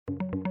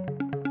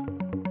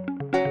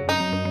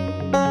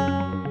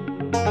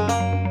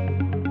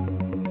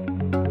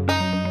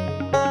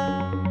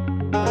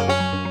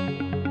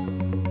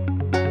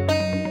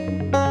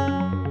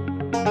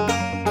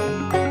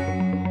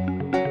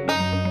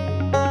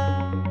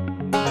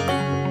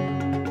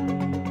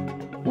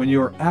when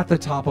you're at the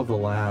top of the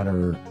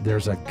ladder,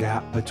 there's a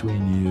gap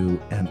between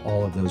you and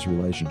all of those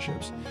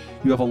relationships.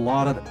 You have a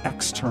lot of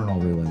external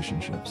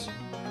relationships,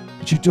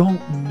 but you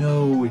don't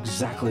know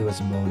exactly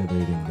what's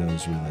motivating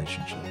those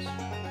relationships,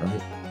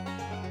 right?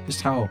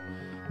 Just how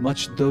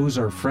much those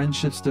are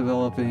friendships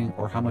developing,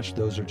 or how much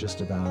those are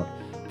just about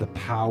the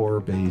power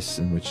base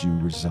in which you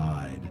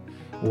reside,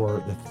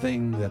 or the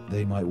thing that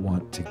they might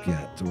want to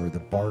get, or the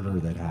barter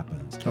that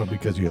happens. Oh,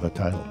 because you have a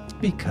title.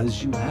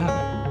 Because you have it.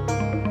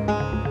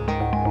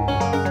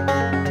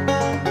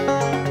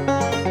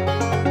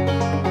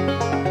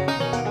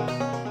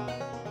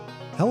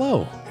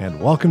 Hello, and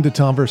welcome to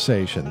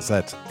Tomversations.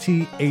 That's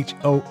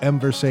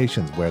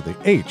T-H-O-M-versations, where the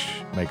H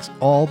makes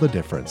all the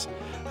difference.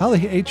 How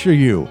the H are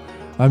you?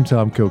 I'm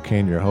Tom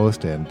Cocaine, your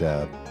host, and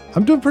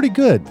I'm doing pretty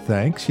good,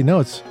 thanks. You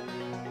know, it's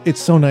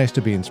so nice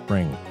to be in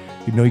spring.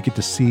 You know, you get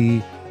to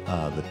see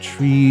the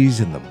trees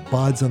and the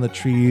buds on the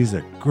trees.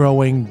 They're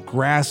growing.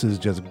 Grass is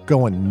just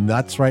going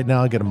nuts right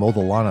now. I got to mow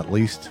the lawn at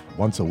least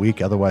once a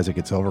week. Otherwise, it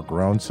gets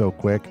overgrown so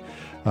quick.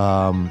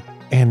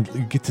 And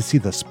you get to see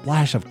the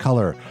splash of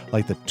color.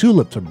 Like the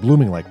tulips are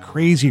blooming like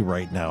crazy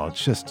right now.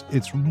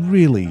 It's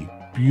really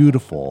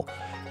beautiful.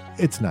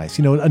 It's nice.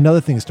 You know, another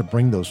thing is to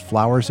bring those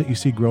flowers that you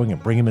see growing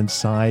and bring them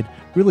inside.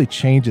 Really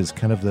changes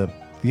kind of the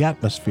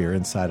atmosphere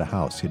inside a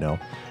house, you know.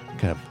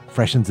 Kind of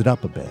freshens it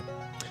up a bit.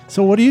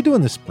 So what are you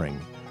doing this spring?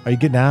 Are you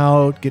getting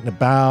out, getting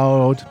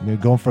about,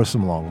 going for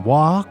some long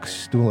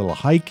walks, doing a little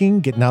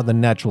hiking, getting out in the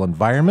natural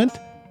environment?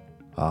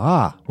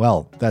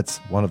 Well, that's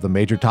one of the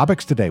major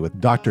topics today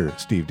with Dr.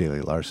 Steve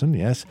Daly Larson.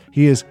 Yes,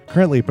 he is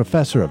currently a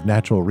professor of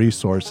natural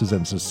resources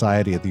and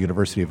society at the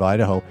University of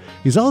Idaho.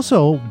 He's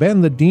also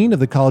been the dean of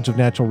the College of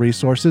Natural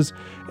Resources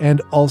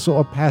and also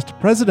a past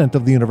president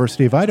of the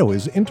University of Idaho.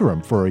 He's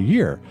interim for a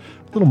year,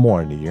 a little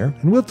more than a year.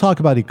 And we'll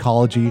talk about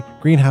ecology,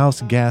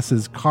 greenhouse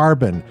gases,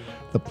 carbon,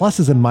 the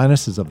pluses and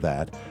minuses of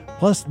that,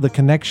 plus the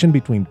connection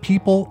between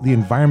people, the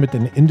environment,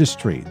 and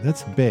industry.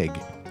 That's big.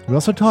 We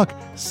also talk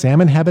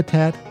salmon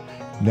habitat.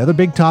 Another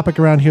big topic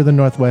around here in the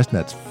Northwest, and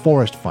that's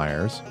forest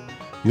fires.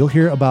 You'll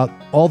hear about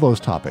all those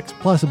topics,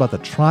 plus about the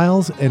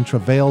trials and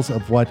travails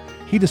of what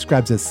he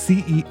describes as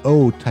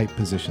CEO-type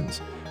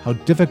positions, how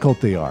difficult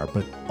they are,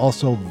 but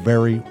also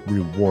very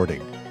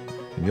rewarding.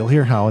 And you'll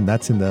hear how, and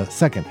that's in the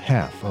second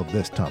half of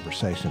this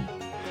conversation.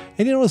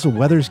 And you know, as the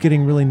weather's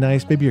getting really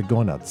nice, maybe you're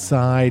going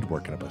outside,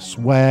 working up a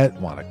sweat,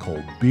 want a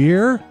cold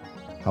beer?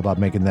 How about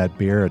making that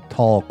beer a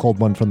tall, cold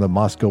one from the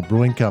Moscow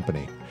Brewing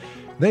Company?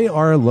 They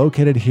are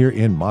located here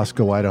in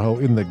Moscow, Idaho,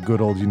 in the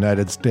good old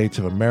United States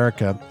of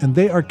America, and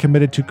they are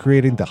committed to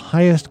creating the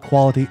highest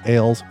quality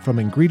ales from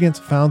ingredients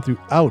found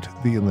throughout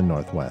the Inland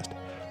Northwest.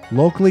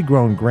 Locally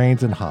grown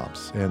grains and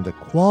hops, and the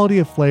quality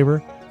of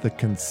flavor, the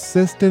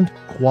consistent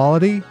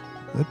quality,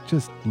 that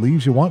just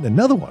leaves you wanting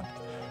another one.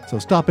 So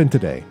stop in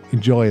today,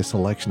 enjoy a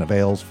selection of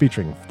ales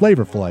featuring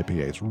flavorful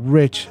IPAs,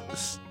 rich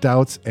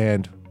stouts,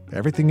 and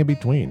everything in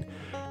between.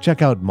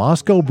 Check out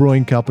Moscow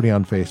Brewing Company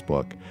on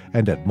Facebook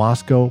and at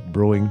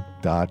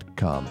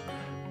moscowbrewing.com.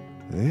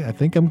 I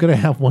think I'm going to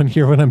have one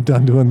here when I'm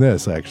done doing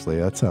this, actually.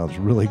 That sounds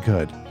really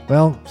good.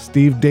 Well,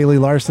 Steve Daly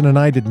Larson and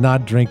I did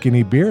not drink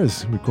any beer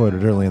as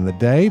recorded early in the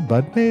day,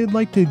 but I'd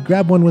like to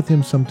grab one with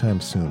him sometime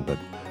soon. But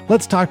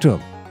let's talk to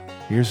him.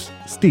 Here's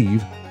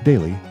Steve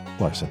Daly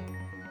Larson.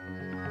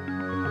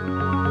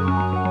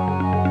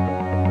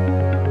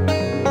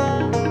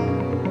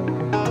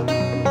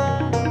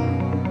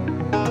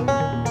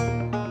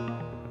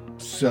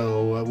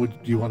 So, do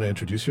you want to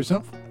introduce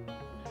yourself?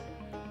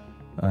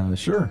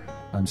 Sure.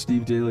 I'm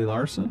Steve Daly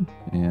Larson,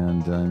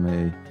 and I'm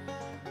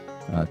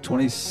a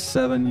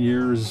 27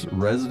 years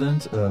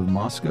resident of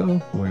Moscow,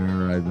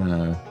 where I've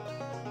been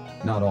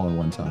not all at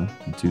one time,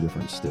 in two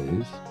different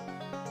stays.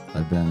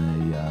 I've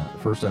been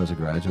first I was a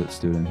graduate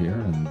student here,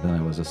 and then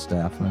I was a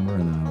staff member,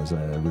 and then I was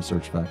a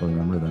research faculty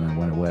member, then I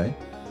went away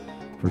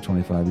for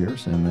 25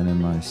 years, and then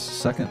in my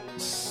second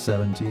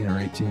 17 or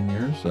 18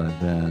 years, I've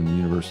been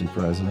university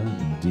president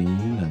and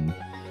dean and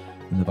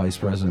the vice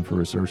president for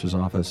research's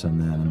office,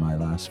 and then in my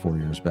last 4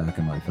 years back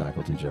in my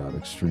faculty job.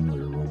 Extremely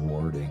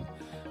rewarding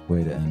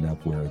way to end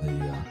up where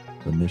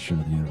the mission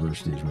of the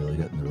university is really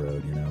hitting the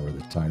road, you know, where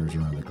the tires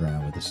are on the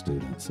ground with the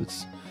students.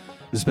 It's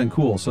been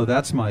cool. So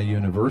that's my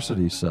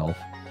university self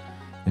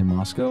in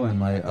Moscow, and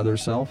my other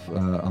self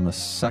on the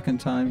second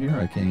time here,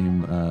 I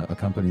came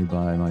accompanied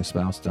by my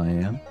spouse,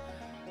 Diane.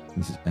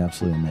 This is an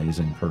absolutely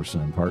amazing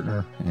person and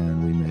partner,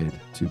 and we made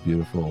two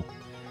beautiful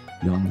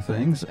young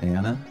things.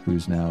 Anna,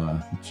 who's now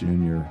a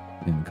junior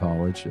in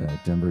college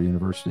at Denver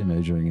University,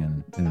 majoring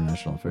in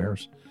international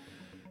affairs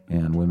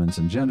and women's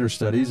and gender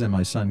studies, and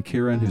my son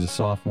Kieran, who's a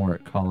sophomore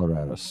at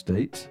Colorado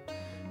State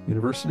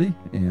University,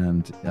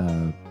 and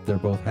they're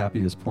both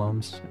happy as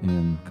plums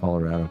in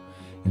Colorado,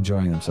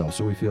 enjoying themselves.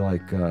 So we feel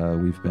like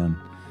we've been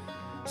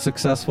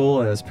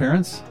successful as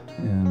parents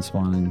and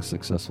spawning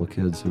successful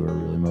kids who are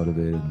really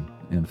motivated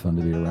and fun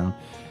to be around.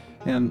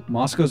 And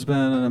Moscow's been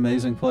an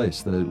amazing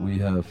place that we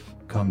have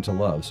come to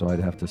love. So I'd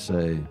have to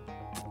say,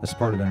 as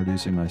part of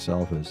introducing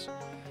myself, is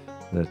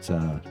that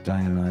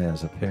Diane and I,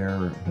 as a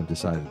pair, have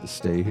decided to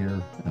stay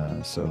here.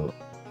 So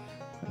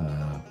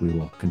we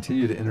will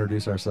continue to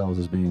introduce ourselves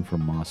as being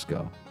from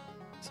Moscow.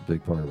 It's a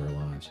big part of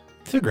our lives.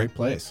 It's a great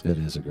place. It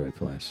is a great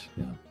place.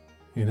 Yeah.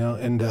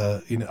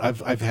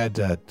 I've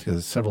had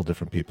several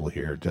different people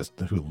here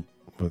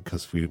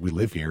because we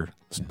live here.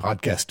 This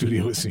podcast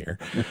studio is here,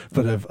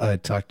 but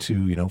I've talked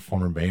to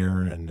former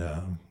mayor and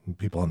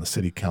people on the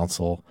city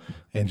council,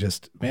 and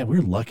just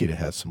we're lucky to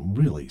have some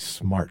really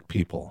smart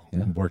people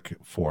work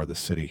for the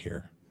city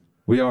here.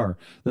 We are.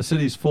 The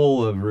city's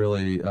full of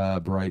really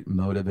bright,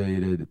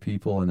 motivated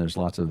people, and there's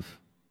lots of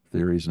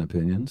theories and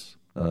opinions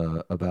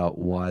about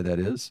why that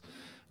is.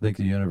 I think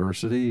the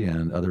university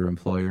and other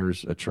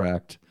employers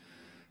attract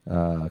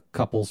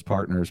couples,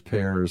 partners,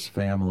 pairs,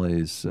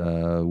 families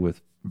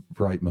with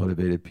bright,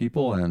 motivated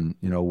people, and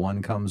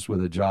one comes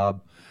with a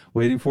job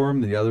waiting for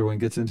him, the other one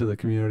gets into the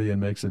community and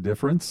makes a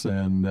difference,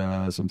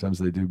 and sometimes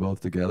they do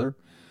both together.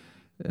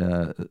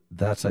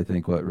 That's, I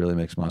think, what really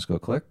makes Moscow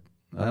click.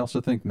 I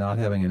also think not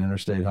having an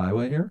interstate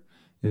highway here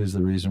is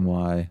the reason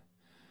why,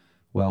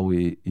 while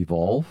we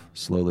evolve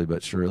slowly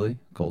but surely,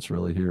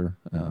 culturally here,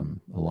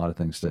 a lot of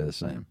things stay the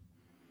same.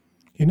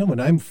 When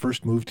I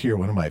first moved here,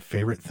 one of my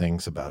favorite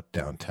things about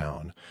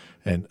downtown,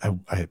 and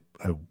I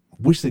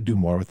wish they'd do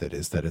more with it,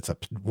 is that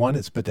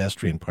it's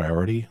pedestrian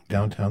priority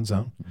downtown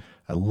zone.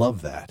 I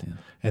love that. Yeah.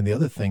 And the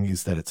other thing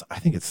is that I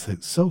think it's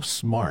so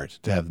smart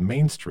to have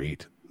Main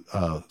Street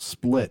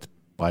split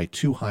by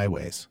two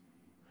highways.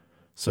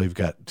 So you've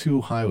got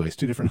two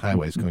different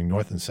highways going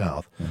north and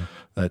south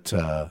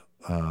that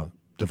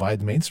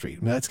divide Main Street.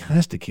 I mean, that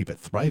has to keep it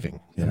thriving.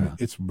 Yeah. I mean,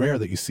 it's rare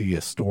that you see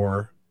a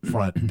store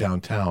front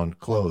downtown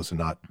close and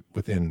not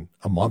within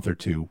a month or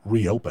two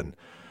reopen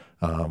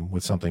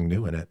with something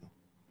new in it.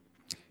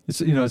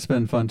 It's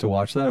been fun to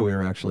watch that. We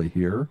were actually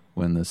here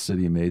when the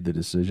city made the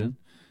decision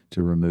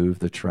to remove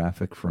the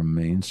traffic from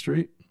Main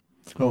Street.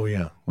 Oh,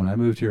 yeah. When I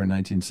moved here in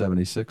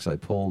 1976, I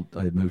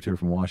had moved here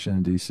from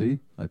Washington, D.C.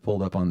 I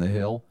pulled up on the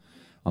hill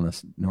on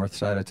the north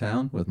side of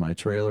town with my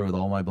trailer with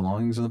all my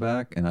belongings in the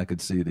back, and I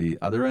could see the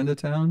other end of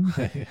town.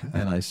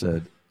 And I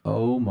said,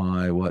 oh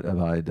my, what have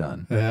I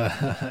done?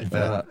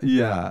 And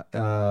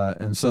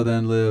so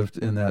then lived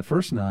in that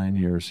first 9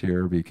 years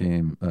here,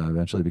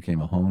 eventually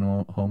became a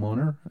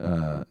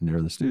homeowner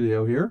near the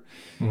studio here,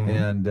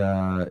 and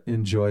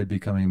enjoyed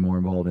becoming more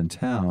involved in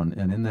town.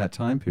 And in that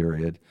time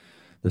period,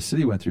 the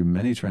city went through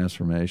many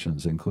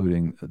transformations,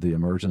 including the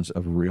emergence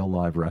of real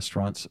live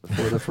restaurants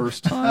for the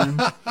first time.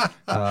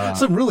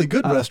 Some really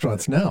good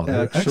restaurants now.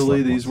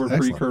 Actually, these were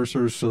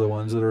precursors to the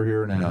ones that are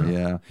here now.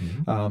 Yeah.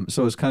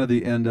 So it's kind of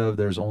the end of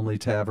there's only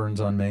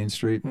taverns on Main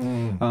Street.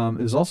 It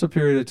was also a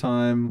period of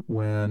time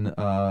when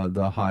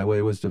the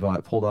highway was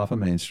pulled off of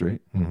Main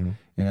Street.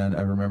 And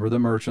I remember the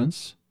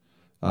merchants.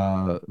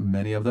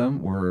 Many of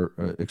them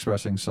were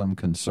expressing some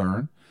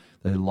concern.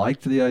 They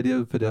liked the idea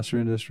of a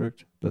pedestrian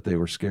district, but they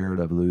were scared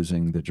of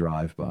losing the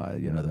drive-by.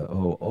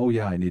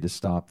 I need to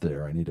stop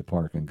there. I need to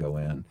park and go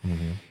in.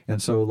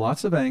 And so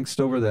lots of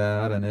angst over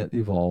that, and it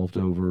evolved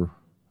over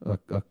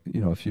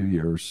a few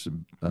years.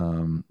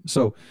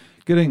 So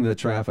getting the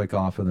traffic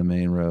off of the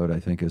main road, I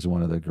think, is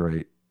one of the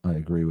great. I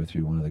agree with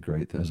you. One of the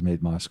great that has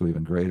made Moscow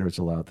even greater. It's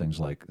allowed things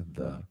like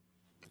the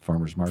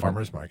farmers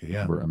market.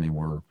 Yeah.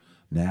 We're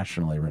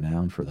nationally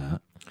renowned for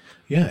that.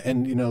 Yeah,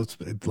 and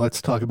let's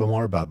talk a bit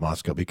more about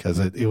Moscow, because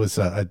it was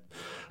I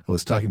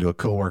was talking to a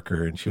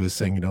coworker, and she was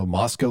saying,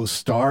 Moscow's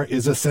star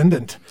is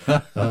ascendant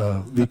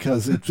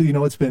because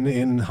it's been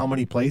in how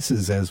many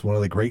places as one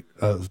of the great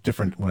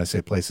different, when I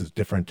say places,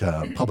 different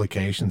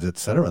publications,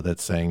 etc.,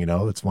 that's saying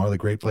it's one of the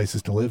great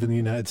places to live in the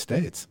United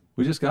States.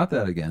 We just got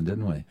that again,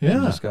 didn't we? Yeah,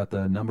 we just got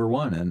the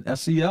 #1, and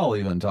SEL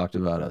even talked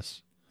about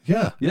us.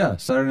 Yeah.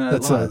 Saturday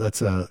Night Live. That's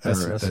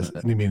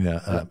you mean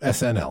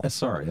SNL?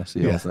 Sorry,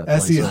 SEL. Yeah.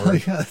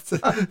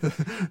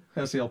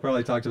 SEL. SEL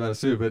probably talked about us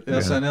too, but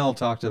SNL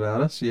talked about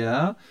us.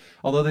 Yeah,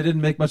 although they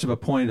didn't make much of a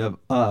point of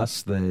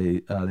us,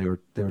 they were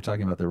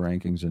talking about their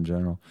rankings in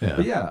general. Yeah.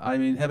 But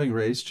having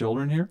raised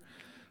children here,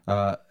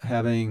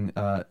 having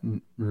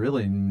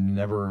really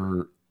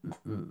never.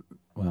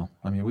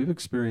 We've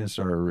experienced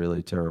our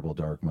really terrible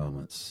dark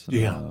moments.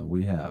 Yeah,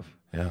 we have.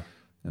 Yeah,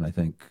 and I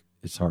think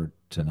it's hard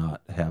to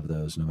not have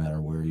those, no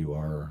matter where you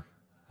are, or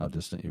how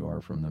distant you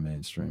are from the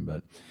mainstream.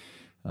 But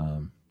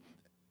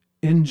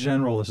in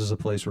general, this is a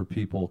place where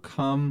people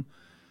come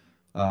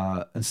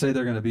and say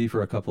they're going to be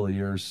for a couple of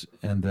years,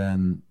 and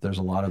then there's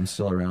a lot of them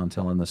still around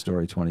telling the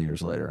story 20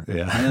 years later.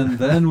 Yeah. And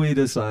then we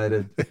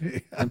decided,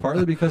 and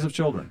partly because of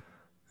children.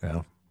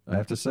 Yeah. I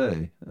have to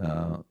say,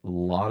 a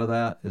lot of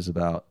that is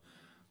about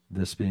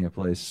this being a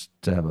place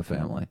to have a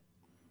family.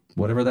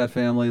 Whatever that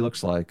family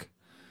looks like,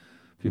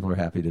 people are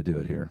happy to do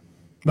it here.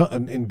 Well,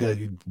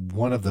 and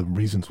one of the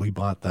reasons we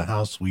bought the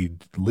house we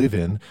live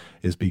in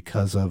is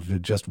because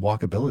of just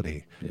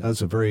walkability. Yeah.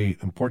 That's a very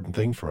important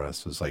thing for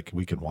us. It's like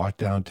we can walk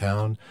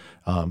downtown,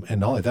 and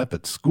not only that,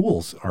 but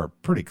schools are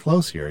pretty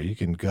close here. You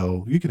can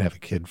have a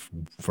kid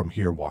from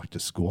here walk to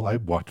school. I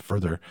walked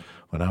further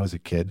when I was a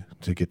kid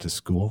to get to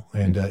school,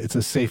 and it's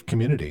a safe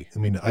community. I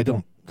mean, I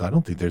don't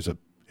think there's a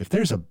if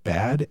there's a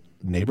bad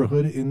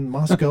neighborhood in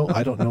Moscow,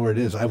 I don't know where it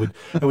is. I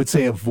would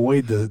say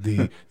avoid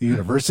the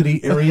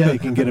university area.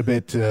 It can get a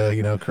bit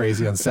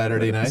crazy on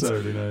Saturday nights.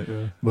 Saturday night,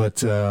 yeah.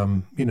 But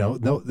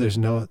no, there's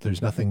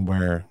nothing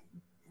where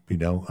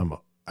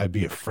I'd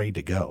be afraid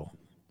to go.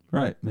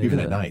 Right. Maybe even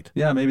at night.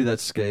 Yeah, maybe that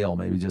scale.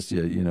 Maybe just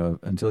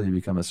until you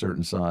become a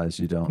certain size,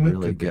 you don't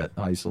really get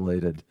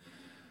isolated,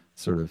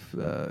 sort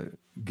of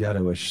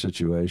ghetto-ish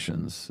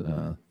situations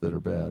that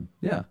are bad.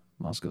 Yeah,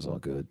 Moscow's all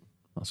good.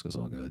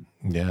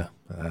 Yeah.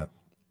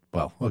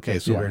 Well, okay,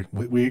 so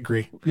we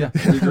agree. Yeah,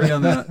 we agree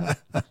on that.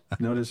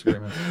 No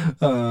disagreement.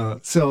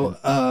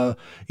 I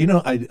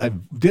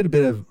did a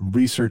bit of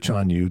research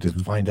on you to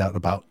find out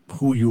about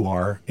who you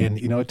are, and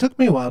it took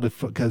me a while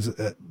because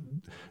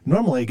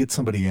normally I get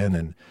somebody in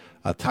and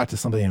talk to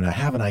somebody and I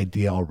have an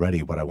idea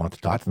already what I want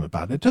to talk to them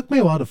about. And it took me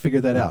a while to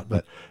figure that out,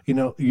 but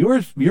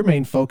your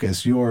main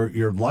focus,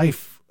 your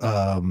life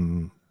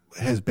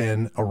has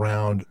been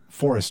around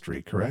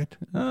forestry, correct?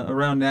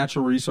 Around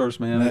natural resource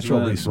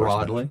management,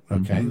 broadly.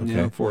 Okay.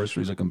 Yeah,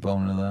 forestry is a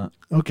component of that.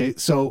 Okay,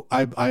 so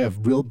I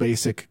have real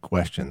basic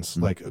questions.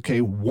 Like,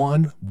 okay,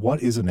 one,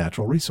 what is a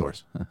natural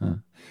resource?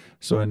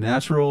 So a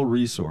natural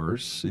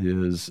resource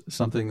is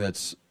something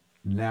that's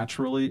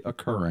naturally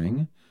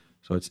occurring.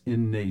 So it's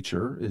in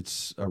nature.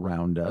 It's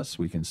around us.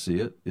 We can see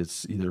it.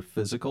 It's either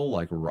physical,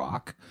 like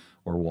rock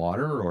or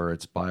water, or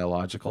it's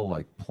biological,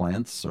 like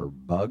plants or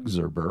bugs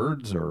or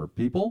birds or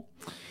people.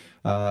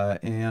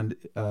 And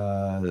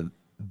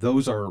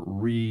those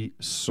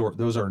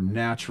are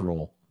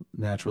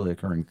naturally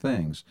occurring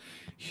things.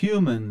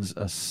 Humans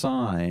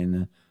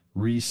assign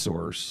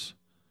resource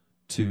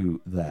to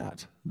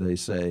that. They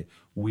say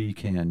we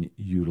can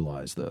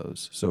utilize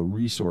those. So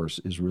resource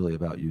is really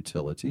about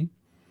utility.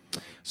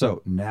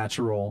 So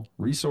natural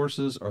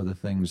resources are the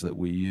things that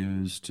we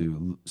use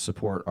to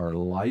support our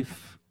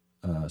life,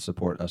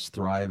 support us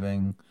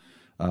thriving,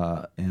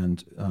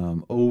 and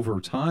over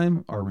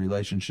time, our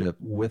relationship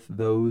with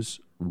those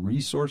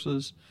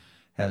resources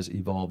has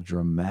evolved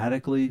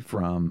dramatically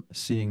from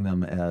seeing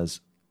them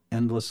as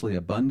endlessly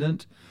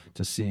abundant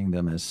to seeing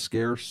them as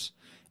scarce,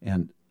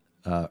 and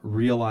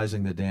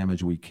realizing the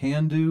damage we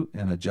can do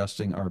and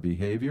adjusting our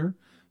behavior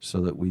so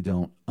that we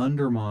don't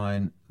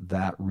undermine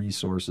that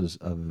resource's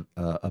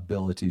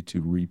ability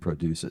to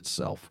reproduce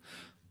itself.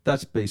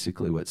 That's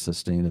basically what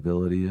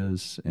sustainability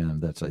is,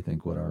 and that's, I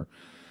think,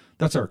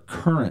 that's our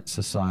current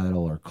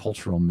societal or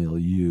cultural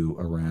milieu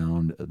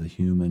around the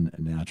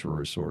human-natural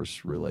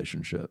resource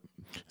relationship.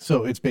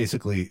 So it's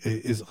basically,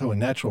 a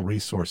natural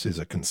resource is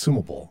a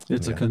consumable.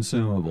 It's a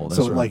consumable. That's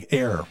so right. Like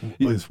air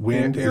is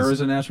wind. Air is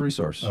a natural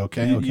resource.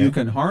 Okay. You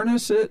can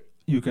harness it.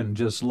 You can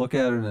just look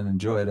at it and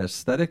enjoy it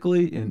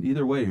aesthetically. In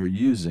either way, you're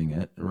using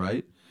it,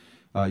 right?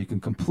 You can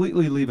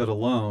completely leave it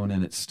alone,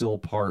 and it's still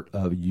part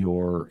of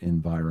your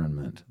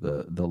environment.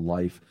 The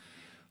life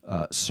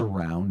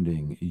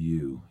surrounding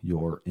you,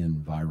 your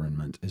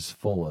environment, is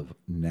full of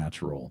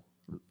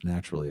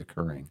naturally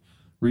occurring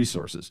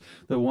resources.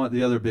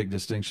 The other big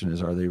distinction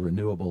is, are they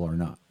renewable or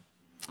not?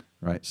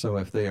 Right. So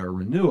if they are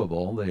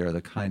renewable, they are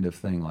the kind of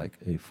thing like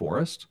a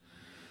forest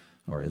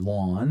or a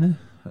lawn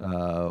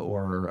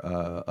or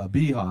a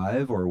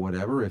beehive or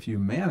whatever. If you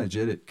manage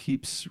it, it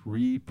keeps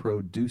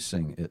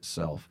reproducing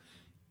itself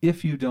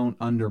if you don't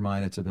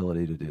undermine its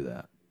ability to do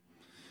that.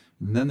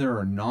 And then there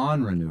are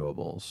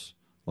non-renewables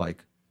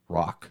like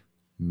rock,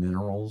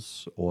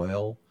 minerals,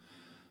 oil,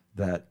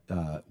 that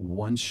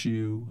once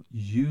you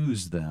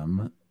use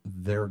them,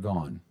 they're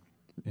gone.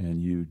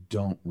 And you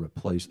can't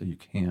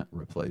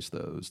replace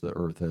those. The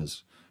earth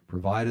has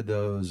provided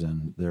those,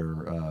 and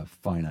they're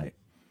finite.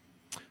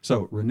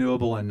 So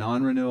renewable and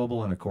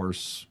non-renewable, and of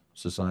course,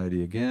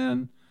 society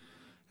again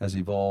has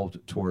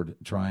evolved toward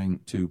trying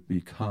to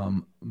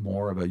become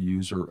more of a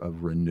user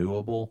of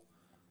renewable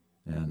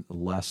and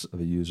less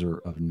of a user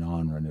of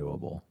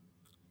non-renewable.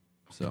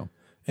 So,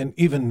 and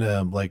even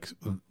like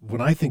when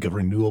I think of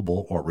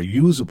renewable or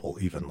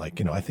reusable, even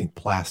I think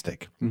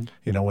plastic. When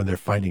they're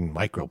finding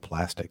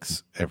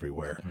microplastics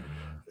everywhere,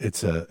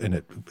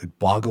 it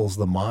boggles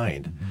the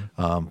mind.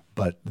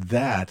 But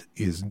that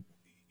is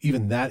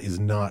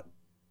not.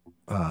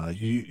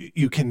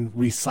 You can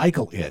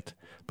recycle it,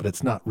 but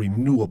it's not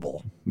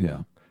renewable.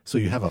 Yeah. So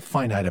you have a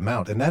finite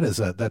amount, and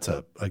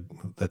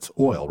that's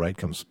oil, right?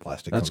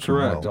 Plastic. That's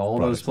correct. All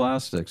those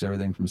plastics,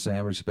 everything from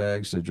sandwich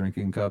bags to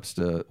drinking cups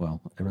to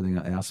everything,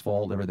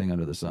 asphalt, everything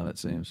under the sun, it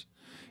seems,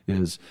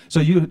 is. So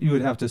you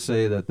would have to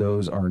say that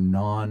those are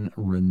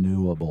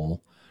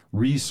non-renewable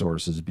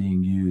resources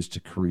being used to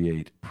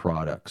create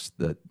products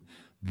that.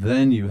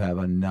 Then you have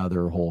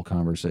another whole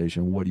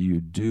conversation. What do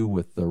you do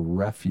with the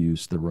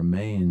refuse, the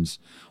remains,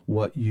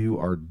 what you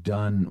are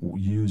done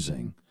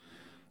using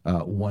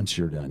once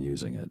you're done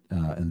using it?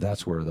 And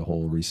that's where the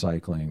whole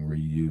recycling,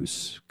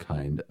 reuse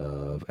kind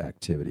of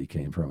activity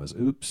came from, is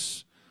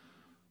oops,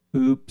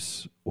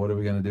 what are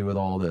we going to do with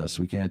all this?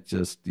 We can't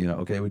just,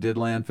 okay, we did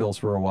landfills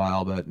for a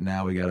while, but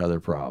now we got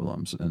other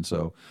problems. And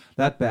so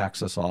that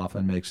backs us off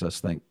and makes us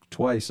think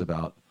twice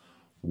about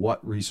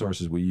what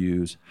resources we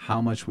use, how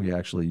much we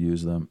actually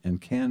use them, and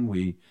can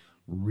we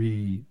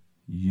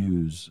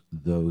reuse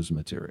those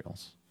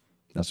materials.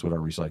 That's what our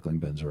recycling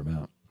bins are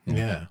about.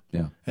 Yeah.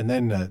 Yeah. And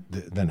then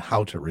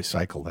how to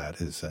recycle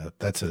that is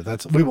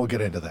that's we won't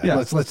get into that.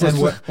 Yeah. Let's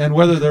and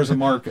whether there's a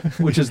market,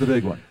 which is the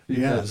big one,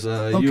 Yeah. because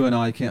Okay. you and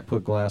I can't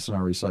put glass in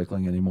our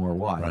recycling anymore.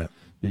 Why? Right.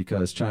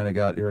 Because China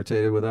got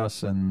irritated with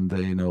us, and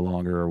they no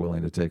longer are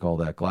willing to take all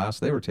that glass.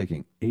 They were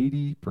taking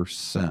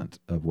 80%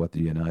 of what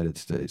the United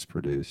States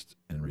produced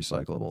in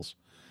recyclables,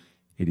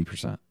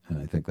 80%, and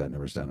I think that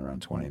number's down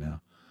around 20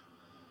 now.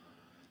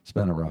 It's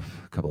been a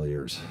rough couple of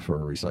years for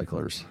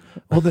recyclers.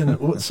 Well,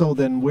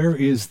 then where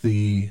is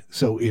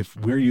so if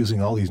we're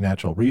using all these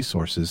natural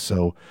resources,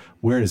 so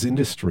where does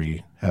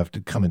industry have to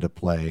come into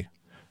play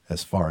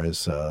as far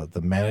as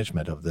the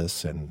management of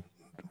this and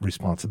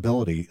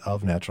responsibility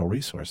of natural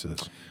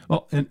resources?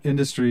 Well,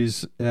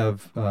 industries are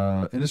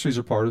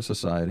part of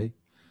society.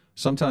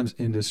 Sometimes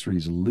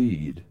industries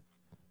lead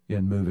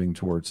in moving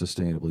towards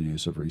sustainable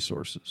use of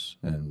resources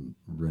and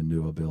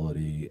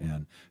renewability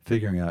and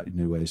figuring out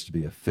new ways to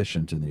be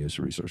efficient in the use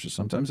of resources.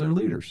 Sometimes they're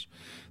leaders.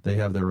 They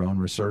have their own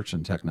research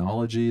and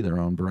technology, their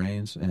own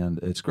brains, and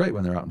it's great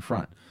when they're out in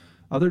front.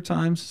 Other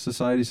times,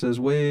 society says,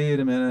 wait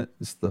a minute,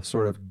 it's the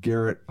sort of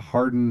Garrett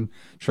Hardin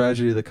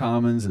tragedy of the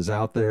commons is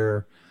out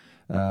there,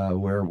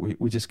 where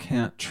we just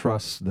can't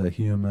trust the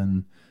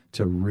human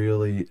to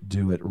really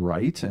do it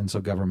right. And so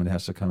government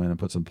has to come in and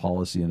put some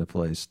policy into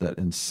place that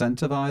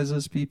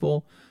incentivizes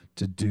people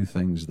to do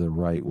things the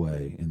right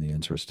way in the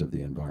interest of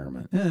the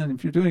environment. And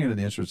if you're doing it in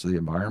the interest of the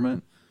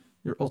environment,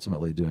 you're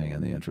ultimately doing it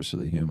in the interest of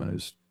the human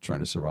who's trying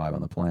to survive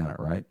on the planet,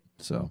 right?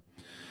 So,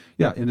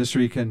 yeah,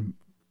 industry can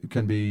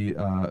be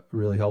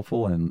really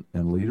helpful, and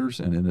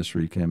leaders, and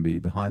industry can be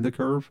behind the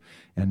curve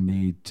and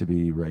need to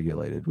be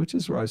regulated, which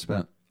is where I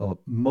spent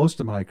most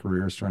of my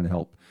career is trying to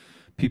help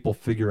people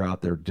figure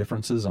out their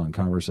differences on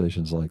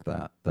conversations like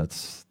that.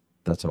 That's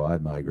how I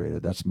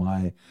migrated. That's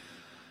my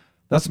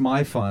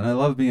fun. I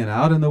love being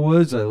out in the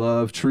woods. I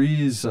love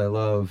trees. I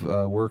love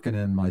working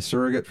in my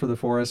surrogate for the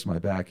forest, my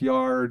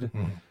backyard.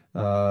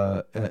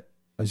 I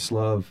just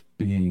love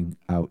being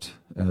out,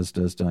 as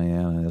does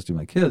Diane and as do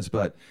my kids.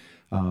 But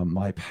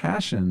my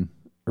passion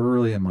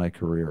early in my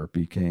career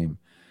became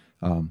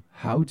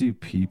how do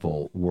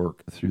people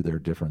work through their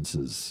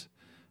differences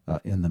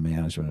in the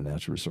management of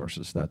natural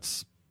resources.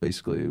 That's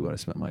basically what I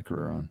spent my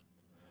career on.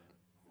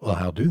 Well,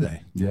 how do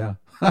they? Yeah.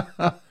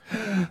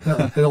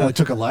 It only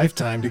took a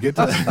lifetime to get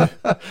to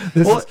that.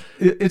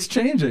 It's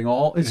changing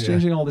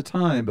changing all the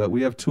time, but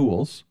we have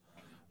tools,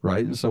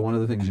 right? And so one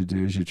of the things you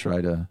do is you try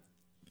to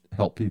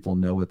help people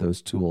know what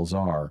those tools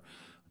are.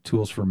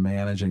 Tools for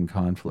managing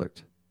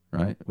conflict,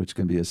 right? Which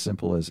can be as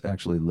simple as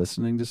actually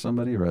listening to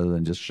somebody rather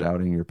than just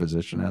shouting your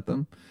position at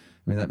them.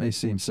 I mean, that may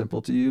seem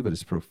simple to you, but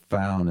it's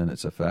profound in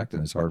its effect,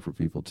 and it's hard for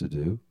people to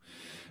do.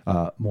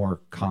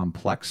 More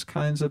complex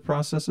kinds of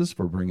processes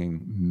for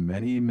bringing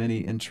many,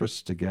 many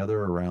interests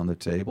together around the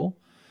table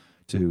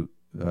and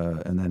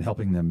then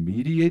helping them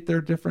mediate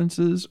their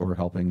differences, or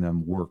helping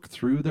them work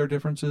through their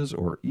differences,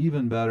 or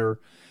even better,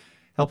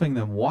 helping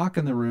them walk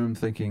in the room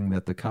thinking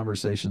that the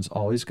conversation's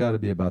always got to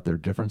be about their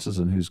differences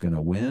and who's going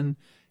to win,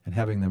 and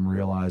having them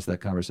realize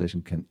that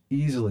conversation can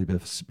easily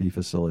be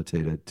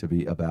facilitated to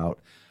be about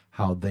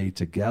how they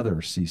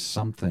together see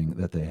something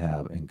that they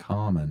have in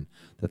common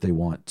that they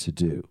want to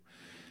do.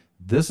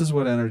 This is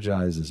what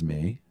energizes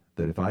me,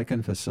 that if I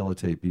can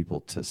facilitate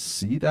people to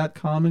see that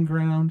common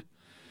ground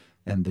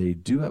and they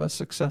do have a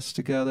success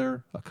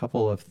together, a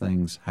couple of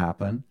things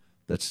happen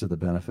that's to the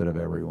benefit of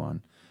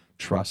everyone.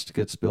 Trust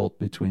gets built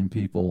between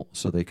people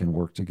so they can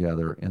work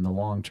together in the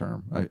long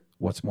term.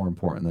 What's more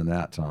important than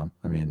that, Tom?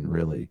 I mean,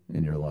 really,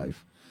 in your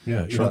life?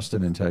 Yeah, trust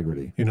and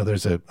integrity.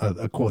 There's a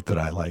quote that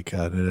I like.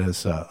 It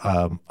is,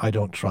 "I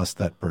don't trust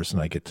that person.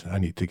 I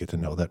need to get to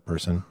know that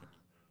person."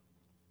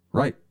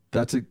 Right.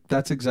 That's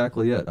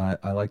exactly it.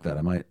 I like that.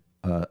 I might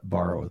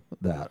borrow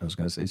that. I was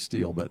going to say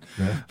steal, but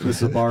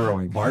it's a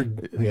borrowing.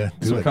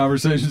 That's what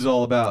conversation's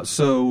all about.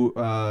 So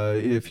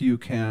if you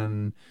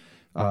can,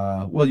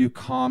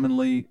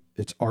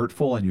 it's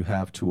artful, and you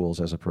have tools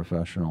as a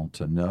professional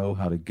to know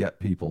how to get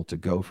people to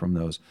go from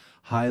those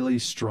highly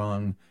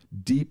strung,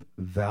 deep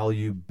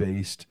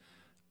value-based,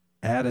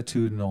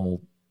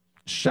 attitudinal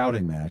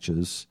shouting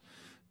matches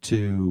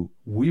to,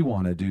 we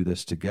want to do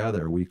this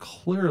together. We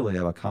clearly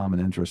have a common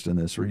interest in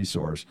this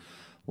resource.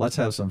 Let's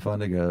have some fun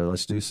together.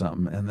 Let's do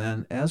something. And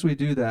then as we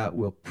do that,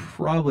 we'll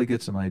probably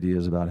get some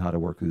ideas about how to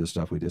work through the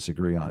stuff we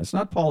disagree on. It's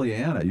not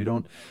Pollyanna. You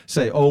don't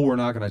say, we're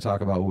not going to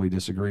talk about what we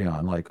disagree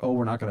on. Like,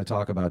 we're not going to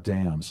talk about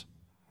dams.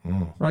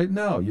 Right?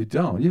 No, you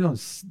don't. You don't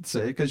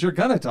say, because you're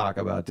going to talk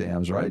about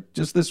dams, right?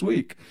 Just this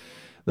week,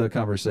 the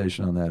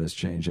conversation on that is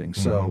changing.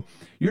 So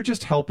you're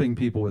just helping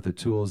people with the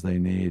tools they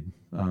need.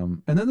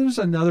 And then there's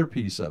another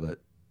piece of it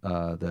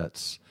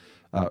that's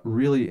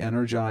really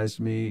energized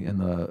me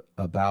in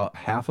about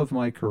half of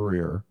my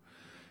career.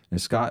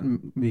 It's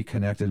gotten me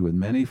connected with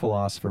many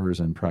philosophers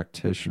and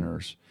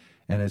practitioners,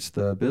 and it's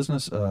the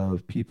business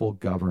of people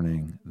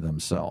governing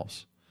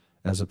themselves.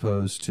 as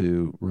opposed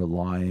to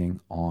relying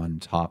on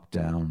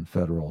top-down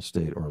federal,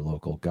 state, or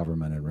local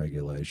government and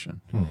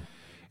regulation.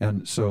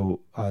 And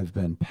so I've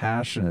been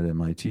passionate in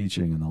my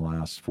teaching in the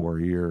last 4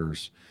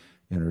 years,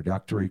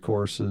 introductory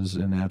courses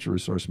in natural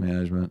resource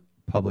management,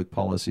 public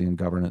policy and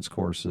governance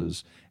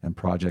courses, and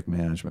project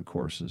management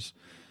courses,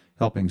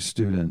 helping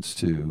students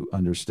to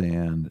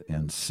understand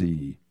and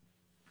see,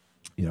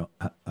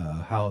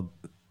 how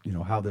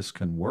this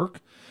can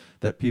work,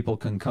 that people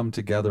can come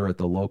together at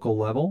the local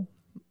level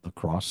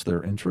across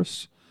their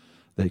interests.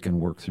 They can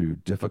work through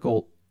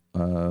difficult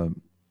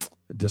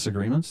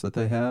disagreements that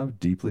they have,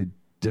 deeply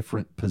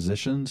different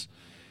positions,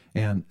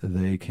 and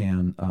they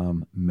can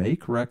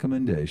make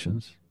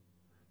recommendations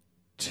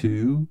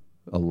to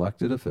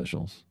elected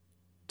officials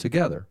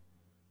together,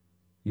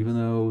 even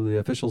though the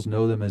officials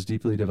know them as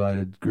deeply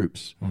divided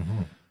groups.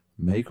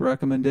 Make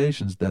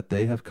recommendations that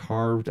they have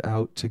carved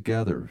out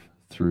together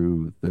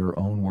through their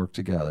own work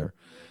together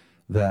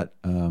that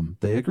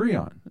they agree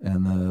on.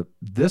 And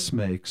this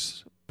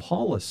makes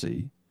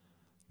policy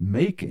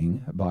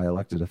making by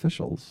elected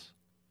officials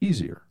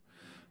easier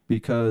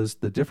because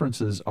the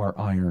differences are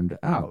ironed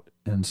out.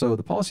 And so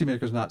the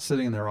policymaker's not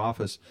sitting in their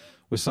office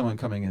with someone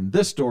coming in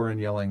this door and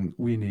yelling,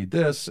 "We need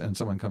this," and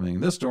someone coming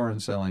in this door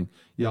and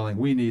yelling,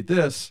 "We need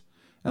this,"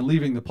 and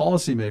leaving the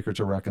policymaker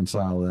to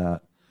reconcile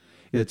that.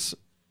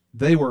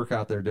 They work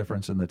out their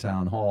difference in the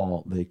town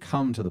hall. They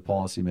come to the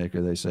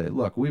policymaker. They say,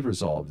 "Look, we've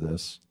resolved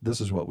this.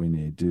 This is what we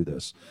need. Do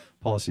this."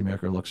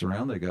 Policymaker looks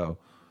around. They go,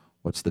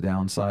 "What's the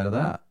downside of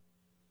that?"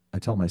 I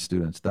tell my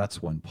students,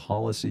 that's when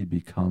policy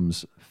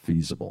becomes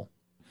feasible,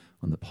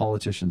 when the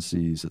politician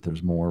sees that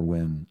there's more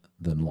win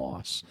than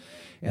loss.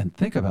 And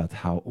think about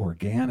how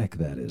organic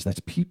that is.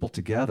 That's people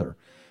together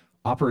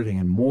operating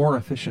in more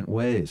efficient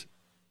ways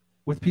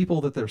with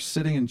people that they're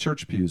sitting in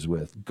church pews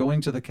with,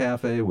 going to the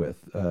cafe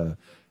with,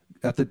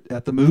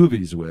 at the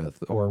movies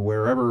with, or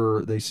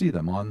wherever they see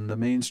them on the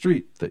main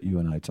street that you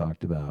and I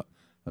talked about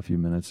a few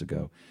minutes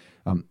ago.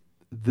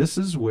 This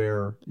is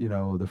where,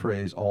 the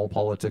phrase "all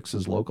politics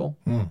is local,"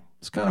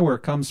 it's kind of where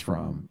it comes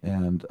from.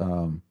 And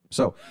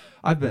so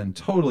I've been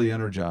totally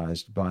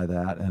energized by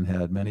that and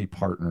had many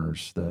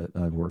partners that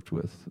I've worked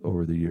with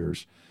over the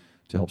years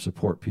to help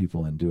support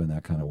people in doing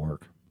that kind of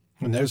work.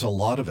 And there's a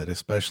lot of it,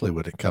 especially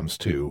when it comes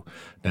to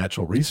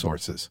natural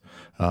resources.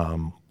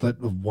 But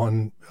the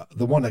one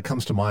that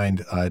comes to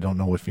mind, I don't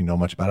know if you know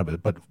much about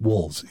it, but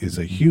wolves is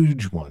a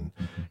huge one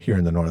here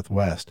in the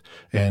Northwest.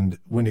 And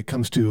when it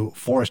comes to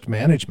forest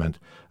management,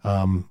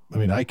 my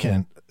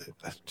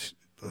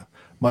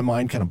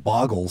mind kind of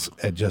boggles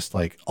at just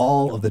like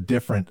all of the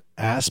different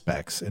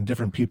aspects and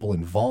different people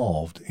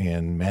involved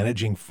in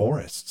managing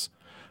forests,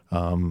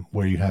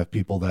 where you have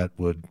people that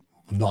would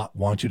not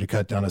want you to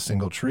cut down a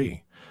single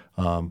tree.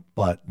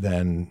 But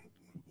then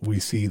we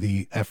see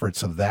the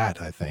efforts of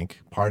that. I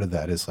think part of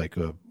that is like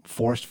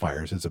forest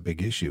fires is a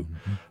big issue.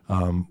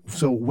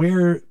 So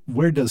where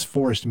does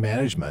forest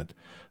management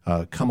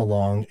come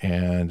along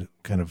and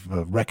kind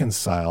of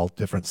reconcile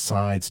different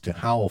sides to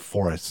how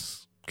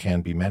forests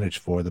can be managed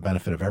for the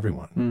benefit of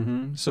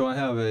everyone? So I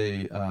have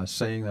a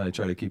saying that I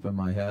try to keep in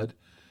my head.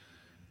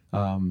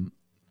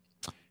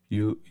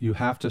 You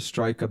have to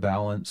strike a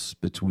balance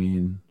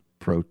between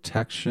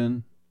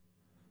protection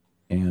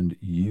and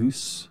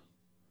use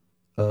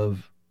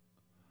of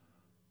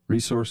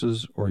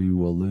resources, or you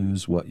will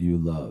lose what you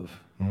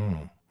love.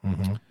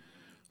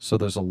 So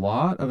there's a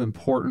lot of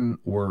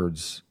important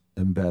words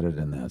embedded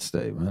in that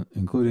statement,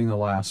 including the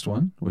last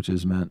one, which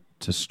is meant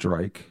to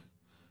strike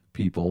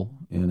people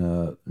in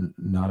a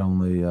not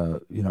only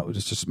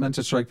it's just meant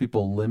to strike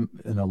people in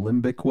a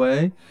limbic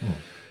way,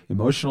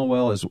 emotional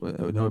way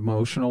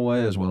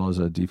as well as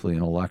a deeply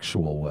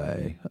intellectual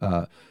way.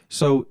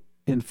 So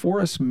in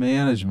forest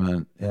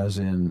management, as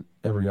in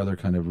every other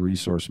kind of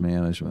resource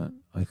management,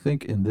 I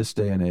think in this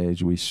day and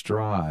age we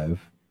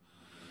strive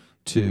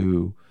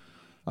to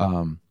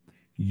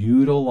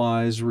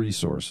utilize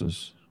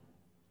resources,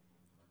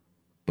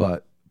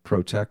 but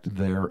protect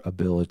their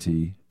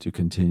ability to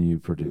continue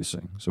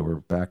producing. So we're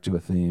back to a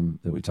theme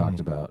that we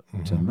talked about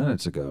 10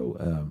 minutes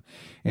ago.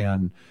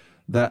 And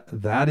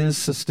that is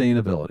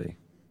sustainability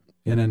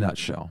in a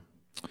nutshell.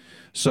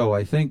 So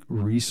I think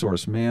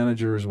resource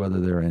managers,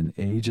 whether they're in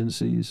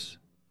agencies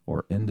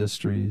or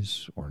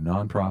industries or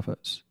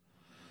nonprofits,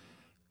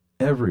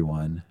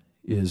 everyone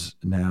is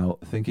now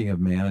thinking of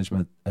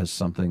management as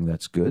something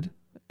that's good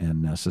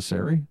and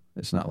necessary.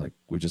 It's not like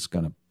we're just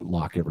going to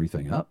lock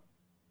everything up.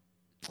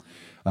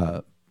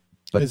 But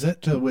is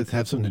that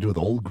have something to do with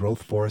old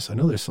growth forests? I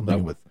know there's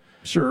something with.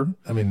 Sure.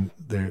 I mean,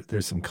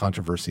 there's some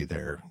controversy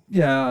there.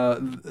 Yeah,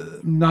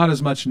 not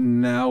as much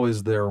now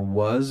as there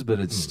was, but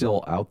it's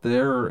still out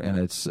there, and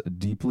it's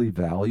deeply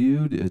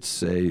valued.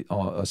 It's a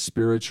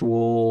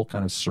spiritual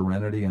kind of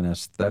serenity and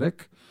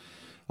aesthetic.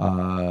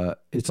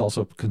 It's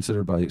also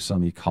considered by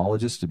some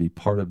ecologists to be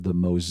part of the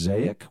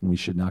mosaic. We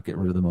should not get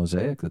rid of the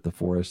mosaic, that the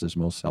forest is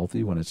most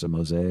healthy when it's a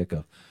mosaic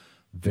of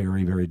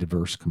very, very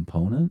diverse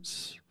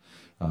components.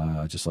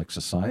 just like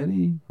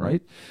society,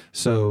 right?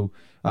 So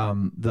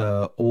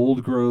the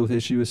old growth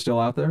issue is still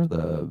out there,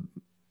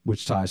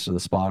 which ties to the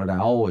spotted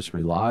owl, which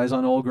relies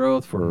on old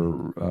growth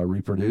for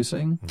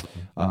reproducing.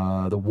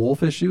 The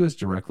wolf issue is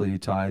directly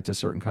tied to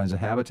certain kinds of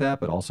habitat,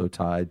 but also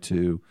tied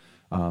to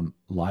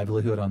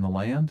livelihood on the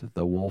land.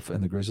 The wolf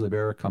and the grizzly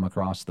bear come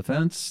across the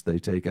fence. They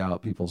take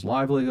out people's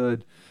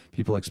livelihood.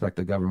 People expect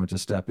the government to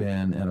step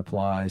in and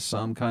apply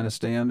some kind of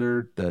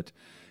standard that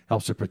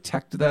helps to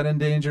protect that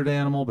endangered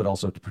animal, but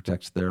also to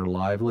protect their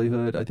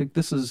livelihood. I think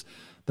this is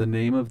the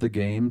name of the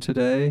game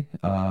today.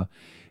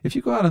 If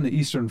you go out on the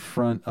eastern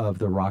front of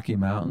the Rocky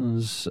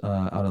Mountains,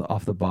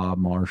 off the Bob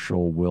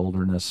Marshall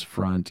Wilderness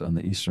Front on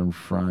the eastern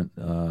front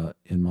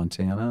in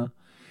Montana,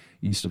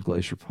 east of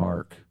Glacier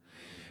Park,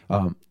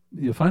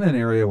 you'll find an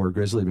area where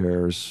grizzly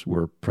bears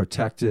were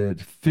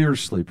protected,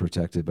 fiercely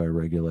protected by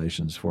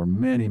regulations for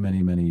many,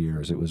 many, many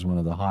years. It was one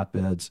of the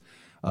hotbeds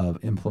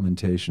of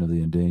implementation of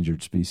the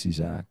Endangered Species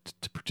Act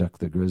to protect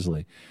the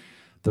grizzly.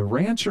 The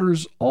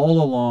ranchers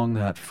all along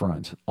that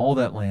front, all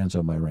that land's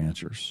owned by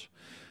ranchers.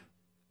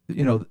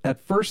 You know, at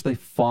first they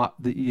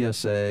fought the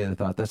ESA. They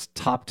thought, that's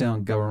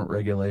top-down government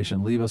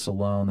regulation. Leave us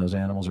alone. Those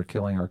animals are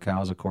killing our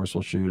cows. Of course,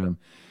 we'll shoot them.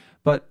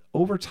 But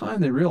over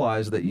time, they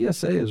realized that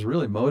ESA is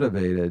really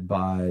motivated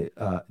by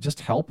just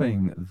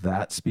helping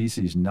that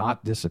species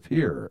not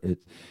disappear.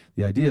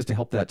 The idea is to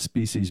help that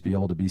species be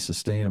able to be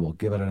sustainable,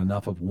 give it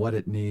enough of what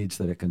it needs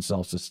that it can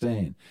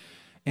self-sustain.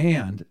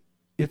 And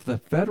if the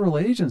federal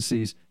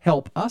agencies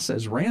help us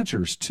as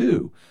ranchers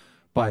too,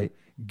 by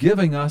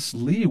giving us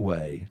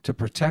leeway to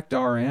protect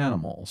our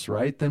animals,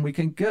 right, then we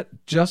can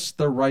get just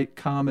the right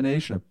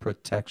combination of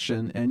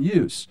protection and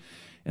use.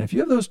 And if you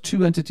have those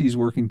two entities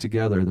working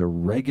together, the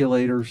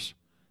regulators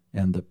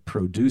and the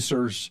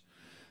producers,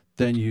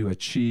 then you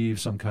achieve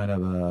some kind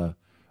of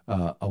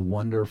a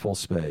wonderful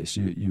space.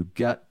 You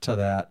get to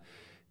that.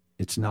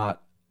 It's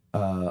not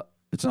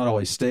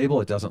always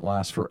stable. It doesn't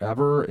last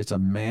forever. It's a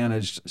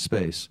managed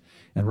space.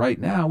 And right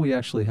now, we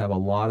actually have a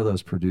lot of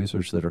those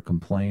producers that are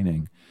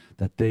complaining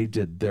that they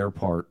did their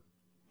part,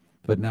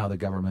 but now the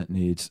government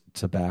needs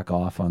to back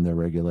off on their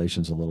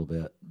regulations a little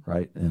bit,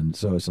 right? And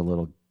so it's a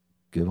little,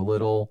 give a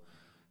little,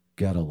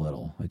 get a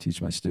little. I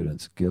teach my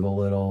students, give a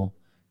little,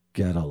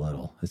 get a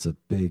little. It's a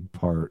big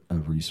part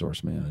of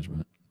resource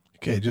management.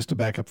 Okay, just to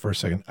back up for a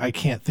second, I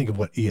can't think of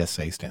what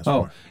ESA stands for.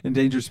 Oh,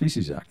 Endangered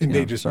Species Act.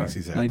 Endangered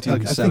Species Act.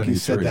 1973. I think you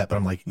said that, but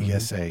I'm like,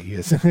 ESA.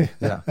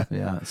 Yeah.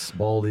 It's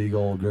bald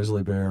eagle,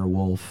 grizzly bear,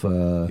 wolf.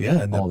 And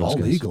the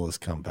bald eagle has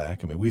come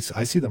back. I mean,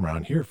 I see them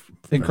around here.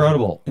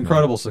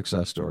 Incredible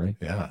success story.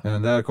 Yeah.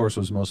 And that, of course,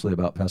 was mostly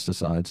about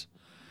pesticides.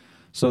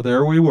 So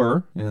there we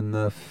were in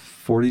the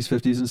 40s,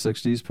 50s, and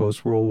 60s,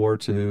 post-World War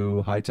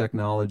II, high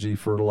technology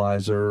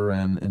fertilizer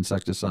and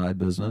insecticide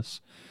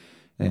business.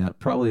 And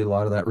probably a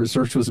lot of that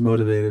research was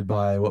motivated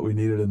by what we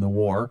needed in the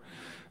war.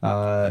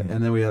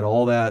 And then we had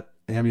all that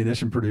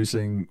ammunition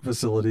producing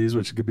facilities,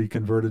 which could be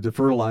converted to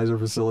fertilizer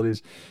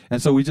facilities.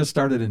 And so we just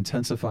started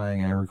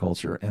intensifying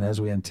agriculture. And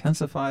as we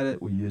intensified it,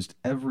 we used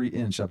every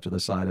inch up to the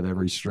side of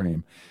every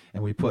stream.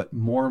 And we put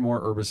more and more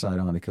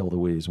herbicide on to kill the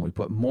weeds. And we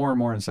put more and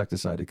more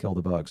insecticide to kill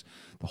the bugs.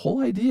 The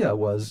whole idea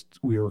was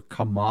we were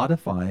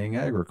commodifying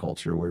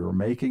agriculture. We were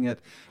making it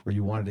where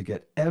you wanted to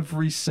get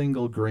every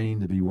single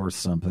grain to be worth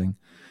something.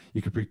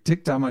 You could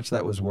predict how much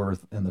that was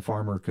worth, and the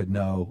farmer could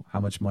know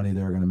how much money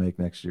they were going to make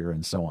next year,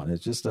 and so on.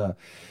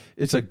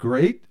 It's a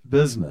great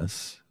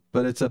business,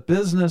 but it's a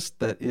business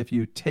that if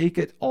you take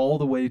it all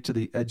the way to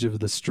the edge of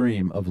the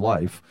stream of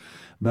life,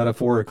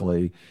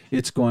 metaphorically,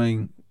 it's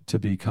going to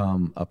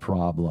become a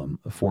problem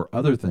for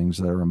other things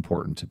that are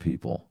important to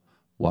people.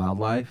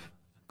 Wildlife,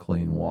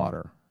 clean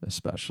water,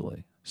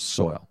 especially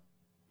soil.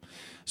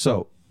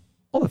 So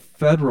all the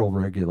federal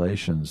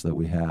regulations that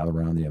we have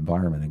around the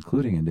environment,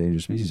 including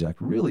Endangered Species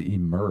Act, really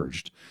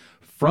emerged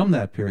from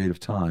that period of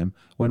time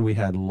when we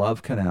had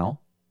Love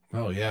Canal.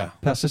 Oh, yeah.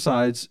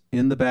 Pesticides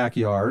in the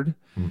backyard,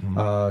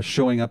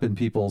 showing up in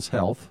people's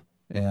health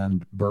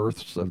and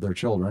births of their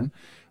children.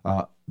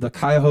 The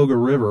Cuyahoga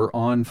River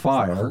on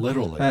fire.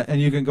 Literally.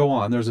 And you can go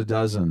on. There's a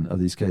dozen of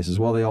these cases.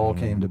 Well, they all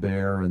came to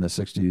bear in the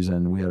 60s,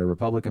 and we had a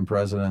Republican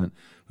president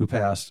who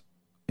passed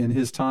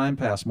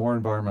more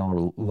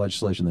environmental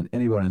legislation than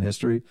anyone in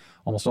history.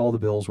 Almost all the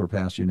bills were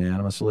passed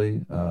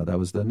unanimously. That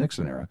was the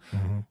Nixon era.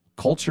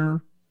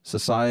 Culture,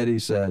 society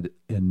said,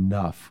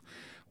 enough.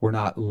 We're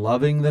not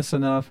loving this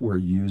enough. We're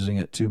using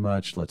it too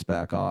much. Let's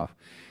back off.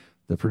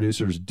 The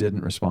producers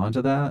didn't respond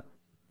to that,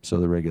 so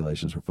the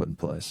regulations were put in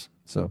place.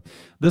 So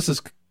this is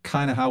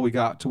kind of how we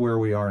got to where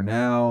we are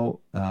now.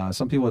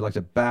 Some people would like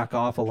to back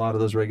off a lot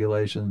of those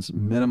regulations,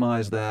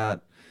 minimize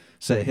that,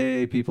 say,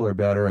 hey, people are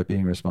better at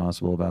being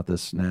responsible about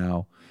this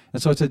now.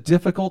 And so it's a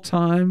difficult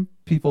time.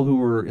 People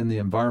who are in the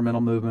environmental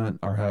movement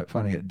are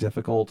finding it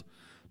difficult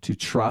to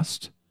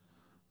trust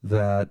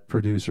that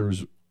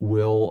producers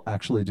will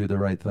actually do the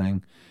right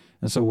thing.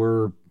 And so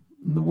we're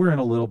in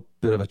a little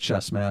bit of a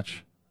chess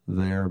match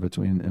there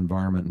between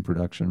environment and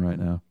production right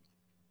now.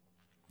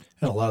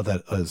 And a lot of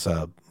that is,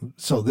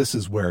 so this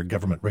is where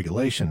government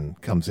regulation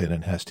comes in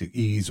and has to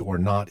ease or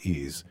not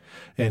ease.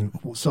 And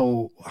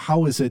so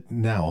how is it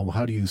now?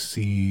 How do you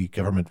see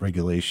government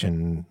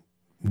regulation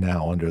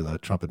now under the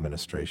Trump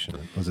administration?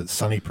 Was it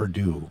Sonny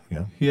Perdue?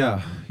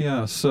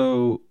 Yeah.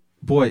 So,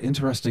 boy,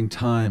 interesting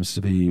times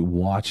to be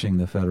watching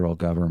the federal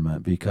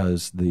government,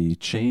 because the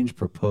change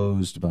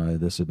proposed by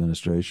this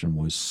administration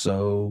was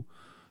so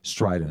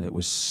strident. It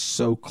was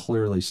so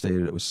clearly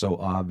stated. It was so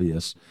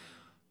obvious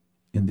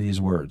in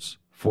these words: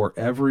 for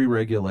every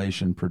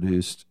regulation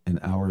produced in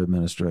our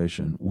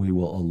administration, we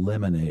will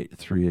eliminate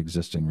 3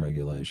 existing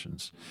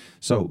regulations.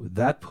 So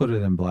that put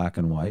it in black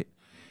and white.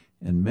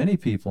 And many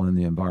people in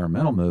the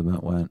environmental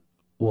movement went,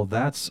 well,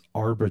 that's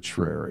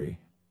arbitrary.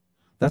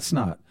 That's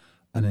not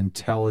an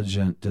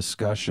intelligent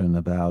discussion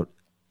about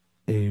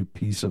a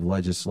piece of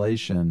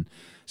legislation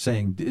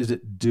saying, is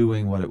it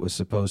doing what it was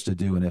supposed to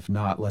do? And if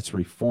not, let's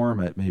reform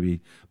it,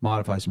 maybe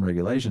modify some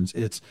regulations.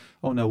 It's,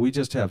 oh no, we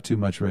just have too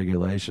much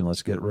regulation.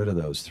 Let's get rid of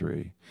those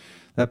 3.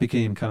 That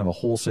became kind of a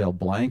wholesale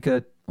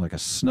blanket, like a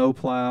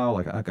snowplow.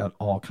 Like, I got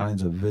all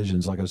kinds of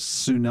visions, like a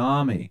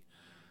tsunami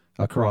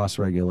across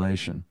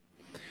regulation.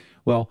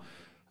 Well,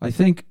 I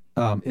think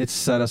it's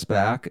set us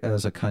back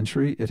as a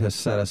country. It has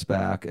set us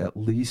back at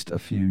least a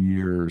few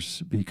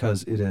years,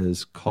 because it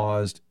has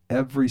caused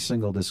every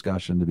single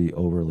discussion to be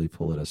overly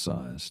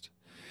politicized.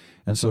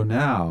 And so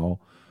now,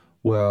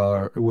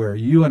 where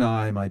you and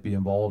I might be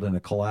involved in a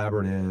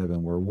collaborative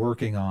and we're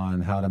working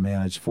on how to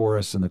manage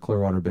forests in the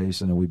Clearwater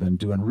Basin, and we've been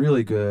doing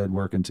really good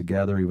working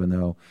together, even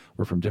though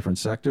we're from different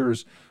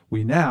sectors,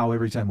 we now,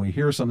 every time we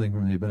hear something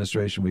from the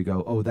administration, we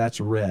go, oh,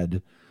 that's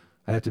red,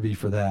 I have to be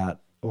for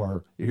that.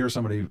 Or you hear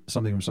something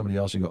from somebody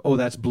else, you go, oh,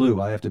 that's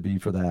blue, I have to be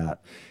for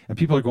that. And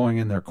people are going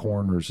in their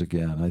corners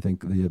again. I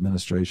think the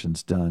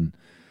administration's done,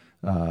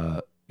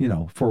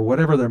 for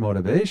whatever their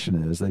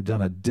motivation is, they've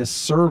done a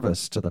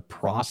disservice to the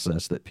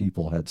process that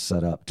people had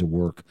set up to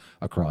work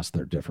across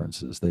their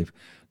differences. They've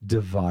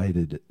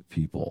divided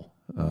people,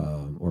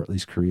 or at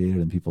least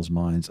created in people's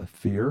minds a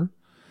fear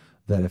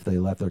that if they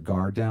let their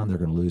guard down, they're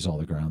going to lose all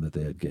the ground that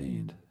they had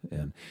gained.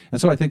 And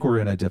so I think we're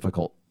in a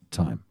difficult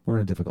time.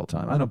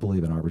 I don't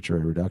believe in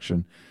arbitrary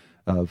reduction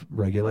of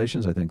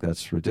regulations. I think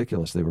that's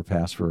ridiculous. They were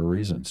passed for a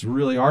reason. It's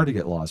really hard to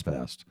get laws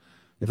passed.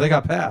 If they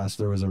got passed,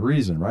 there was a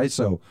reason, right?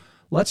 So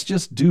let's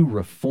just do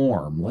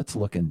reform. Let's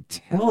look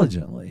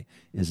intelligently.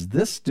 Is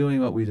this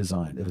doing what we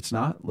designed? If it's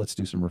not, let's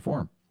do some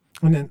reform.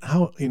 And then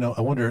how,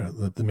 I wonder,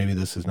 maybe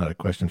this is not a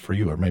question for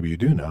you, or maybe you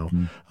do know,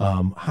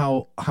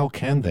 how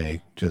can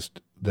they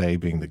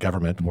being the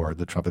government or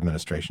the Trump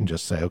administration,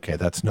 just say, okay,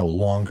 that's no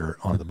longer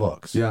on the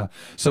books? Yeah.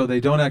 So they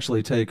don't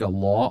actually take a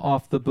law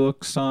off the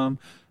books. A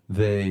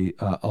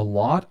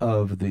lot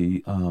of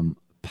the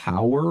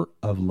power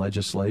of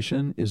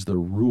legislation is the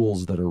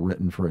rules that are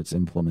written for its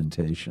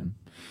implementation.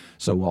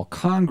 So while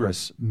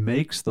Congress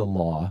makes the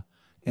law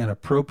and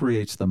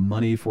appropriates the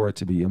money for it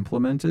to be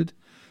implemented,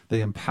 they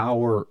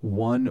empower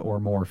one or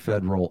more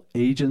federal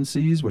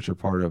agencies, which are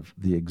part of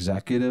the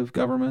executive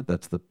government,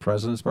 that's the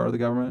president's part of the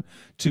government,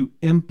 to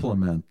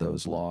implement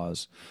those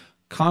laws.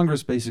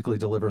 Congress basically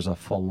delivers a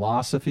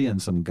philosophy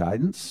and some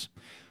guidance.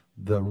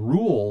 The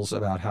rules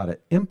about how to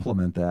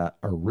implement that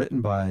are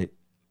written by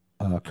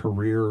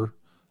career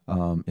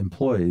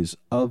employees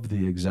of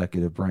the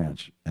executive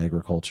branch: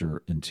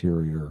 agriculture,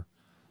 interior,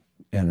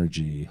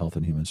 energy, health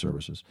and human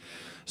services.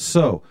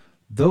 So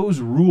those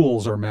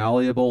rules are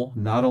malleable.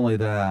 Not only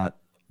that,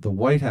 the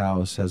White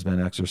House has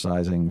been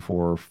exercising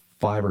for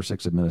 5 or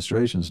 6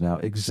 administrations now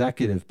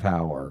executive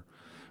power,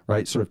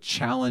 right? Sort of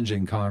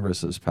challenging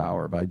Congress's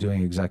power by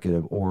doing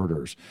executive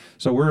orders.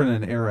 So we're in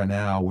an era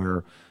now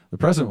where the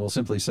president will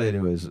simply say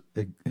to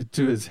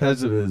his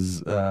heads of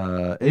his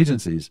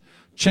agencies,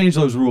 change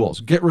those rules,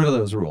 get rid of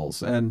those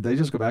rules. And they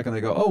just go back and they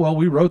go, oh, well,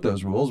 we wrote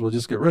those rules, we'll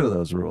just get rid of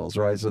those rules,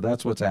 right? So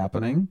that's what's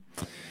happening.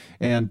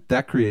 And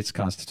that creates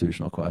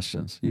constitutional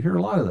questions. You hear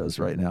a lot of those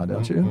right now,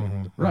 don't you?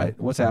 Mm-hmm. Right.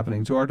 What's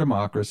happening to our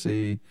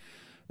democracy?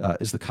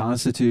 Is the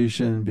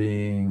Constitution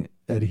being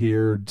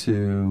adhered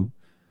to?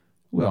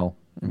 Well,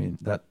 I mean,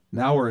 that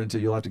now we're into,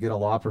 you'll have to get a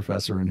law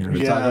professor in here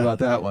to talk about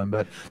that one.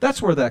 But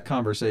that's where that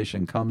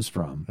conversation comes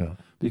from,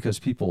 because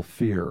people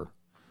fear,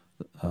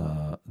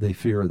 they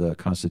fear the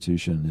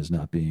Constitution is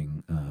not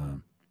being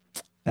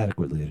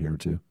adequately adhered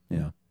to.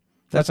 Yeah.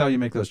 That's how you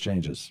make those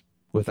changes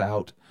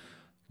without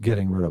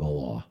getting rid of a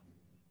law.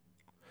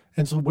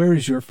 And so where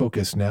is your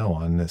focus now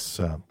on this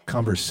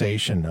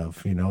conversation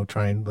of,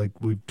 trying, like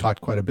we've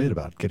talked quite a bit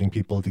about getting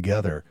people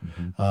together.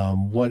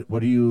 Mm-hmm.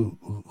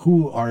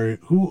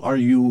 Who are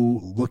you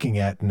looking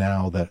at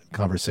now that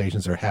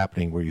conversations are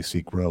happening where you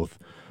see growth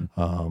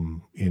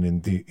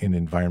in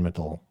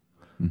environmental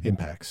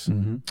impacts?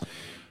 Mm-hmm.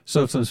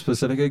 So some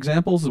specific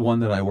examples, the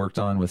one that I worked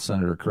on with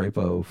Senator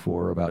Crapo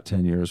for about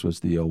 10 years was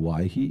the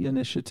Owyhee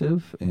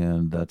Initiative.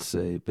 And that's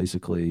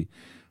basically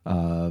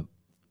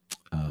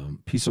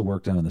piece of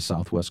work down in the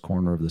southwest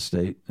corner of the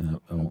state.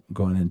 I won't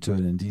go into it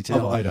in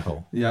detail.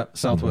 Idaho. Yeah,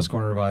 southwest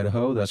corner of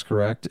Idaho. That's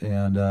correct.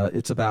 And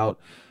it's about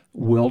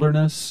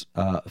wilderness,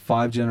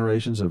 5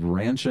 generations of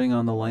ranching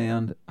on the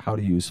land, how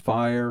to use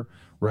fire,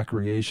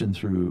 recreation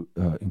through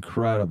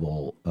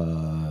incredible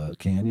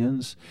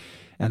canyons,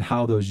 and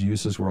how those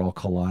uses were all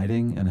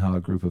colliding, and how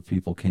a group of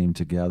people came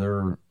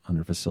together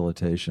under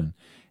facilitation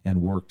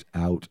and worked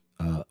out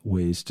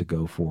ways to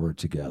go forward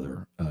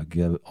together.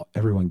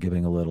 Everyone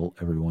giving a little,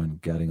 everyone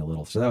getting a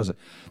little. So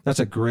that's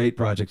a great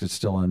project that's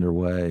still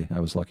underway. I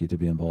was lucky to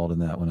be involved in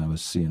that when I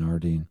was CNR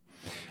Dean.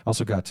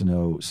 Also got to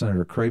know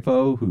Senator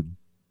Crapo, who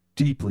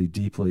deeply,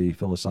 deeply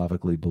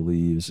philosophically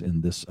believes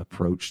in this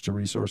approach to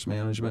resource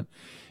management.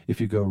 If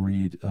you go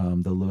read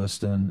the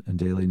Lewiston and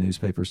daily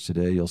newspapers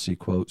today, you'll see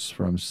quotes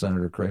from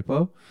Senator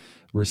Crapo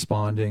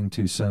responding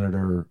to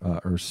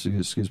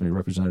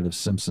Representative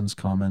Simpson's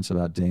comments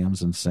about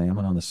dams and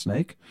salmon on the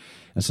Snake.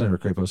 And Senator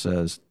Crapo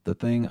says, the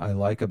thing I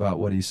like about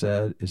what he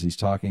said is he's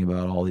talking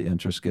about all the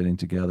interests getting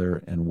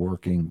together and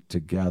working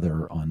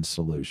together on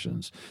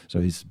solutions. So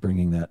he's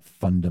bringing that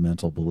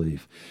fundamental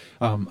belief.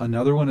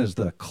 Another one is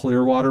the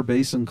Clearwater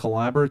Basin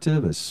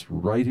Collaborative. It's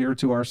right here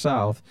to our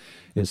south.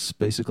 It's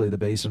basically the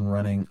basin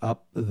running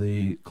up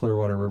the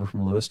Clearwater River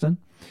from Lewiston.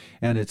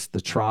 And it's the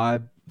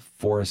tribe,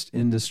 forest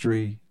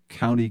industry,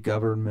 county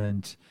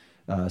government,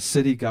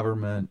 city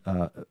government,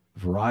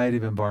 variety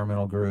of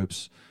environmental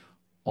groups,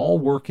 all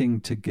working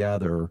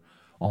together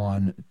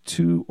on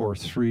 2 or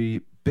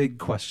 3 big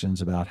questions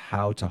about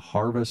how to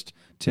harvest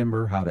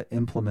timber, how to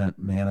implement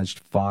managed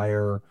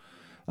fire,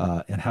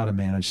 and how to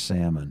manage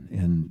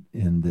salmon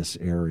in this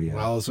area.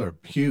 Well, those are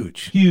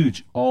huge.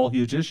 Huge, all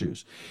huge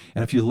issues.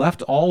 And if you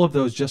left all of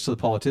those just to the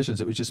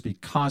politicians, it would just be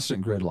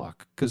constant gridlock,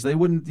 because they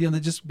wouldn't,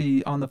 they'd just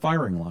be on the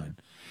firing line.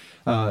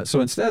 So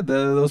instead,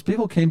 those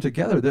people came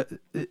together.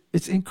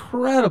 It's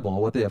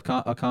incredible what they have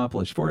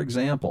accomplished. For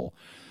example,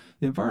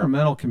 the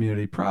environmental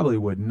community probably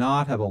would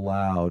not have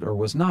allowed, or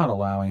was not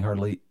allowing,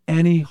 hardly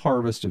any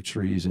harvest of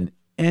trees in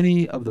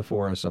any of the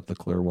forests up the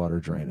Clearwater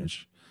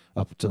drainage,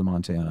 up to the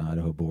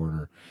Montana-Idaho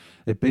border.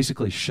 It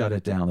basically shut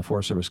it down. The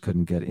Forest Service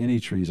couldn't get any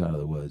trees out of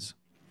the woods.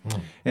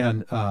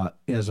 And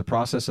as a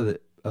process of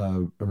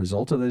a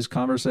result of these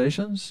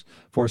conversations,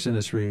 forest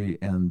industry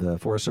and the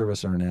Forest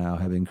Service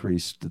have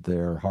increased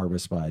their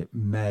harvest by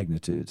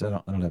magnitudes. I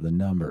don't have the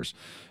numbers,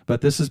 but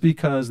this is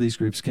because these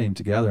groups came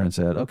together and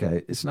said,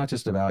 okay, it's not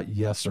just about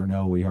yes or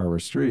no, we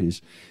harvest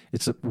trees.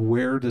 It's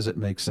where does it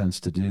make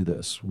sense to do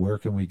this? Where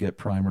can we get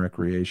prime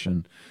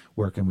recreation?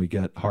 Where can we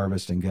get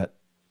harvest and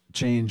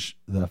change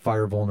the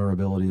fire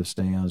vulnerability of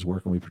stands? Where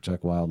can we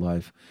protect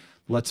wildlife?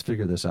 Let's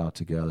figure this out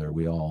together.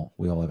 We all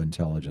have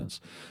intelligence.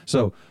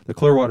 So the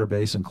Clearwater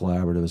Basin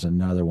Collaborative is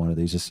another one of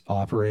these. It's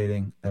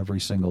operating every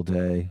single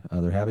day.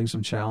 They're having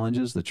some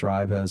challenges. The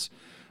tribe has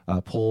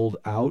pulled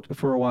out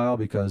for a while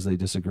because they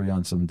disagree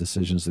on some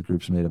decisions the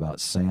group's made about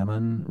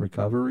salmon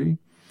recovery.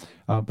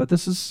 But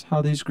this is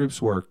how these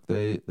groups work.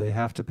 They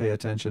have to pay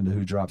attention to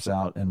who drops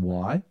out and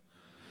why,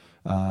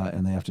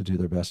 and they have to do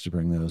their best to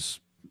bring those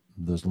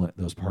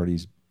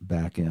parties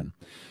back in.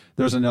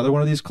 There's another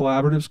one of these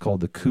collaboratives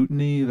called the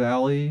Kootenai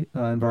Valley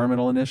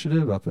Environmental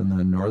Initiative up in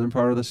the northern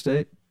part of the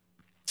state.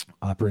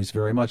 Operates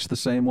very much the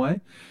same way.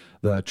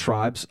 The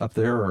tribes up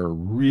there are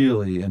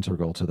really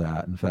integral to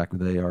that. In fact,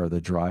 they are the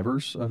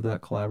drivers of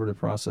that collaborative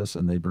process,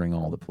 and they bring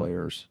all the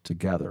players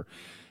together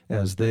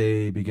as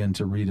they begin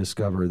to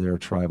rediscover their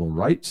tribal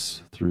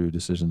rights through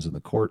decisions in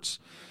the courts.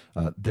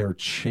 They're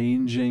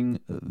changing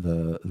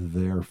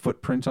their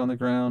footprint on the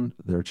ground.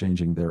 They're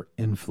changing their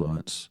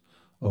influence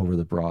over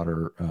the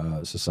broader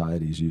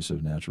society's use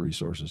of natural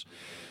resources.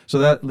 So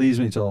that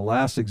leads me to the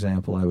last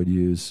example I would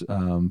use.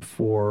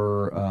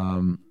 For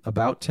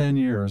about 10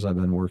 years, I've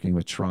been working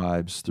with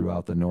tribes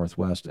throughout the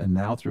Northwest and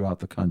now throughout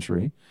the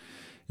country.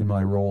 In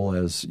my role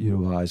as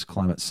U of I's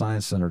Climate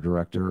Science Center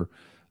Director,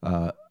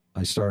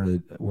 I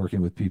started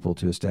working with people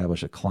to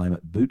establish a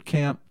climate boot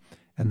camp.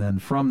 And then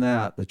from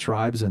that, the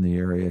tribes in the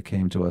area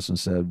came to us and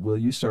said, will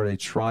you start a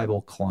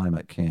tribal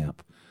climate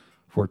camp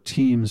for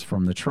teams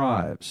from the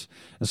tribes?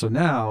 And so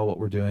now what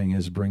we're doing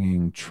is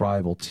bringing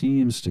tribal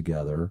teams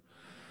together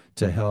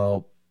to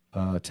help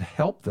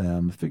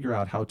them figure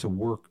out how to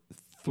work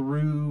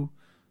through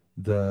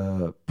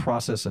the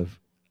process of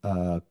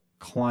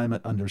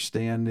climate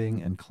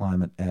understanding and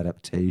climate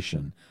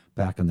adaptation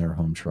back in their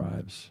home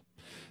tribes.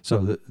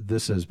 So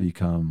this has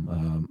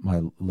become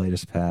my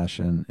latest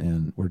passion,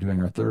 and we're doing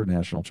our 3rd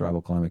National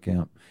Tribal Climate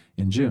Camp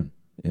in June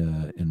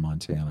in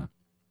Montana.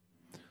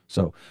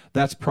 So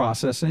that's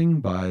processing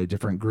by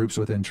different groups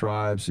within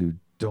tribes who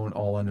don't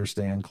all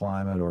understand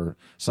climate, or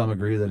some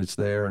agree that it's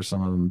there, or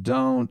some of them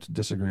don't,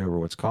 disagree over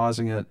what's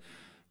causing it.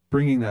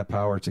 Bringing that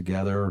power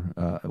together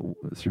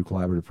through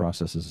collaborative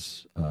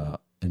processes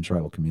in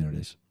tribal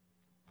communities.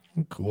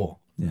 Cool.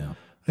 Yeah.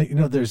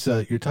 There's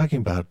you're talking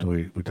about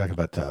we're talking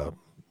about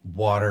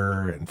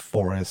water and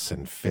forests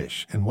and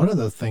fish, and one of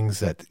the things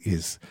that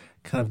is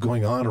kind of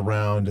going on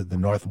around the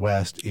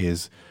Northwest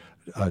is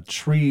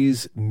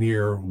trees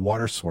near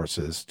water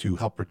sources to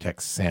help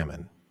protect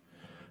salmon.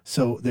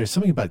 So there's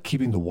something about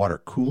keeping the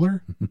water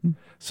cooler.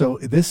 So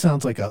this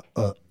sounds like a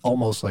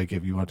almost like,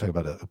 if you want to talk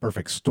about a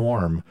perfect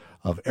storm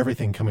of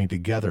everything coming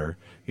together,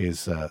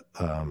 is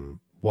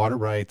water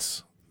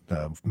rights,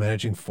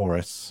 managing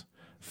forests,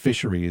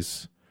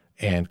 fisheries,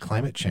 and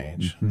climate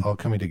change all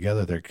coming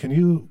together there.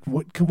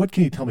 What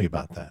can you tell me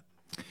about that?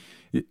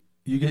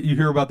 You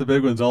hear about the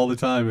big ones all the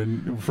time,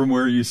 and from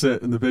where you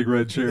sit in the big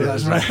red chair. Yeah,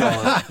 that's right.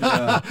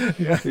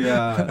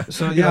 Yeah.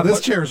 So yeah,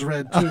 this chair's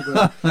red too.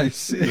 But... I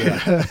see.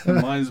 Yeah.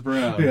 Mine's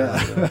brown.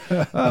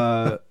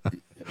 Yeah.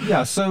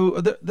 So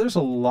there's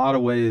a lot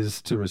of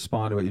ways to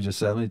respond to what you just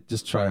said. Let me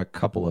just try a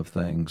couple of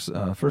things.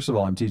 First of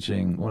all,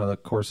 one of the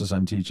courses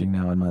I'm teaching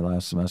now in my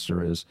last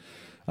semester is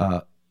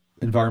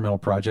environmental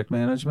project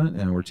management,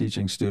 and we're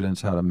teaching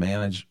students how to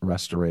manage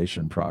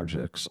restoration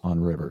projects on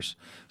rivers.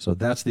 So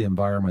that's the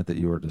environment that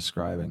you were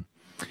describing.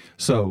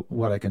 So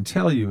what I can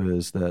tell you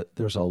is that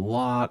there's a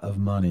lot of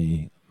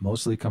money,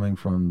 mostly coming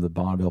from the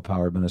Bonneville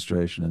Power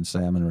Administration and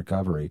Salmon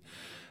Recovery,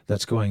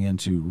 that's going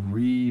into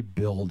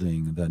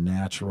rebuilding the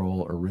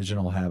natural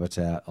original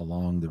habitat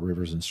along the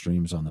rivers and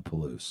streams on the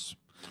Palouse.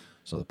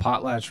 So the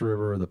Potlatch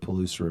River, the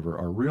Palouse River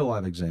are real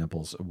live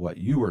examples of what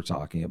you were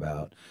talking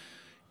about.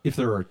 If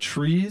there are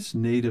trees,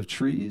 native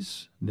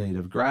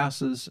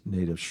grasses,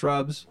 native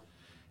shrubs,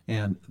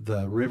 and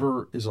the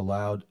river is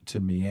allowed to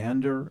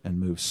meander and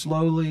move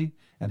slowly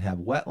and have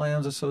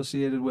wetlands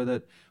associated with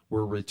it,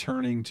 we're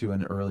returning to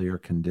an earlier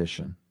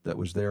condition that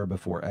was there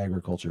before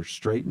agriculture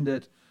straightened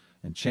it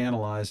and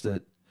channelized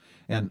it.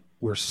 And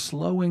we're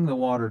slowing the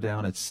water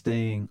down. It's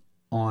staying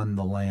on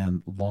the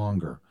land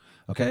longer.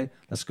 Okay?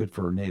 That's good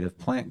for native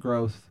plant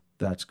growth.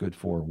 That's good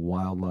for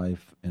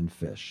wildlife and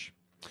fish.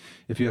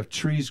 If you have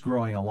trees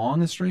growing along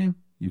the stream,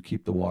 you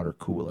keep the water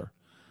cooler.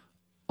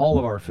 All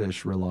of our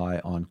fish rely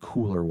on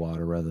cooler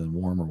water rather than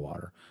warmer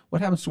water.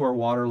 What happens to our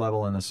water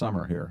level in the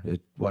summer here?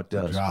 It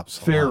drops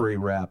very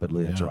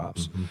rapidly. It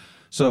drops.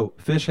 So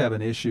fish have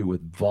an issue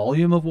with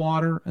volume of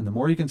water, and the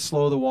more you can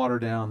slow the water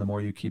down, the more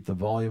you keep the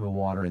volume of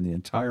water in the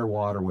entire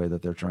waterway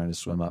that they're trying to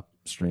swim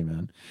upstream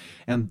in.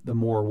 And the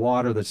more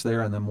water that's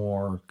there and the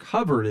more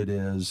covered it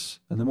is,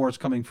 and the more it's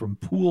coming from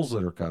pools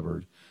that are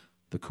covered,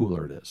 the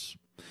cooler it is.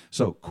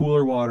 So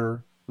cooler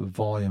water,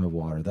 volume of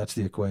water, that's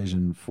the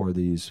equation for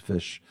these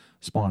fish,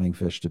 spawning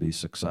fish, to be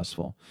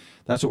successful.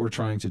 That's what we're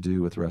trying to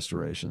do with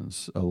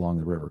restorations along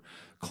the river.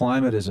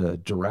 Climate is a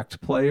direct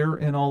player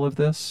in all of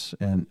this.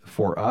 And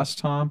for us,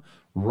 Tom,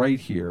 right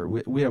here,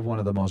 we have one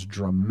of the most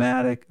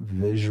dramatic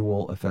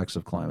visual effects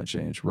of climate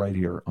change right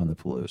here on the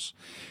Palouse.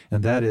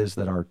 And that is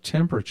that our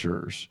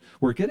temperatures,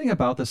 we're getting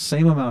about the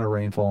same amount of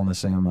rainfall and the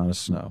same amount of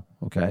snow,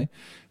 okay,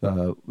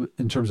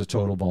 in terms of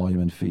total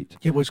volume in feet.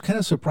 Yeah, which kind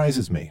of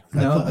surprises me.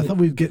 I thought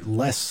we'd get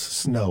less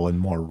snow and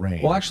more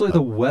rain. Well, actually,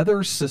 the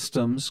weather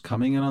systems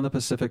coming in on the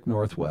Pacific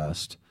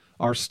Northwest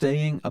are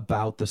staying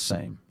about the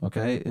same,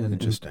 okay, in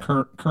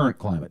current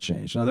climate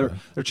change. Now,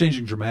 they're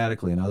changing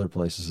dramatically in other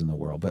places in the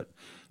world, but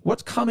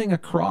what's coming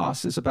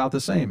across is about the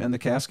same. And the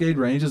Cascade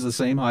Range is the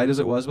same height as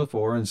it was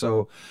before. And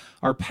so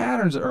our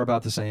patterns are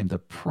about the same. The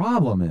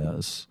problem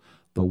is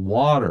the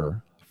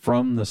water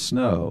from the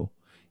snow,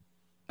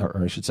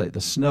 or I should say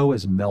the snow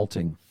is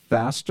melting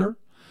faster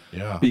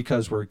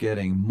because we're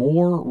getting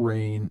more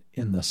rain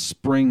in the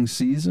spring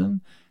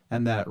season,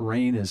 and that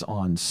rain is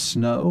on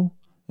snow.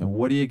 And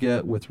what do you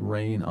get with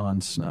rain on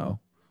snow?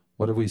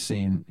 What have we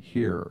seen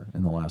here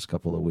in the last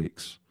couple of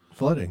weeks?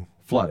 Flooding.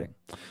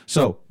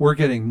 So we're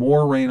getting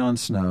more rain on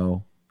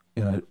snow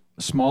in a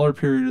smaller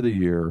period of the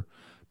year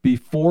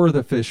before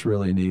the fish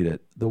really need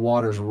it. The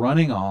water's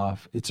running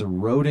off, it's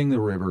eroding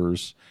the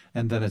rivers,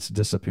 and then it's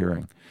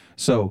disappearing.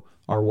 So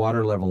our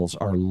water levels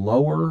are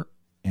lower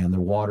and the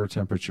water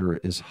temperature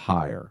is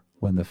higher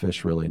when the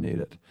fish really need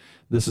it.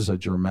 This is a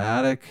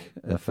dramatic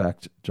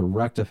effect,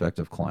 direct effect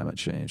of climate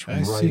change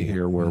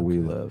here where we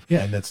live.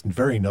 Yeah, and that's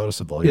very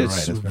noticeable.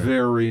 It's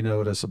very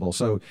noticeable.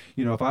 So,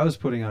 if I was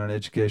putting on an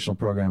educational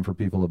program for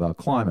people about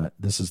climate,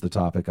 this is the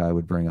topic I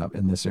would bring up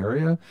in this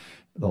area.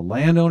 The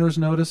landowners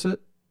notice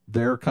it.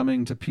 They're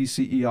coming to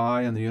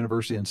PCEI and the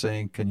university and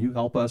saying, can you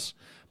help us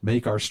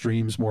make our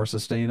streams more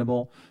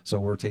sustainable? So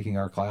we're taking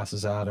our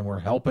classes out and we're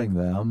helping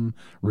them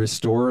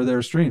restore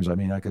their streams. I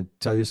mean, I could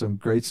tell you some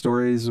great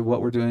stories of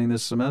what we're doing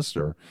this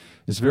semester.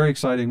 It's very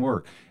exciting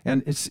work.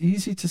 And it's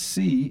easy to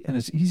see and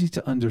it's easy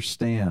to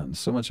understand.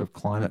 So much of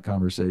climate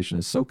conversation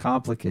is so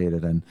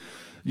complicated and,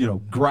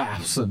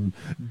 graphs and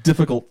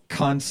difficult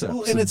concepts.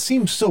 Well, and it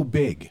seems so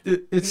big.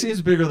 It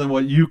seems bigger than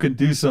what you can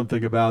do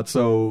something about.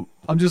 So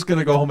I'm just going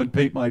to go home and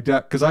paint my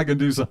deck because I can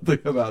do something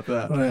about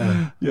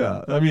that.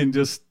 Yeah. I mean,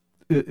 just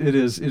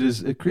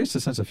it creates a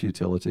sense of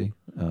futility.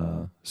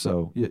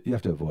 So you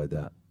have to avoid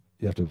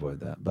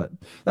that. But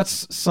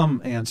that's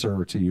some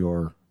answer to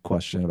your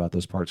question about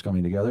those parts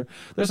coming together.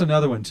 There's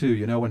another one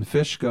too. When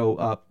fish go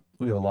up,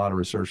 we have a lot of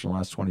research in the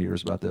last 20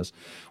 years about this.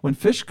 When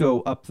fish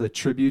go up the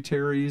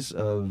tributaries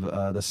of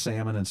the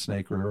Salmon and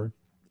Snake River,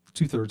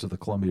 2/3 of the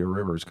Columbia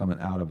River is coming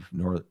out of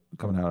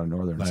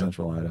northern and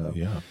central Idaho.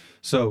 Yeah.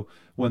 So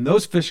when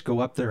those fish go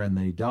up there and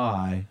they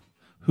die,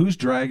 who's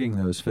dragging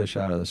those fish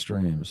out of the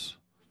streams?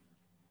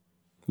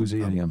 Who's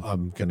eating them?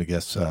 I'm going to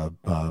guess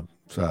going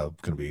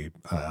to be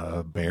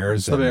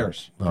bears. The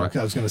bears. I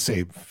was going to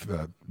say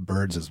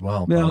birds as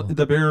well. Now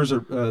the birds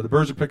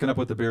are picking up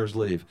what the bears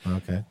leave.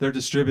 Okay. They're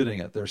distributing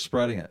it. They're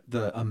spreading it.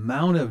 The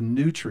amount of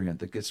nutrient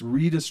that gets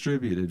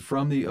redistributed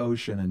from the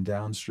ocean and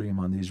downstream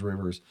on these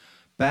rivers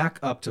back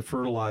up to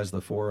fertilize the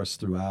forests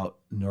throughout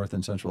north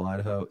and central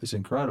Idaho is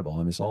incredible. I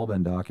mean, it's all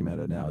been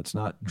documented now. It's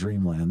not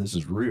dreamland. This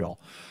is real.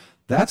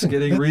 That's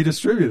getting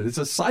redistributed. It's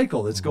a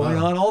cycle that's going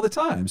on all the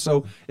time.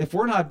 So if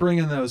we're not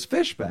bringing those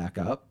fish back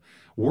up,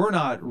 we're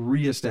not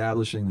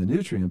reestablishing the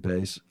nutrient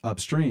base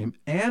upstream,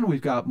 and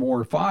we've got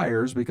more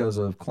fires because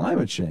of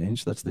climate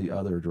change. That's the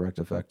other direct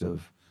effect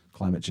of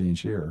climate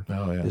change here.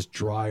 Oh, yeah. Is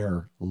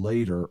drier,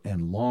 later,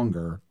 and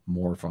longer,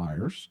 more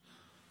fires.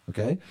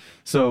 Okay,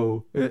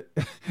 so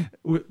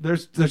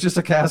there's just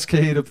a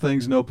cascade of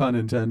things, no pun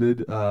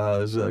intended.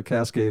 There's a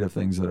cascade of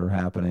things that are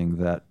happening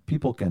that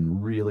people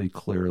can really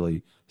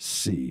clearly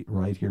see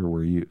right here,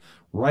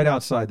 right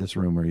outside this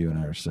room where you and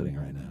I are sitting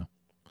right now.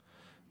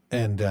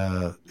 And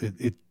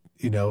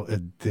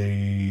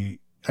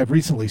I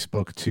recently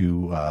spoke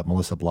to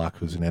Melissa Block,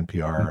 who's an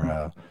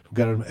NPR, who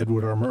got an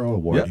Edward R. Murrow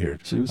Award here.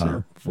 She was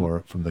here.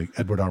 From the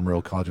Edward R.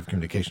 Murrow College of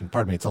Communication.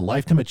 Pardon me, it's a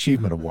Lifetime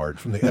Achievement Award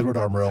from the Edward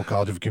R. Murrow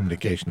College of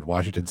Communication at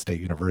Washington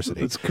State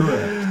University. That's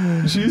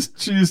correct. She's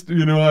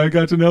I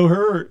got to know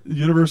her,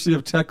 University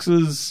of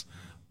Texas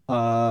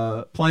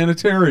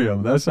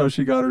Planetarium. That's how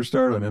she got her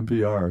start on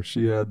NPR.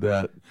 She had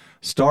that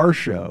star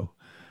show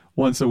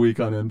once a week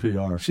on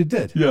NPR. She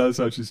did? Yeah, that's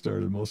how she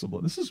started. Melissa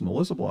Block. This is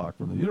Melissa Block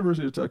from the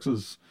University of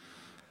Texas,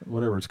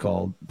 whatever it's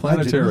called,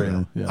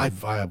 Planetarium.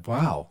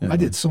 Wow. Yeah. I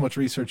did so much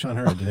research on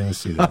her, I didn't even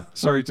see that.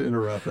 Sorry to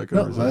interrupt.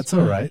 No, that's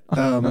all right.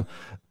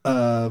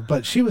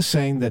 But she was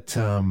saying that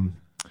I'm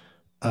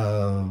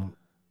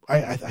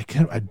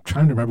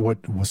trying to remember what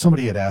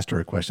somebody had asked her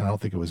a question. I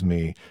don't think it was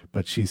me,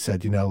 but she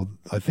said,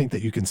 I think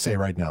that you can say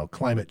right now,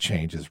 climate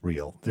change is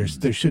real.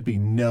 There should be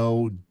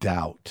no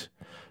doubt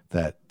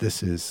that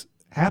this is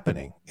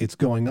happening. It's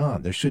going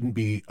on. There shouldn't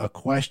be a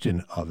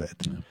question of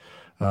it.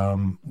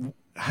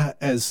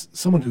 As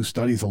someone who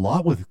studies a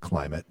lot with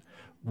climate,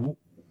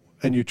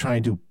 and you're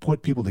trying to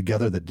put people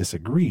together that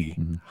disagree,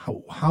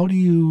 how do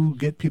you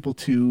get people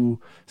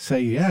to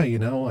say, yeah,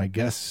 I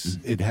guess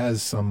it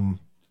has some,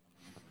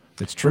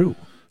 it's true.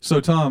 So,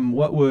 Tom,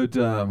 what would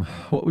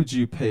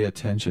you pay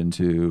attention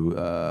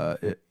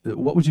to?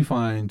 What would you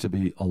find to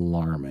be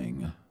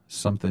alarming?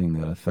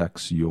 Something that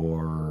affects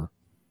your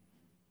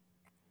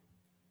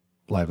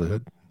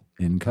livelihood,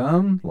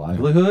 income,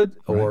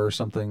 or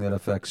something that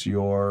affects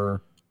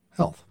your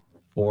health,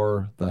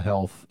 or the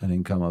health and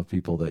income of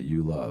people that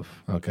you love.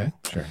 Okay,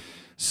 sure.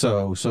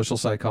 So social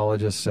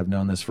psychologists have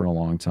known this for a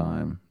long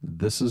time.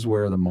 This is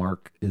where the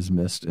mark is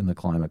missed in the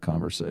climate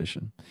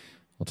conversation.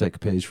 I'll take a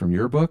page from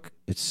your book.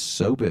 It's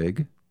so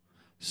big,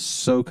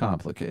 so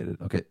complicated.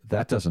 Okay,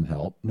 that doesn't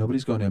help.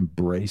 Nobody's going to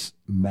embrace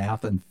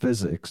math and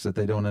physics that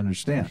they don't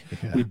understand.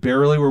 Yeah. We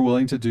barely were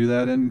willing to do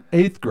that in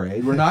 8th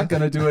grade. We're not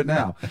going to do it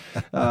now.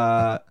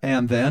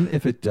 And then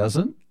if it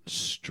doesn't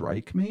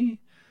strike me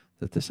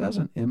that this has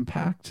an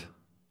impact,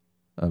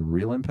 a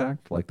real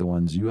impact, like the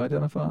ones you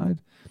identified,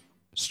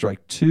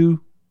 strike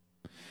 2,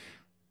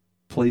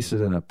 place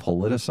it in a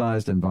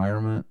politicized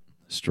environment,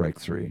 strike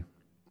 3.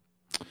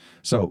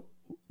 So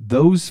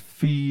those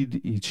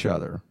feed each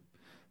other.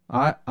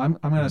 I'm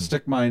going to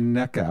stick my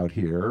neck out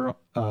here,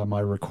 my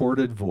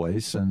recorded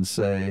voice, and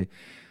say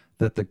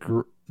that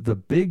the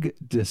big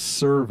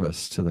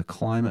disservice to the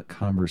climate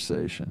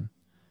conversation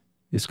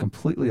is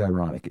completely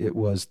ironic. It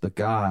was the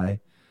guy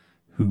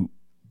who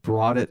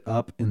brought it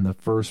up in the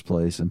first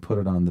place and put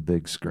it on the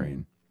big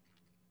screen,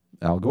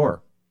 Al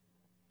Gore.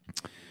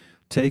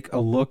 Take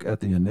a look at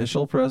the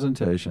initial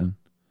presentation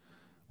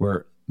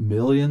where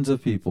millions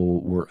of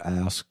people were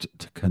asked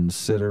to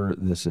consider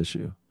this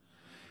issue.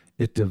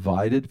 It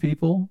divided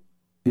people.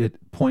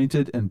 It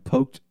pointed and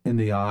poked in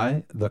the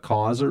eye the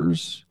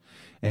causers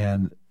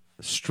and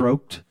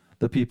stroked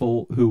the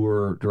people who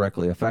were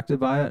directly affected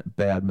by it.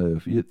 Bad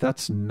move.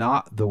 That's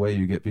not the way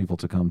you get people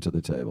to come to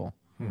the table,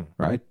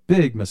 right?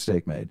 Big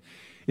mistake made.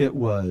 It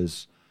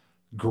was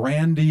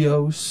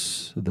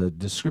grandiose. The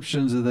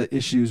descriptions of the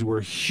issues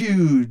were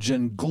huge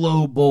and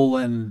global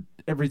and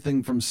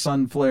everything from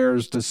sun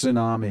flares to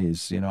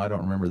tsunamis. I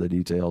don't remember the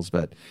details,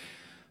 but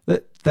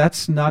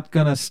that's not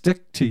going to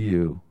stick to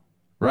you,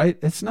 right?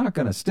 It's not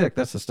going to stick.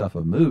 That's the stuff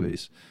of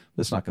movies.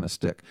 It's not going to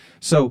stick.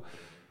 So,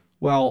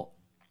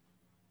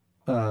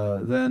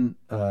 then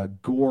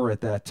Gore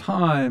at that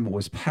time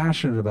was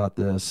passionate about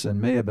this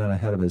and may have been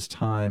ahead of his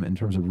time in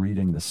terms of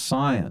reading the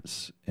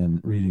science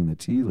and reading the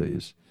tea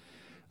leaves.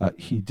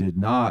 He did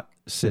not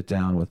sit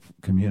down with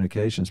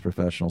communications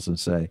professionals and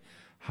say,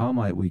 how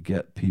might we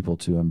get people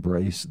to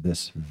embrace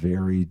this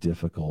very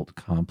difficult,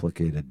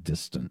 complicated,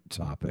 distant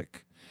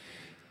topic?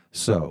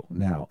 So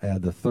now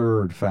add the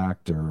third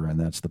factor, and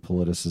that's the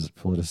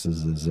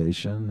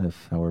politicization,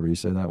 if however you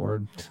say that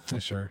word.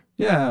 Sure.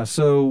 Yeah,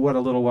 so what a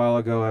little while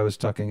ago I was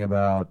talking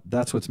about,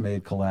 that's what's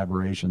made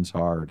collaborations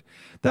hard.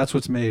 That's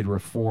what's made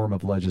reform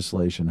of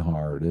legislation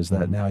hard, is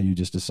that now you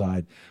just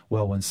decide,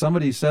 well, when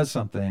somebody says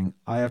something,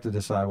 I have to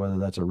decide whether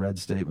that's a red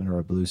statement or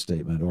a blue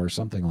statement or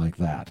something like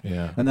that.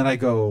 Yeah. And then I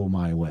go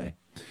my way,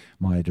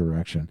 my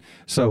direction.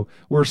 So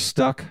we're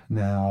stuck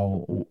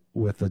now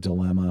with the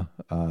dilemma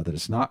that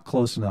it's not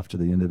close enough to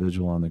the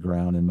individual on the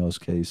ground in most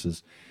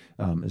cases,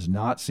 is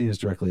not seen as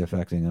directly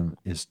affecting them,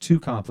 is too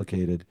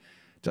complicated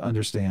to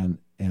understand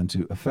and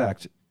to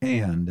affect,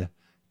 and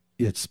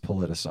it's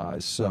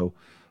politicized. So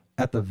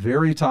at the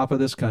very top of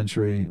this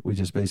country, we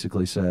just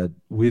basically said,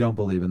 we don't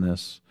believe in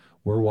this.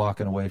 We're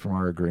walking away from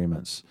our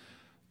agreements.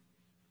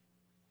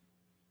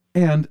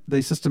 And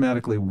they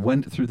systematically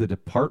went through the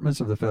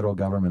departments of the federal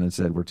government and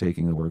said, we're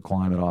taking the word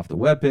climate off the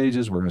web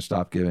pages. We're going to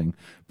stop giving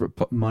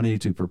money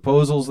to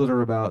proposals that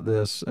are about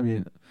this. I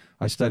mean,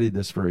 I studied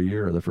this for a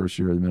year, the first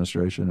year of the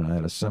administration, and I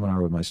had a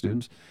seminar with my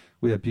students.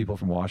 We had people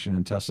from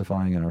Washington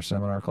testifying in our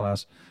seminar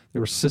class. They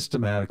were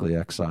systematically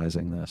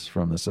excising this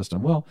from the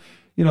system. Well,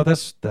 you know,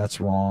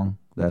 that's wrong.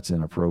 That's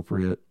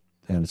inappropriate,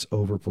 and it's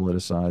over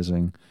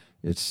politicizing.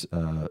 It's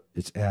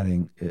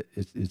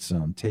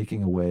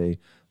taking away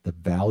the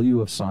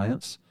value of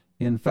science.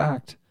 In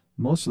fact,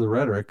 most of the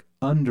rhetoric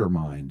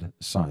undermined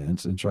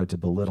science and tried to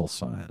belittle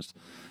science.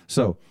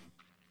 So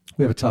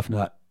we have a tough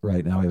nut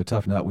right now. We have a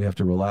tough nut. We have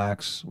to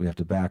relax. We have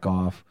to back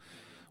off.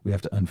 We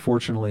have to,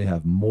 unfortunately,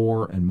 have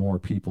more and more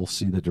people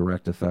see the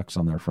direct effects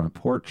on their front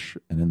porch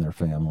and in their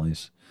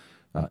families.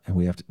 And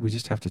we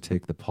just have to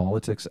take the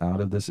politics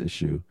out of this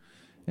issue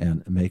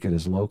and make it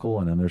as local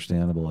and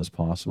understandable as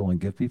possible and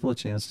give people a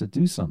chance to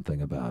do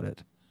something about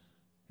it.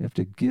 You have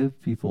to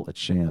give people a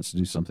chance to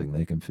do something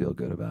they can feel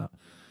good about.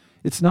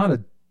 It's not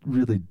a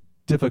really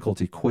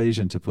difficult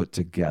equation to put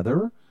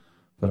together,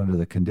 but under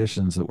the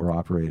conditions that we're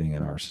operating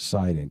in our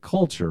society and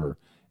culture,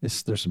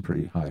 there's some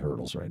pretty high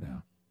hurdles right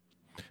now.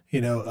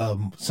 You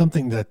know,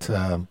 something that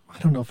I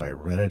don't know if I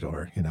read it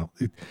or,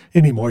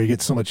 anymore, you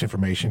get so much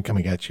information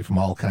coming at you from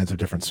all kinds of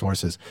different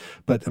sources.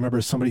 But I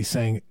remember somebody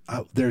saying,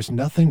 there's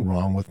nothing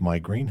wrong with my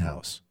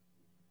greenhouse.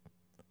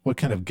 What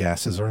kind of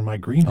gases are in my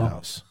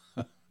greenhouse?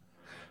 Oh.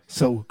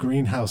 So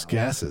greenhouse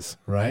gases,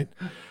 right?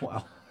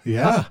 Wow.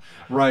 Yeah.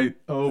 Right.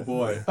 Oh,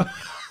 boy.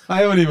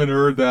 I haven't even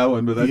heard that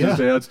one, but that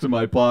just adds to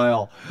my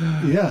pile.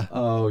 Yeah.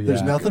 Oh, yeah.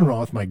 There's nothing wrong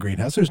with my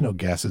greenhouse. There's no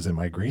gases in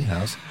my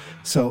greenhouse.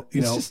 So,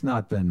 it's just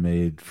not been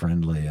made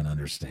friendly and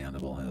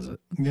understandable, has it?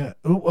 Yeah.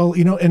 Well,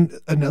 and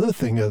another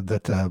thing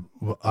that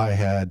I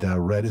had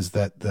read is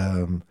that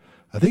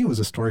I think it was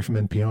a story from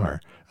NPR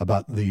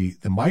about the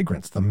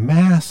migrants, the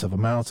massive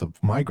amounts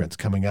of migrants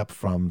coming up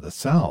from the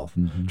South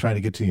trying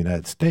to get to the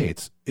United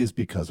States is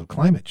because of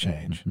climate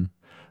change.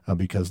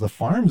 Because the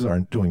farms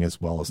aren't doing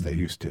as well as they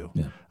used to.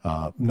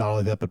 Yeah. Not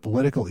only that, but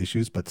political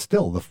issues, but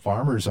still the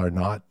farmers are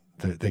not,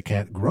 they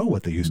can't grow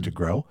what they used to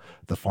grow.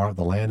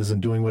 The land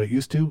isn't doing what it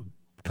used to.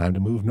 Time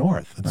to move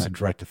north. It's a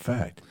direct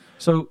effect.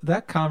 So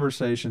that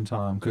conversation,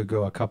 Tom, could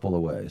go a couple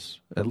of ways,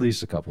 at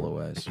least a couple of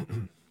ways.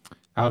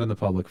 Out in the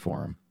public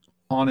forum,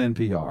 on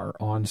NPR,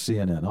 on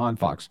CNN, on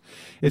Fox.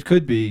 It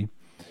could be,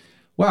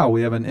 wow,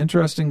 we have an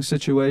interesting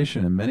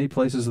situation in many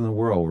places in the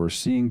world. We're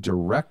seeing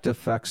direct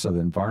effects of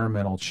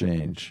environmental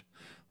change.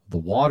 The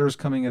water's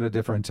coming at a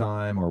different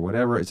time or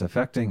whatever. It's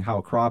affecting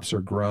how crops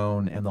are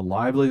grown and the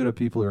livelihood of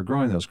people who are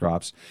growing those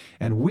crops.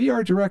 And we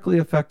are directly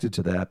affected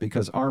to that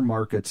because our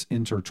markets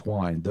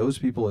intertwine, those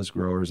people as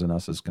growers and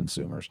us as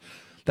consumers.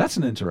 That's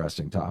an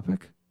interesting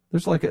topic.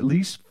 There's like at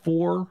least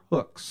 4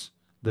 hooks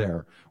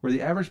there where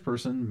the average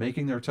person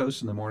making their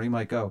toast in the morning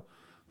might go,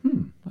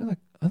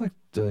 I'd like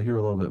to hear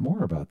a little bit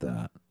more about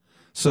that.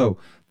 So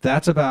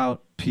that's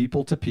about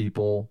people to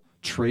people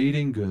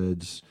trading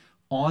goods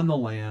on the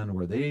land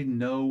where they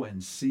know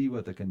and see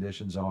what the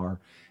conditions are,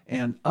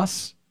 and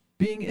us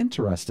being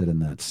interested in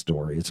that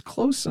story. It's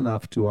close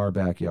enough to our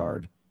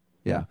backyard.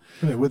 Yeah.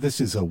 Well,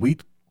 this is a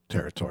wheat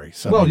territory.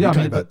 So well,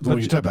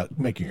 you talk about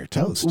making your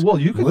toast. Well,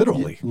 you could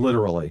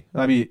literally.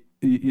 I mean,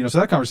 so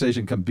that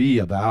conversation can be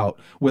about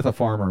with a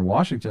farmer in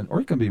Washington,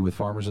 or it can be with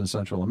farmers in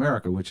Central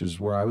America, which is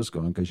where I was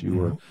going because you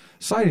were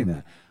citing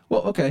that.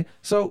 Well, okay,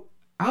 so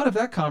out of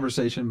that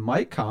conversation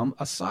might come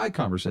a side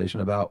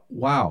conversation about,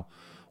 wow,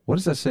 what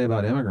does that say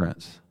about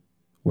immigrants?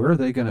 Where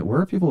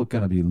are people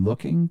going to be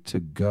looking to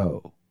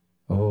go?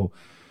 Oh,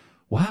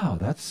 wow,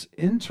 that's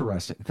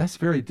interesting. That's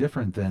very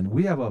different than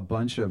we have a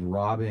bunch of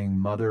robbing,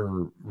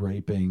 mother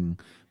raping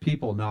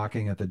people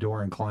knocking at the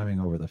door and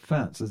climbing over the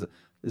fence.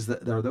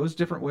 Are those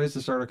different ways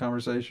to start a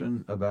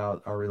conversation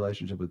about our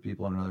relationship with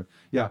people and another?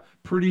 Yeah,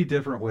 pretty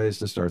different ways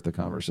to start the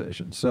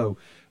conversation. So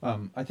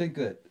I think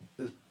that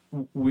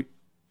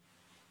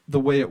the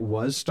way it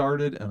was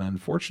started, and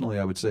unfortunately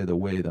I would say the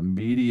way the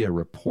media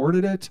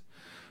reported it,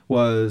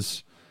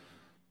 was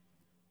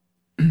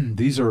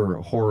these are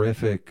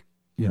horrific,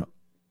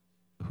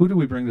 who do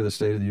we bring to the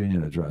State of the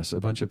Union address? A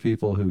bunch of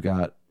people who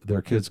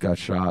their kids got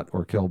shot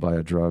or killed by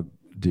a drug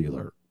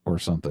dealer. or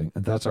something,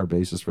 and that's our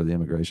basis for the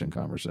immigration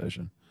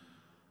conversation.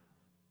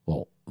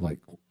 Well, like,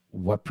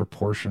 what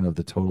proportion of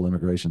the total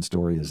immigration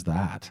story is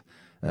that?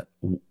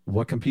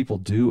 What can people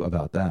do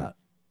about that?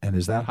 And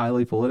is that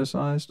highly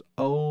politicized?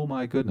 Oh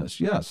my goodness.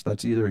 Yes,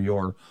 that's either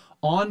you're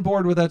on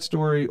board with that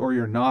story or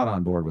you're not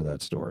on board with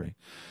that story.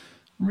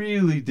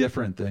 Really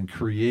different than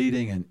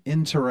creating an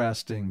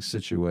interesting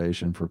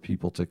situation for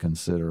people to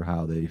consider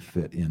how they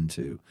fit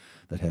into,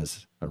 that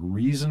has a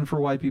reason for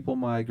why people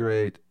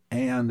migrate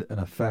and an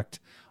effect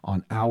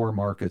on our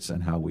markets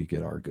and how we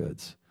get our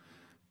goods.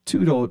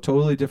 Two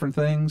totally different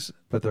things,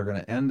 but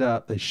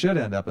they should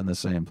end up in the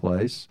same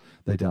place.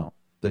 They don't.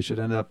 They should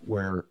end up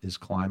where is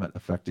climate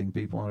affecting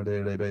people on a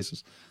day-to-day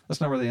basis. That's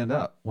not where they end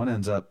up. One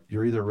ends up,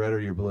 you're either red or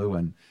you're blue,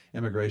 and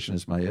immigration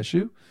is my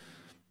issue.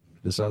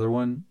 This other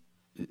one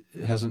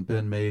hasn't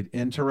been made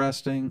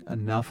interesting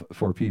enough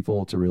for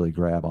people to really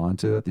grab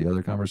onto it, the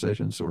other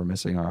conversation, so we're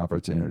missing our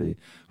opportunity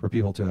for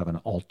people to have an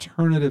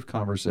alternative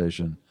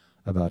conversation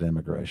about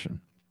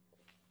immigration.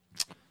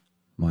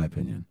 My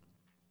opinion.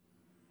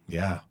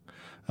 Yeah.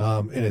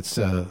 And it's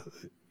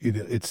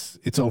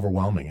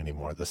overwhelming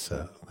anymore. This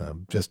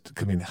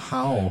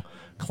how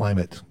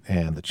climate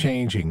and the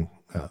changing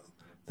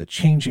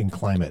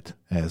climate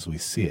as we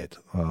see it,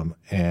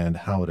 and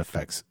how it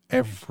affects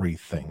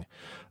everything.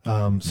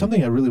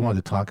 Something I really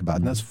wanted to talk about,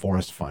 and that's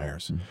forest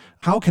fires.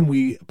 How can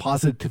we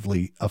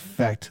positively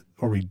affect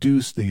or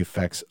reduce the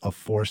effects of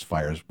forest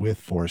fires with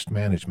forest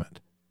management?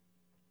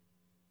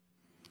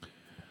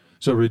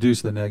 So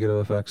reduce the negative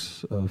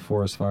effects of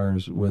forest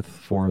fires with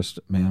forest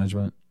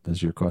management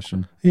is your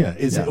question? Yeah.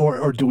 It,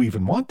 or do we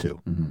even want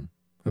to? Mm-hmm.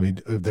 I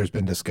mean, there's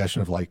been discussion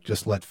of like,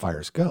 just let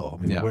fires go.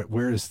 I mean,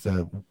 where does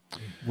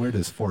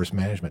forest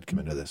management come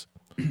into this?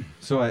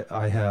 So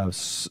I have,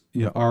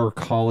 our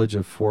College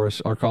of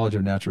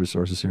Natural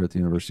Resources here at the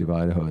University of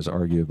Idaho is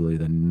arguably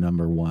the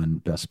number one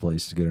best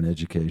place to get an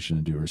education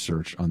and do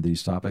research on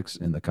these topics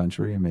in the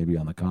country and maybe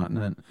on the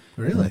continent.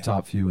 Really? And the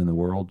top few in the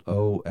world.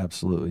 Oh,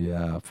 absolutely.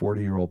 Yeah.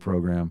 40-year-old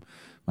program.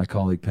 My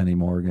colleague Penny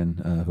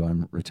Morgan, who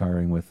I'm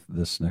retiring with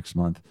this next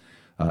month,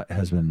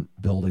 has been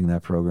building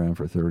that program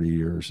for 30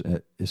 years.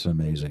 It's an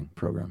amazing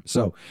program.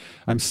 So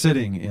I'm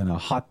sitting in a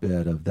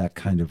hotbed of that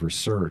kind of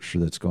research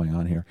that's going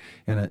on here.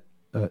 And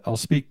I'll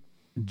speak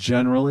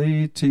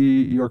generally to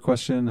your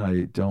question.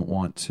 I don't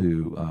want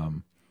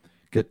to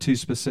get too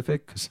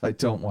specific because I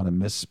don't want to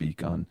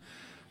misspeak on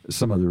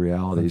some of the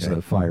realities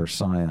of fire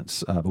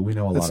science. But we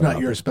know a lot about it. It's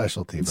not your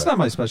specialty. It's not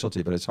my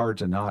specialty, but it's hard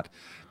to not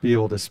be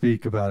able to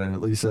speak about it,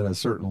 at least at a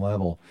certain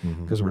level,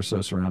 because we're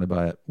so surrounded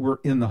by it. We're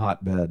in the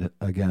hotbed,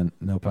 again,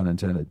 no pun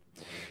intended.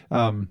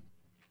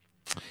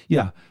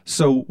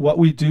 So what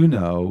we do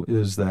know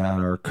is that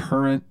our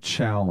current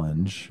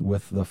challenge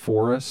with the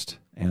forest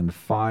and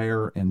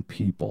fire and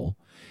people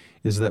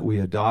is that we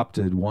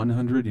adopted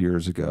 100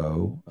 years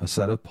ago a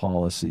set of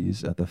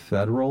policies at the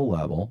federal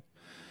level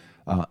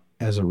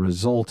as a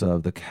result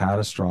of the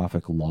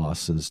catastrophic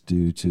losses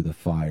due to the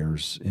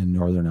fires in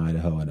northern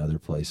Idaho and other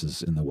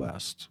places in the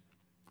West.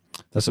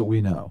 That's what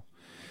we know.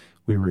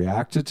 We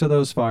reacted to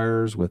those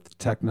fires with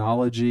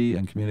technology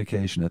and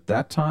communication at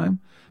that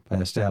time by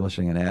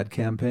establishing an ad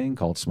campaign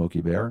called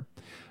Smokey Bear,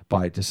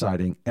 by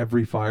deciding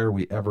every fire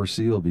we ever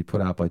see will be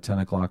put out by 10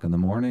 o'clock in the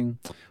morning,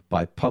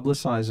 by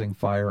publicizing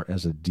fire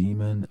as a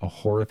demon, a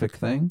horrific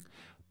thing.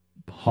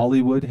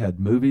 Hollywood had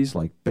movies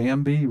like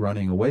Bambi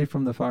running away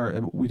from the fire,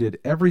 and we did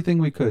everything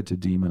we could to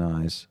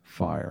demonize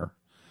fire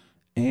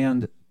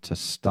and to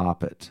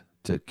stop it,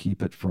 to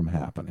keep it from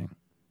happening.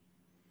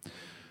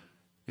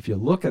 If you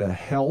look at a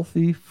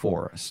healthy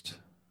forest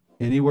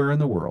anywhere in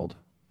the world,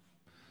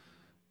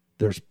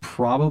 there's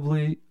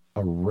probably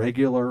a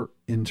regular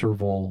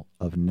interval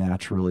of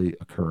naturally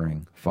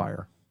occurring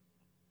fire.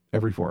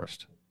 Every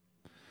forest.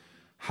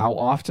 How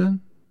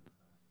often,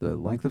 the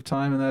length of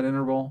time in that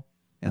interval,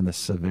 and the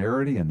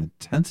severity and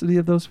intensity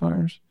of those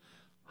fires,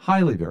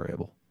 highly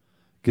variable,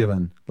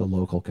 given the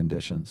local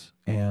conditions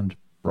and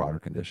broader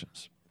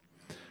conditions.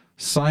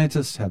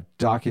 Scientists have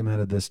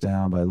documented this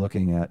down by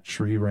looking at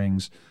tree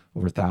rings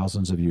over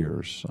thousands of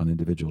years on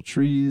individual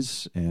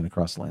trees and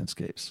across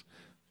landscapes.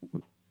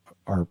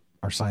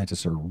 Our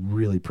scientists are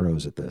really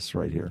pros at this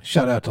right here.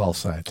 Shout out to all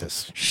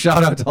scientists.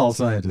 Shout out to all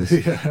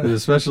scientists,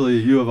 especially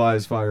U of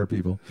I's fire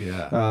people.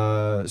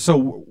 Yeah.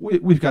 So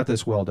we've got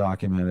this well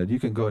documented. You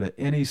can go to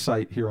any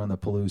site here on the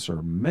Palouse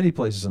or many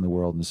places in the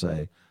world and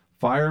say,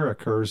 fire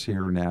occurs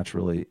here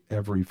naturally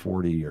every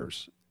 40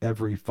 years,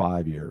 every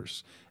 5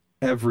 years,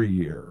 every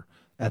year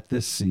at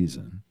this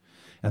season.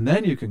 And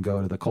then you can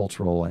go to the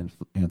cultural and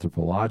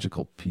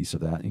anthropological piece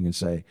of that. And you can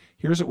say,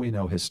 here's what we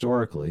know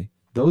historically.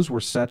 Those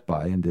were set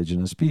by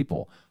indigenous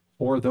people,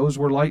 or those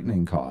were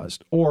lightning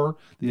caused, or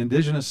the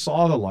indigenous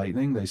saw the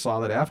lightning. They saw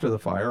that after the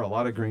fire, a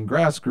lot of green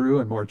grass grew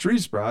and more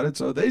trees sprouted,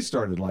 so they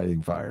started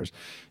lighting fires.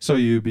 So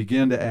you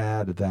begin to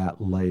add that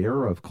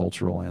layer of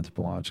cultural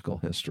anthropological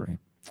history.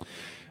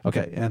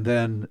 Okay, and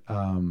then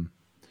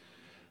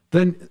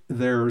Then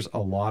there's a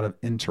lot of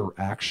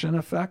interaction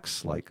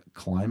effects like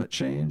climate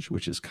change,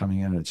 which is coming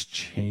in and it's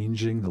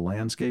changing the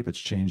landscape. It's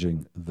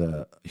changing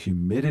the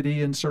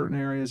humidity in certain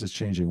areas. It's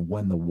changing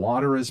when the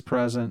water is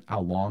present, how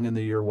long in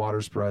the year water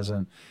is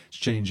present. It's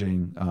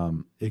changing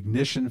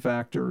ignition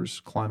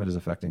factors. Climate is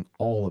affecting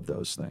all of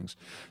those things.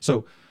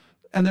 So,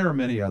 and there are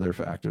many other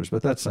factors,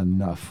 but that's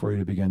enough for you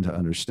to begin to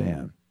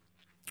understand.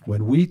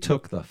 When we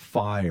took the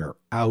fire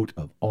out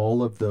of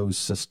all of those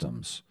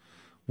systems,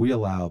 we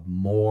allowed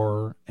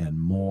more and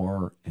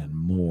more and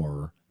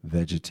more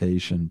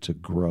vegetation to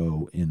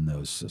grow in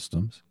those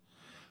systems,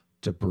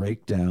 to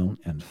break down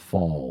and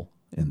fall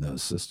in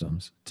those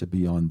systems, to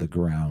be on the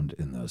ground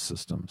in those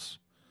systems.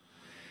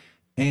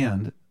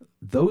 And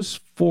those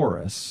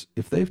forests,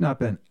 if they've not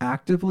been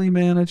actively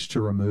managed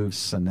to remove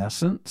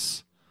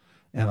senescence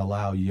and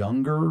allow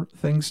younger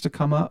things to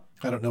come up,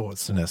 I don't know what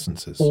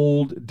senescence is.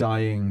 old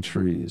dying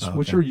trees,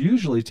 which are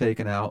usually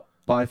taken out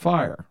by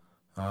fire.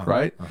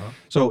 Right?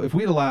 So if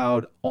we'd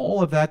allowed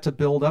all of that to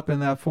build up in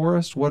that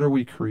forest, what are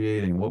we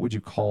creating? What would you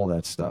call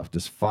that stuff?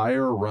 Does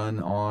fire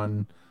run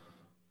on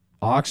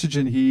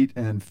oxygen, heat,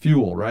 and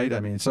fuel, right? I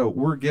mean, so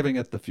we're giving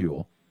it the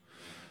fuel.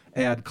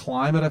 Add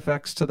climate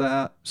effects to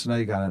that. So now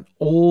you got an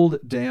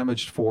old,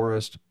 damaged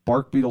forest.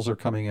 Bark beetles are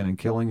coming in and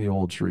killing the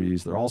old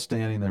trees. They're all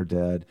standing there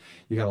dead.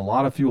 You got a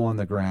lot of fuel on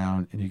the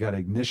ground, and you got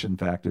ignition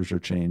factors are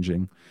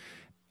changing.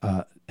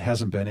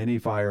 Hasn't been any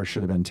fire,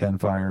 should have been 10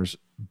 fires.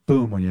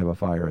 Boom, when you have a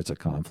fire, it's a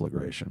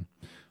conflagration.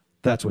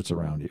 That's what's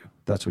around you.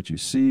 That's what you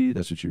see.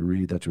 That's what you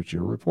read. That's what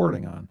you're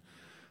reporting on.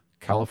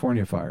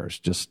 California fires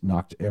just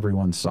knocked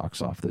everyone's socks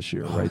off this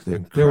year, right?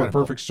 They were a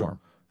perfect storm.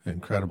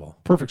 Incredible.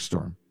 Perfect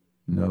storm.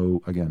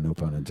 No, again, no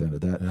pun intended.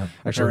 That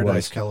actually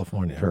Paradise,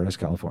 California. Paradise,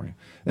 California.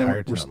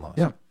 Firetown loss.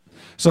 Yeah.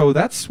 So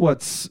that's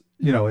what's,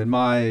 in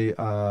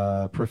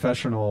my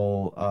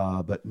professional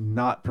but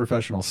not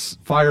professional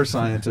fire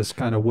scientist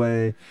kind of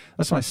way,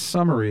 that's my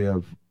summary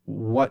of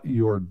what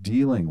you're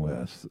dealing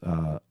with,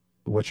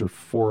 what your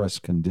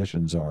forest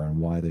conditions are and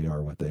why they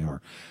are what they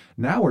are.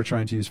 Now we're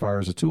trying to use fire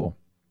as a tool.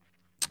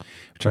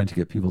 We're trying to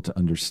get people to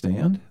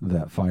understand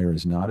that fire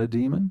is not a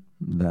demon,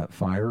 that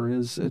fire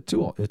is a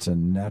tool. It's a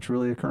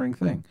naturally occurring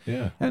thing.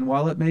 Yeah. And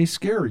while it may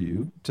scare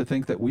you to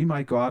think that we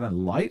might go out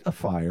and light a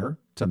fire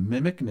to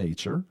mimic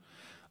nature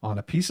on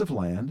a piece of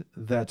land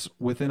that's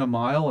within a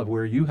mile of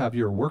where you have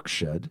your work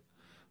shed,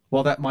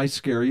 well, that might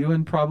scare you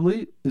and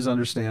probably is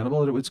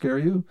understandable that it would scare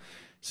you.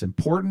 It's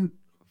important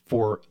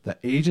for the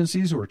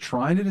agencies who are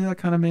trying to do that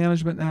kind of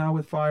management now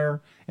with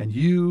fire and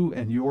you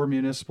and your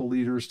municipal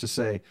leaders to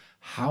say,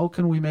 how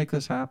can we make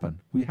this happen?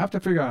 We have to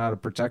figure out how to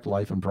protect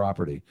life and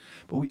property,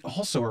 but we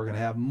also are going to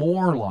have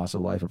more loss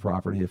of life and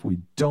property if we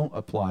don't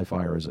apply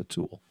fire as a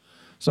tool.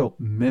 So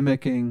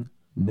mimicking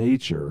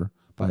nature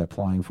by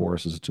applying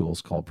force as a tool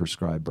is called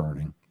prescribed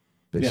burning,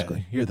 basically.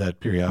 Yeah, I hear that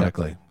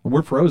periodically. Yeah. And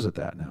we're pros at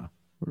that now.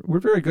 We're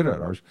very good at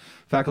it. Our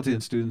faculty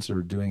and students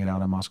are doing it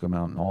out on Moscow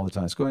Mountain all the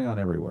time. It's going on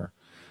everywhere.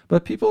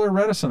 But people are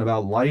reticent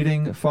about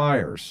lighting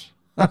fires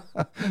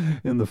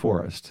in the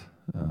forest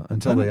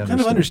until they understand.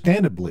 Kind of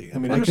understandably. I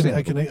mean,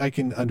 I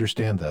can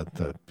understand that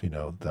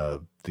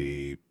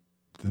the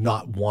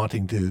not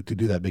wanting to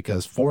do that,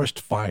 because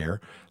forest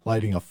fire,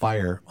 lighting a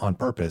fire on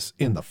purpose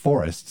in the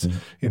forests,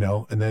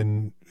 and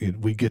then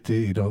we get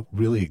to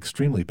really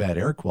extremely bad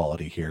air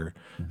quality here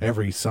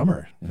every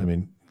summer. I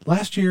mean,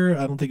 last year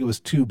I don't think it was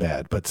too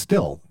bad, but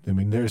still, I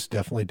mean, there's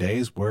definitely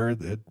days where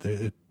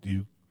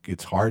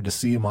it's hard to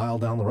see a mile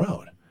down the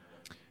road.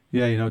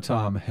 Yeah,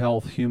 Tom,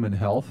 human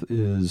health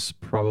is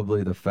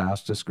probably the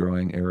fastest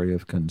growing area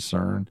of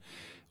concern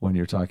when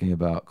you're talking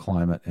about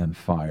climate and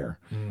fire.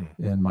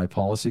 In my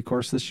policy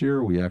course this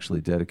year, we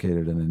actually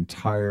dedicated an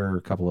entire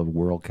couple of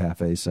World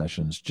Cafe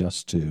sessions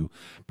just to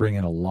bring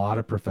in a lot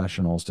of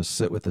professionals to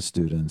sit with the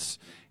students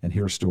and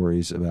hear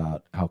stories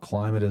about how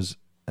climate is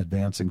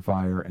advancing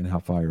fire and how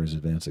fire is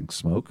advancing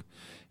smoke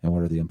and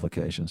what are the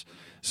implications.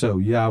 So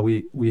yeah,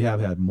 we have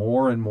had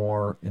more and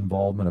more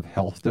involvement of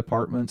health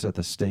departments at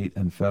the state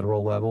and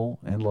federal level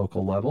and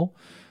local level.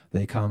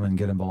 They come and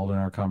get involved in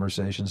our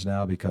conversations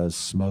now because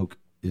smoke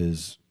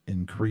is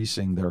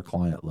increasing their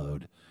client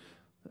load,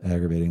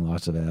 aggravating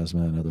lots of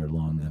asthma and other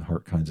lung and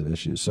heart kinds of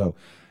issues. So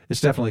it's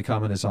definitely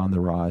coming. It's on the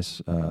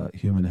rise.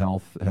 Human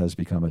health has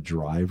become a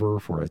driver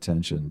for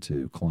attention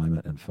to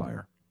climate and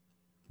fire.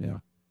 Yeah.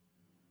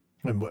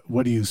 And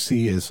what do you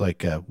see as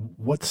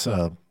what's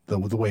the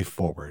way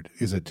forward?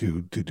 Is it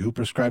to do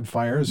prescribed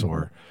fires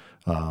or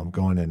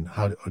go in and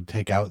how to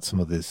take out some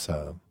of this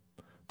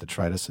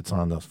detritus that's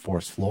on the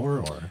forest floor?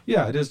 Or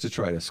yeah, it is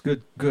detritus.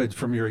 Good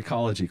from your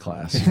ecology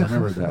class. I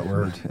remember that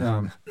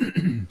word.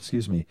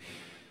 Excuse me.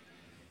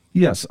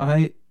 Yes,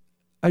 I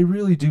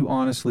really do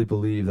honestly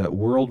believe that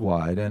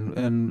worldwide,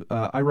 and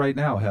I right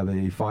now have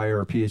a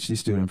fire PhD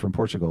student from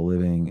Portugal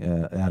living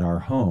at our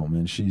home,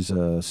 and she's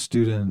a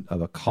student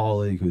of a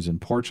colleague who's in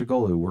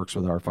Portugal who works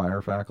with our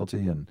fire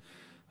faculty, and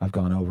I've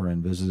gone over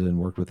and visited and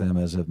worked with them,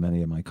 as have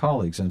many of my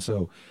colleagues. And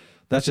so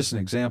that's just an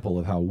example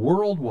of how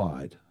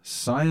worldwide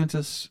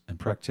scientists and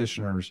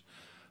practitioners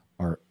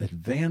are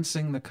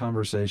advancing the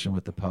conversation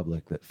with the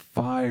public that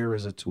fire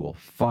is a tool.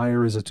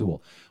 Fire is a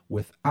tool.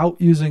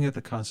 Without using it,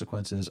 the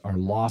consequences, our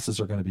losses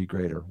are going to be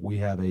greater. We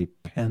have a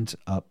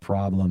pent-up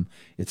problem.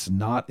 It's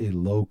not a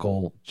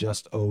local,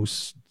 just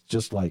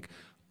like,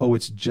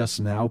 it's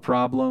just now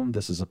problem.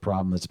 This is a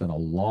problem that's been a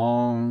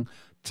long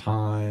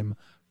time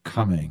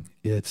coming.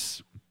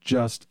 It's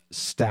just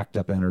stacked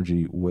up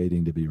energy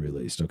waiting to be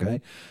released, okay?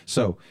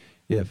 So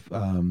if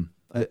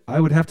I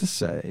would have to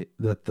say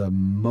that the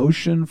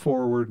motion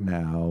forward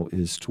now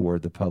is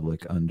toward the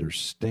public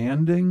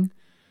understanding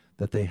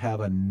that they have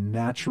a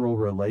natural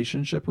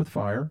relationship with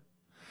fire,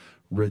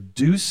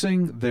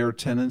 reducing their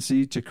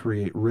tendency to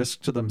create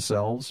risk to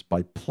themselves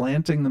by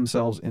planting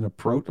themselves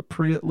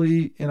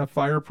inappropriately in a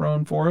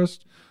fire-prone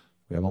forest.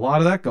 We have a lot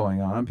of that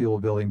going on. People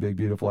building big,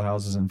 beautiful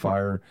houses in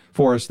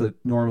forests that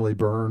normally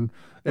burn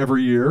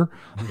every year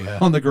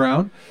on the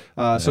ground.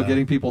 So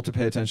getting people to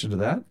pay attention to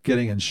that,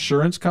 getting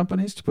insurance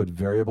companies to put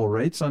variable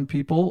rates on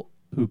people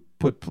who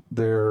put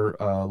their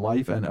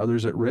life and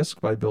others at risk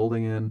by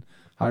building in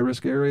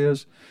high-risk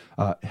areas,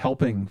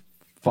 helping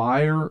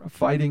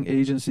firefighting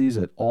agencies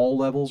at all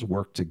levels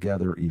work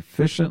together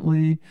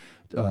efficiently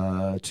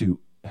to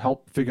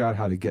help figure out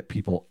how to get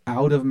people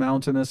out of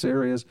mountainous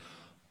areas.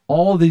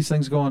 All of these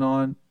things going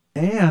on,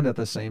 and at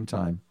the same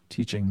time,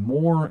 teaching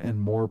more and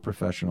more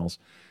professionals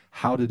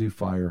how to do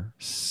fire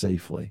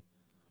safely.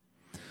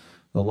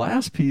 The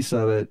last piece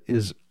of it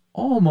is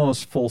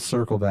almost full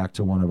circle back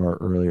to one of our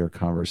earlier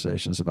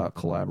conversations about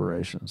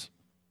collaborations.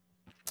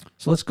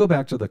 So let's go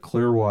back to the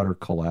Clearwater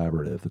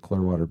Collaborative, the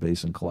Clearwater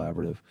Basin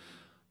Collaborative.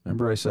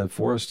 Remember I said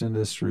forest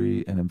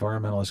industry and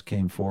environmentalists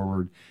came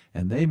forward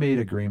and they made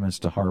agreements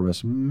to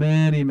harvest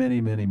many, many,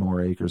 many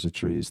more acres of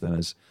trees than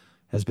has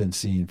been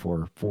seen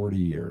for 40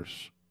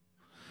 years.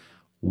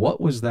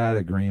 What was that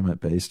agreement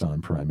based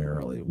on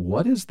primarily?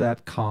 What is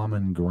that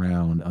common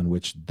ground on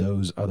which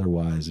those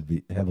otherwise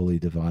heavily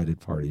divided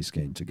parties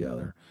came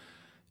together?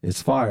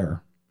 It's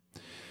fire.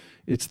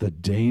 It's the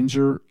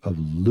danger of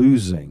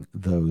losing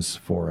those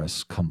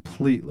forests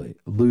completely,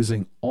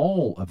 losing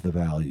all of the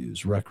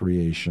values,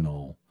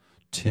 recreational,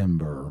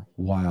 timber,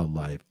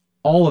 wildlife,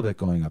 all of it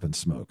going up in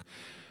smoke.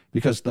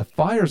 Because the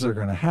fires that are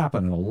going to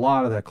happen in a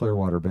lot of that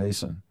Clearwater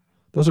Basin,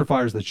 those are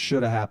fires that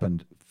should have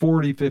happened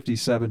 40, 50,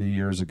 70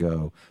 years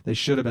ago. They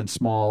should have been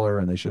smaller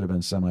and they should have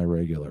been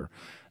semi-regular.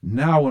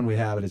 Now when we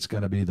have it, it's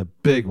going to be the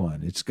big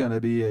one. It's going to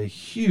be a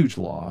huge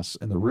loss,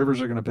 and the rivers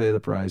are going to pay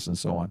the price and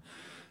so on.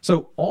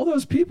 So all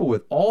those people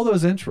with all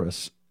those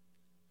interests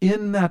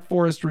in that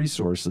forest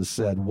resources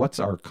said, what's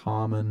our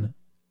common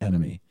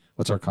enemy?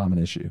 What's our common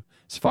issue?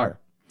 It's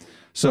fire.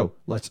 So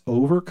let's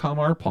overcome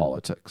our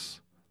politics.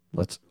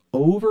 Let's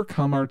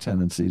overcome our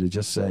tendency to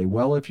just say,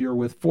 well, if you're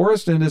with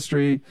forest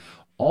industry,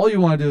 all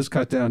you want to do is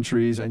cut down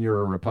trees and you're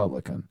a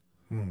Republican.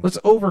 Let's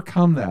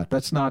overcome that.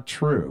 That's not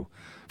true.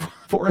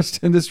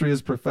 Forest industry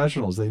is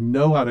professionals. They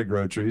know how to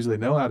grow trees. They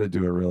know how to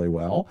do it really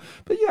well.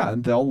 But yeah,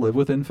 and they'll live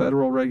within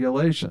federal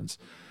regulations.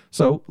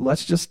 So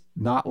let's just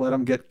not let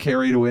them get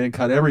carried away and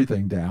cut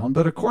everything down.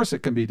 But of course, it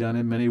can be done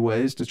in many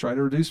ways to try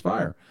to reduce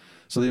fire.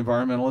 So the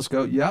environmentalists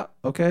go, yeah,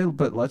 okay,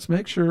 but let's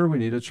make sure we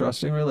need a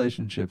trusting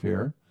relationship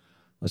here.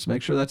 Let's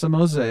make sure that's a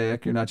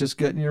mosaic. You're not just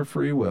getting your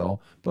free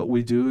will, but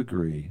we do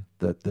agree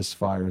that this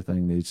fire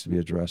thing needs to be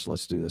addressed.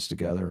 Let's do this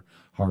together.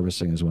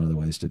 Harvesting is one of the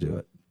ways to do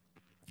it.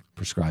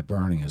 Prescribed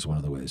burning is one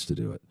of the ways to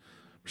do it.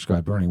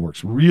 Prescribed burning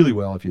works really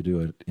well if you do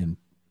it in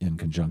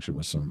conjunction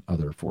with some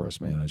other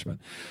forest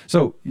management.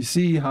 So you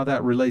see how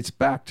that relates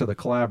back to the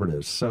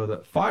collaboratives. So the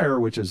fire,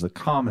 which is the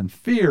common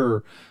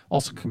fear,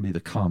 also can be the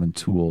common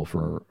tool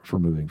for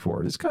moving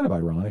forward. It's kind of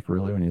ironic,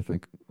 really, when you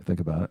think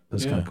about it.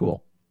 It's kind of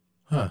cool.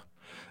 Huh.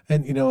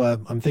 And, you know,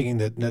 I'm thinking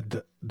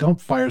that don't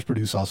fires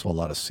produce also a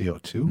lot of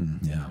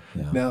CO2? Yeah.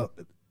 Now,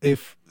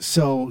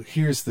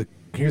 here's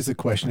the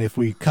question. If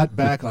we cut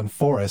back on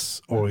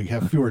forests or we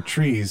have fewer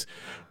trees,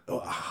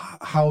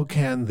 how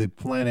can the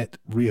planet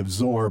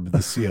reabsorb the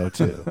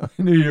CO2?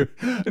 I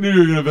knew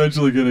you were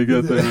eventually going to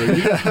get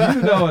there.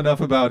 You know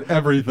enough about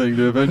everything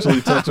to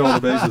eventually touch all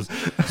the bases.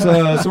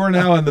 So we're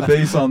now in the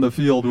base on the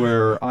field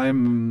where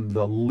I'm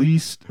the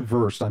least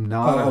versed. I'm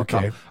not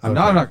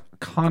not an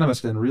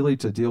economist, and really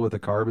to deal with the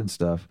carbon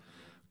stuff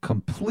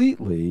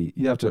completely,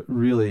 you have to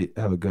really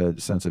have a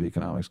good sense of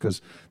economics,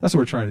 because that's what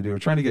we're trying to do. We're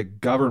trying to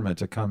get government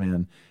to come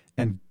in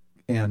and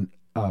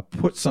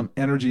put some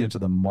energy into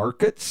the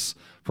markets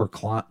for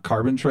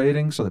carbon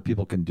trading so that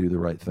people can do the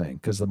right thing,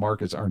 because the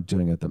markets aren't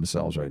doing it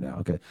themselves right now.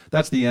 Okay,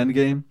 that's the end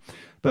game.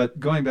 But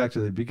going back to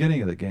the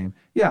beginning of the game,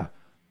 yeah,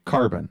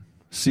 carbon,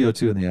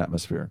 CO2 in the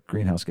atmosphere,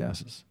 greenhouse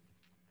gases.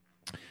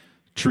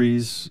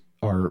 Trees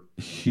are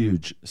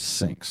huge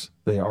sinks.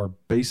 They are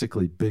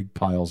basically big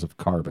piles of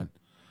carbon.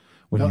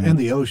 And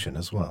the ocean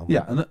as well.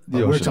 Yeah, and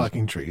the we're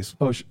talking trees.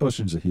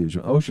 Ocean's a huge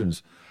one.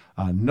 Ocean's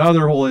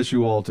another whole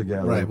issue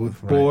altogether. Right.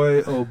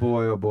 Boy, oh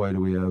boy, do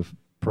we have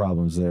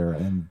problems there,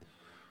 and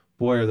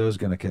boy, are those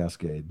going to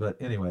cascade. But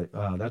anyway,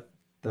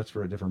 that's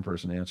for a different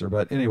person to answer.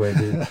 But anyway,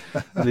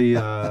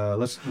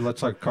 let's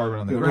talk carbon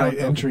on the ground. Right,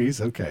 and trees.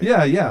 Okay.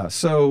 Yeah.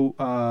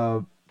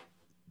 So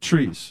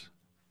trees,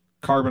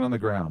 carbon on the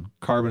ground,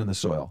 carbon in the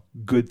soil,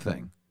 good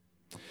thing.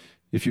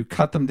 If you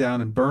cut them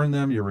down and burn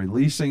them, you're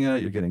releasing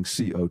it, you're getting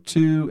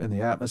CO2 in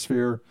the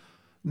atmosphere.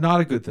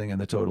 Not a good thing in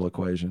the total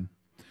equation.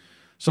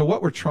 So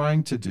what we're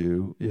trying to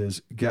do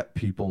is get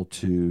people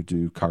to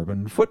do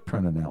carbon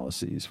footprint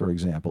analyses. For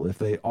example, if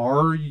they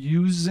are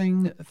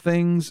using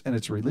things and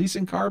it's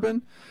releasing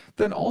carbon,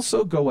 then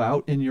also go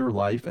out in your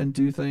life and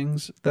do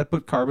things that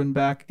put carbon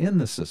back in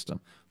the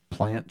system.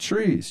 Plant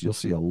trees. You'll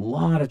see a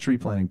lot of tree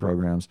planting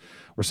programs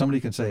where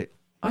somebody can say,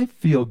 I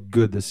feel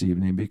good this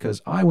evening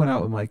because I went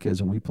out with my kids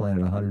and we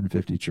planted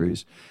 150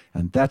 trees,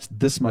 and that's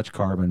this much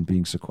carbon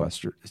being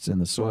sequestered. It's in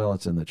the soil,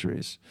 it's in the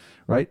trees,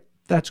 right?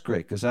 That's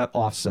great because that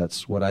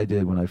offsets what I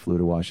did when I flew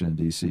to Washington,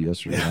 D.C.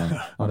 yesterday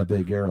on a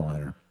big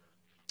airliner.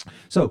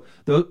 So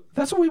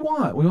that's what we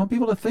want. We want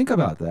people to think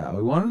about that.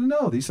 We want them to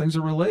know these things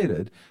are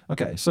related.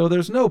 Okay, so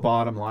there's no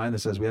bottom line that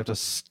says we have to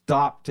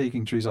stop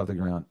taking trees off the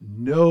ground.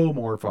 No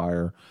more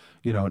fire,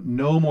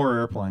 no more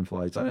airplane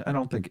flights. I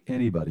don't think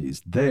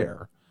anybody's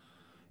there.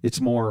 It's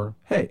more,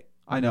 hey,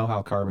 I know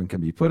how carbon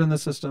can be put in the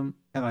system,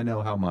 and I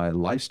know how my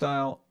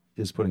lifestyle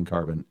is putting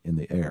carbon in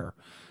the air.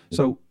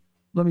 So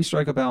let me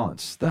strike a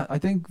balance. I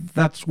think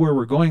that's where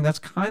we're going. That's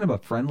kind of a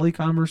friendly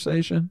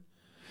conversation.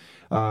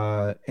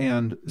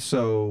 And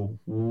so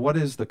what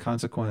is the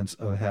consequence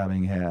of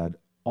having had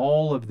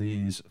all of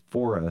these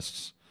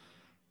forests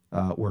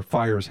where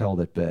fires held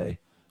at bay?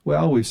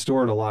 Well, we've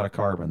stored a lot of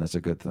carbon. That's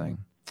a good thing.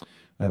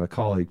 I have a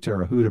colleague,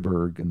 Tara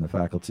Hudeberg, in the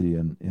faculty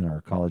in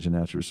our College of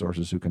Natural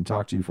Resources who can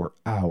talk to you for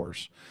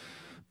hours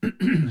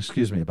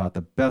excuse me, about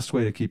the best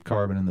way to keep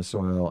carbon in the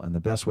soil and the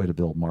best way to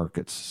build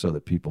markets so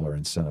that people are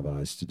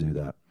incentivized to do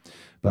that.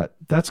 But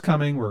that's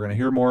coming. We're going to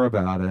hear more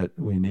about it.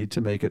 We need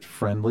to make it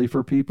friendly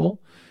for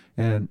people,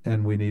 and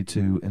we need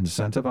to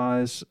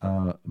incentivize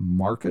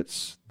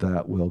markets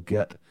that will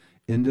get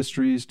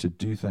industries to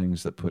do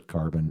things that put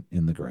carbon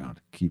in the ground,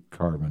 keep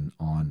carbon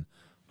on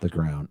the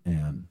ground,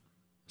 and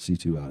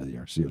CO2 out of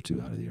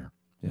the air.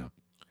 Yeah.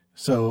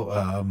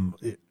 So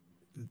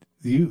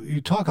you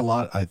talk a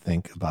lot, I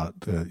think, about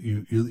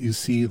you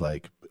see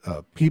like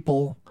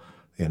people,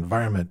 the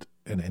environment,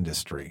 and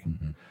industry.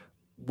 Mm-hmm.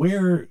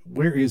 Where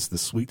is the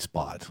sweet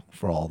spot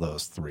for all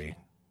those three?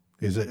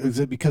 Is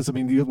it because,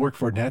 you work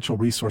for natural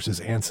resources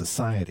and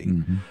society,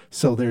 mm-hmm.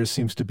 so there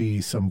seems to be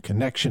some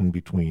connection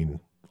between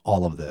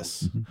all of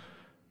this.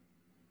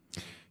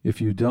 Mm-hmm.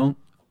 If you don't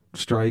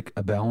strike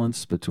a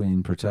balance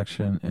between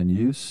protection and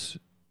use,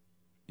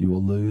 you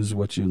will lose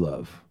what you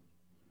love.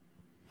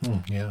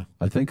 Yeah.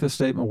 I think the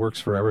statement works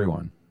for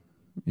everyone.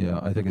 Yeah,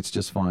 I think it's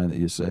just fine that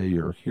you say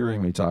you're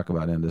hearing me talk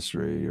about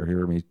industry, you're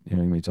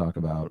hearing me talk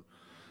about,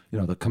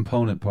 the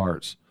component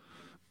parts,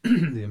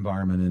 the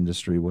environment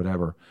industry,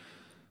 whatever.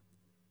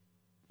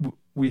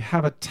 We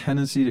have a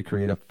tendency to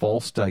create a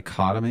false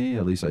dichotomy.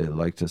 At least I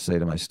like to say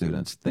to my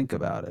students, think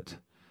about it.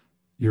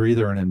 You're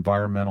either an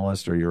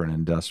environmentalist or you're an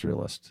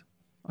industrialist.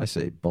 I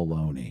say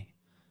baloney.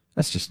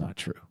 That's just not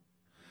true.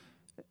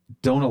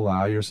 Don't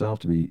allow yourself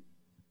to be,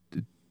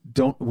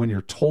 when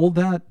you're told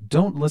that,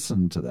 don't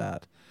listen to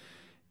that.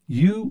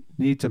 You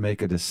need to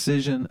make a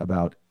decision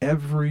about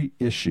every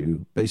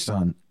issue based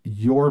on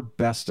your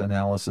best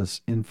analysis,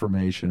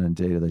 information, and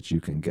data that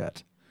you can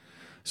get.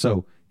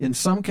 So in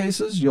some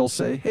cases, you'll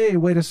say, hey,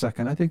 wait a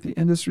second, I think the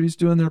industry's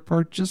doing their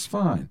part just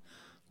fine.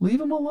 Leave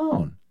them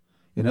alone.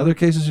 In other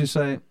cases, you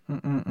say,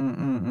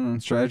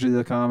 strategy of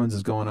the commons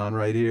is going on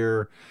right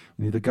here.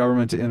 We need the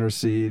government to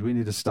intercede. We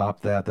need to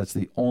stop that. That's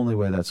the only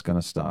way that's going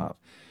to stop.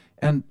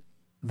 And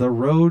the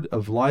road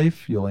of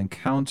life, you'll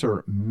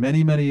encounter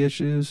many, many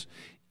issues.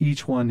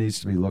 Each one needs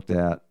to be looked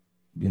at,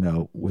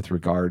 with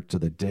regard to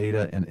the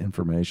data and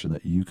information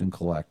that you can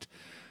collect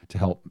to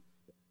help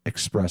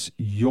express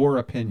your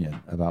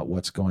opinion about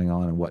what's going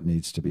on and what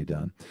needs to be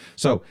done.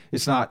 So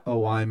it's not,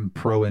 I'm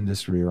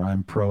pro-industry or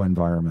I'm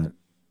pro-environment.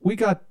 We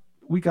got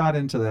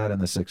into that in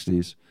the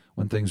 60s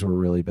when things were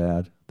really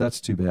bad. That's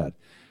too bad.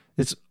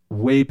 It's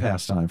way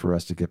past time for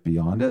us to get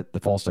beyond it. The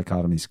false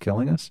dichotomy is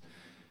killing us.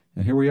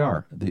 And here we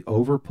are. The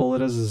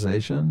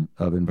over-politicization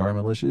of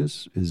environmental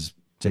issues is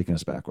taking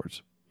us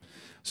backwards.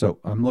 So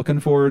I'm looking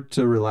forward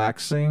to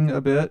relaxing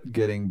a bit,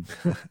 getting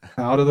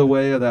out of the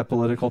way of that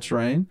political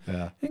train,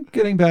 and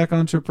getting back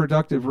onto a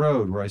productive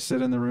road where I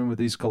sit in the room with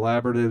these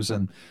collaboratives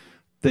and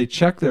they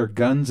check their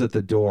guns at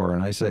the door.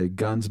 And I say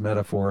guns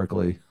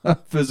metaphorically,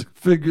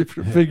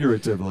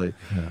 figuratively.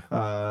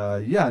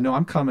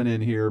 I'm coming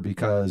in here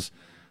because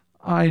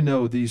I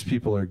know these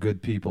people are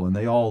good people and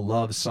they all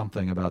love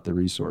something about the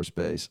resource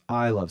base.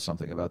 I love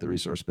something about the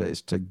resource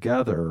base.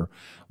 Together,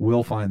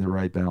 we'll find the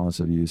right balance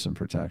of use and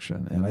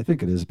protection. And I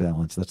think it is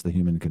balance. That's the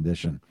human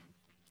condition.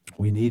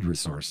 We need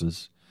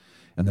resources.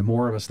 And the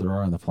more of us there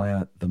are on the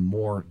planet, the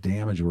more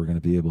damage we're going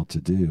to be able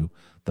to do.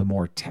 The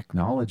more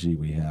technology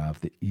we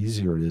have, the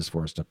easier it is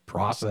for us to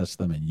process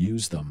them and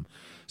use them.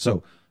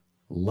 So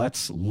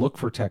let's look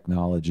for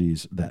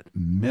technologies that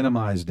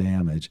minimize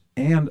damage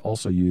and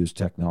also use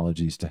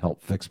technologies to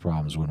help fix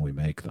problems when we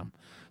make them.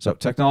 So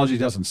technology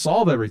doesn't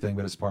solve everything,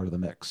 but it's part of the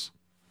mix.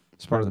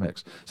 It's part of the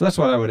mix. So that's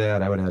what I would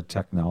add. I would add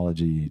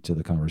technology to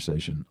the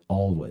conversation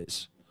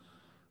always.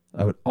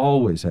 I would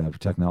always have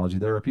technology.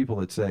 There are people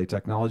that say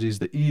technology is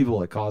the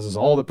evil. It causes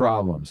all the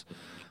problems.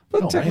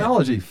 But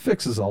technology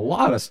fixes a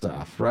lot of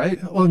stuff,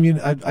 right? Well, I mean,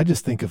 I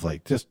just think of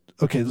like,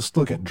 okay, let's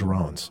look at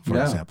drones, for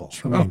example.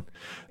 I mean,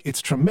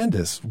 it's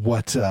tremendous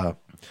what,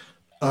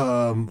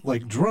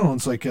 like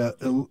drones, like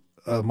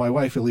my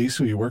wife, Elise,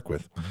 who you work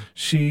with,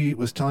 she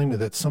was telling me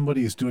that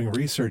somebody is doing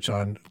research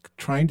on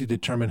trying to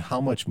determine how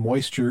much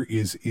moisture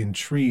is in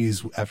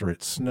trees after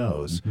it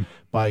snows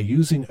by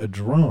using a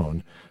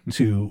drone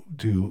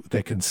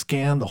that can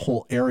scan the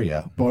whole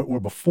area. But where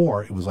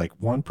before it was like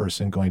one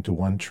person going to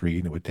one tree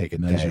and it would take a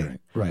day.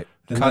 Right.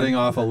 Cutting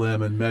off a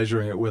limb and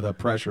measuring it with a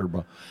pressure.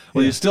 Well,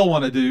 you still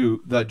want to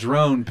do the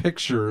drone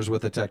pictures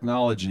with the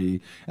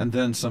technology and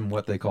then some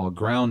what they call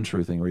ground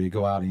truthing, where you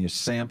go out and you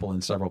sample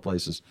in several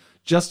places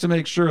just to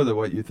make sure that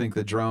what you think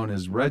the drone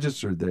is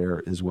registered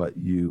there is what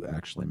you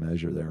actually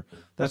measure there.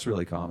 That's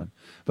really common.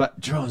 But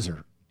drones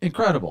are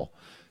incredible.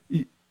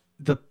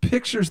 The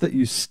pictures that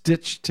you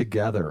stitch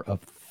together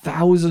of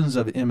thousands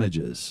of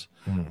images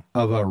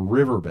of a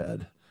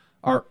riverbed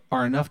are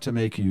enough to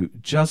make you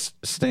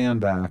just stand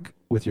back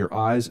with your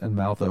eyes and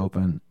mouth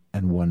open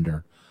and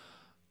wonder,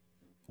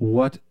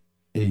 what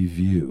a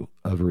view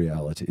of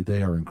reality.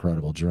 They are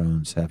incredible.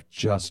 Drones have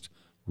just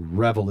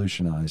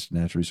revolutionized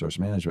natural resource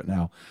management.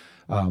 Now,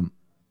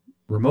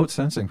 remote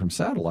sensing from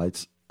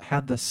satellites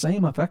had the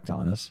same effect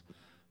on us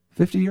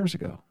 50 years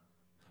ago.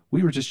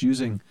 We were just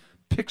using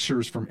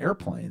pictures from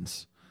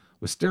airplanes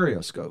with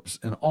stereoscopes,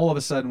 and all of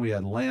a sudden we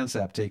had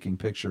Landsat taking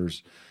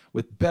pictures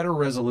with better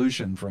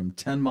resolution from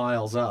 10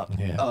 miles up.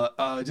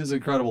 Just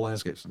incredible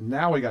landscapes.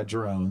 Now we got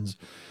drones.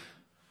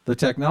 The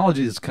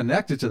technology that's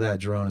connected to that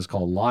drone is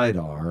called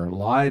LiDAR.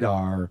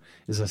 LiDAR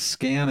is a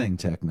scanning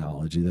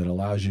technology that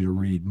allows you to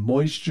read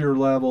moisture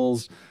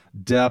levels,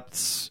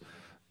 depths,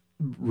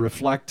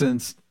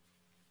 reflectance,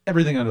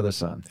 everything under the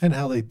sun. And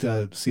how they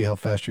see how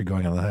fast you're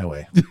going on the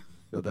highway.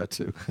 That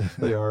too.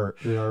 They are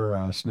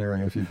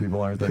snaring a few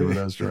people, aren't they, with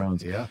those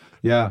drones? Yeah.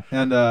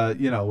 And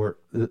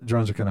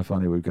drones are kind of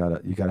funny. You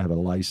got to have a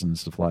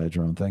license to fly a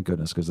drone. Thank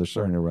goodness, because they're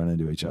starting to run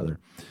into each other,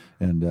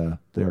 and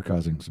they are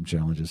causing some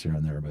challenges here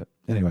and there. But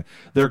anyway,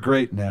 they're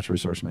great in natural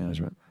resource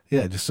management.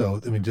 Yeah.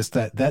 Just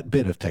that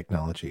bit of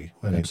technology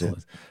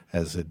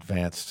has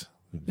advanced.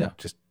 Yeah.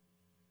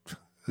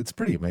 It's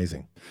pretty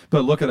amazing.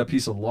 But look at a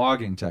piece of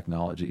logging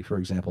technology, for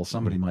example.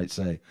 Somebody might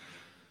say,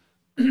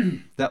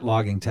 that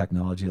logging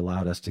technology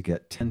allowed us to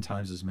get 10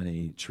 times as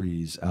many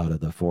trees out of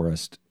the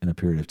forest in a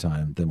period of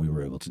time than we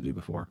were able to do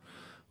before.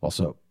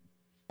 Also,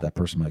 that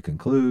person might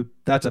conclude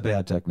that's a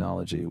bad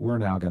technology. We're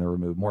now going to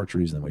remove more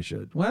trees than we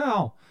should.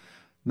 Well,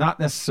 not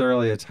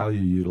necessarily. It's how you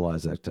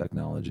utilize that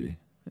technology.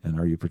 And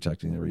are you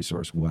protecting the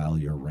resource while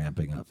you're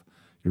ramping up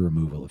your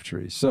removal of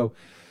trees? So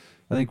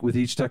I think with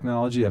each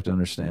technology, you have to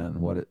understand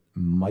what it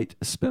might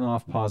spin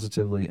off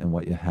positively and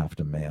what you have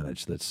to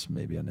manage that's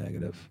maybe a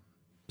negative.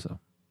 So,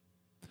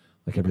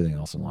 like everything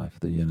else in life,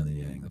 the yin and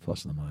the yang, the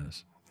plus and the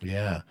minus.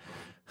 Yeah,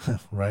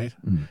 right.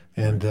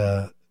 And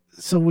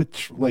so,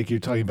 like you're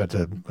talking about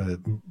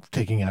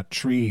taking out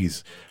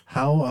trees,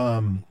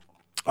 how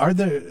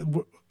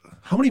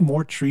many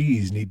more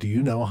trees do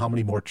you know how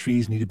many more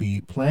trees need to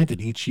be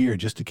planted each year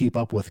just to keep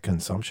up with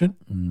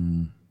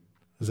consumption?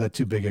 Is that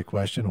too big a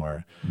question,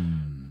 or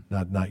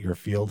not your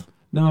field?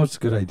 No, it's a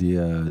good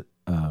idea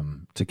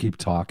to keep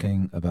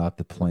talking about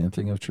the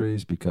planting of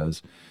trees,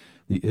 because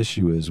the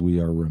issue is we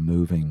are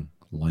removing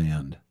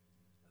land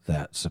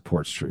that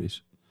supports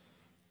trees.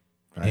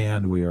 Right.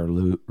 And we are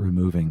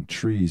removing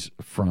trees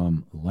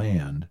from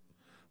land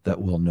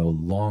that will no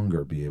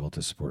longer be able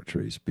to support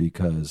trees,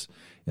 because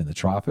in the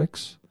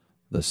tropics,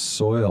 the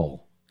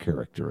soil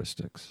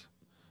characteristics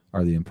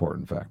are the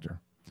important factor.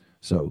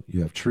 So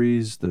you have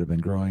trees that have been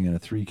growing in a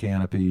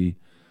 3-canopy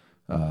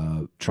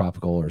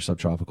tropical or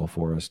subtropical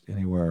forest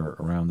anywhere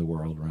around the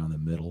world, around the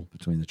middle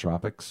between the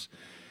tropics.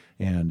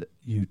 And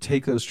you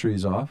take those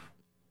trees off,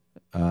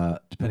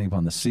 depending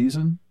upon the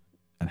season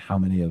and how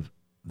many of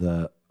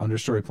the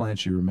understory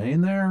plants you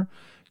remain there,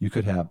 you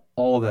could have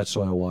all of that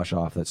soil wash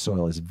off. That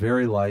soil is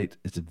very light.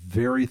 It's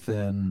very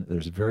thin.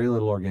 There's very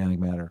little organic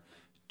matter.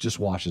 It just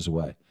washes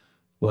away.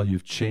 Well,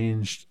 you've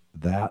changed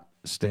that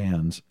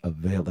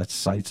that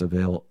site's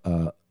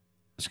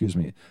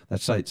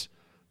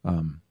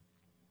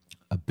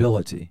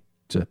ability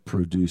to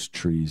produce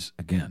trees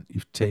again.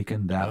 You've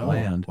taken that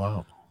land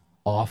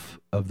off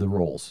of the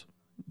rolls,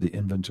 the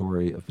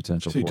inventory of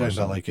potential. So you're talking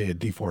about like a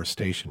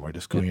deforestation, where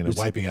just going in and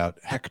wiping out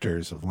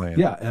hectares of land.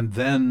 Yeah, and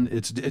then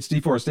it's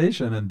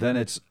deforestation, and then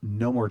it's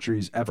no more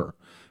trees ever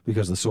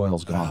because the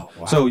soil's gone. Oh,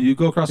 wow. So you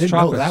go across the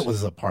tropics. That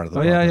was a part of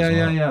the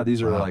problem. Yeah.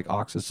 These are like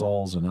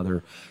oxysols and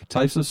other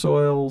types of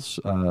soils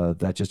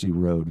that just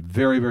erode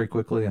very, very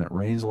quickly, and it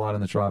rains a lot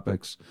in the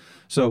tropics.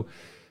 So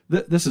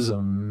this is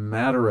a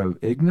matter of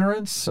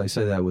ignorance. I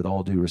say that with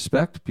all due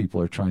respect. People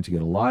are trying to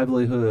get a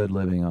livelihood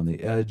living on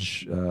the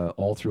edge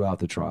all throughout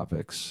the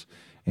tropics.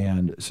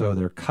 And so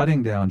they're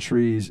cutting down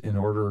trees in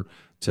order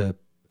to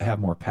have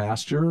more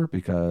pasture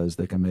because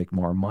they can make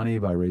more money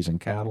by raising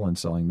cattle and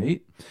selling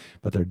meat,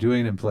 but they're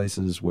doing it in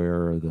places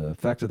where the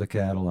effect of the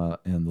cattle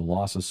and the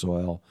loss of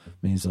soil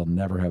means they'll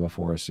never have a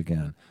forest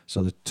again.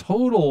 So the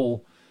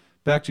total,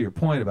 back to your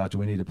point about do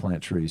we need to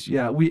plant trees?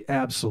 Yeah, we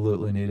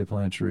absolutely need to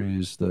plant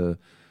trees. The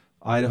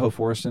Idaho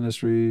forest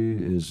industry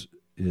is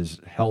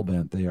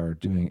hell-bent. They are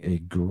doing a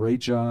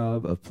great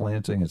job of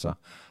planting. It's a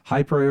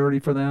high priority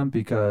for them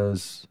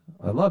because,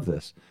 I love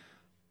this,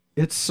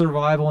 it's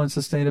survival and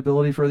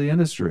sustainability for the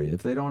industry.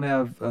 If they don't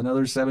have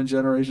another 7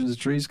 generations of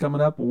trees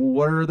coming up,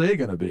 what are they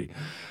going to be,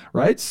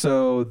 right?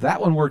 So that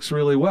one works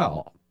really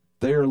well.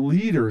 They're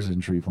leaders in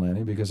tree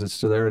planting because it's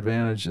to their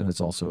advantage, and it's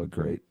also a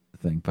great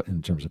thing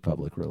in terms of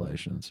public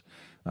relations.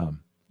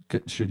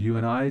 Should you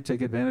and I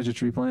take advantage of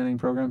tree planting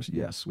programs?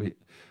 Yes,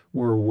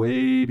 we're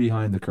way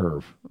behind the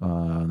curve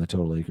on the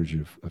total acreage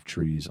of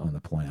trees on the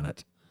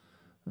planet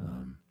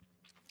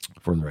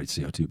for the right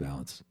CO2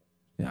 balance.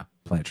 Yeah,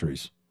 plant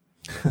trees.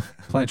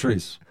 Plant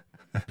trees.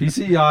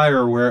 PCEI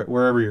or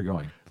wherever you're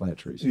going, plant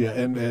trees. Yeah,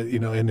 and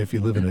and if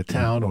you live in a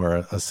town or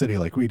a city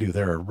like we do,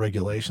 there are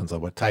regulations on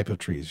what type of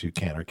trees you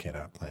can or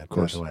cannot plant. Of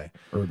course, by the way.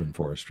 Urban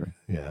forestry.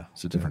 Yeah,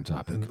 it's a different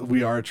topic. And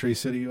we are a Tree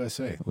City,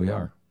 USA. We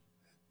are.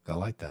 I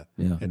like that.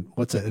 Yeah. And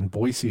what's that in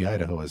Boise,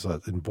 Idaho? Is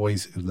in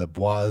Boise, the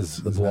Bois?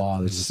 The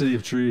Bois, the city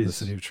of trees. The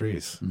city of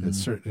trees.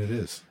 Mm-hmm. It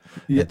is.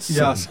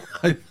 Yes.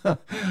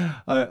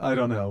 I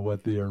don't know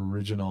what the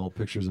original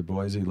pictures of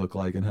Boise look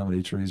like and how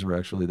many trees were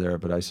actually there,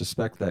 but I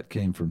suspect that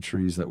came from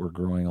trees that were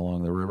growing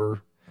along the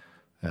river.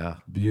 Yeah.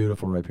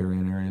 Beautiful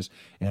riparian areas,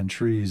 and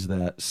trees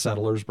that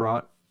settlers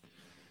brought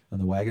on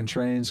the wagon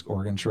trains,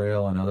 Oregon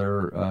Trail and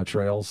other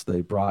trails. They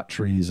brought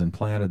trees and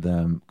planted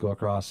them,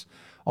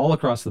 all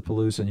across the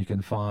Palouse, and you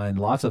can find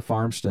lots of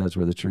farmsteads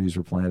where the trees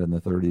were planted in the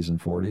 30s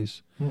and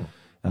 40s.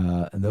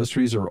 And those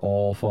trees are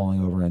all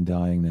falling over and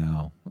dying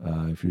now.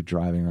 If you're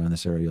driving around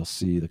this area, you'll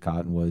see the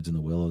cottonwoods and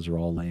the willows are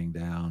all laying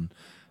down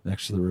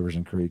next to the rivers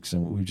and creeks,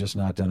 and we've just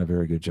not done a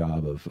very good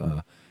job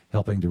of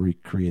helping to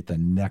recreate the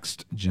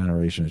next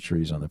generation of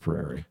trees on the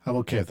prairie. I'm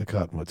okay if the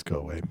cottonwoods go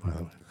away, by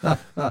the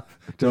way.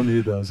 Don't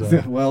need those.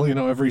 Huh? Well,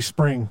 every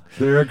spring.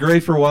 They're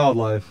great for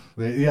wildlife.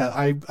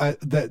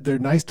 They're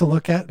nice to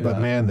look at, but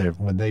man,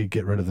 when they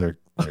get rid of their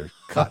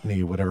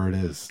cottony, whatever it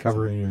is.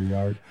 Covering your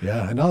yard.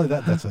 Yeah, and not only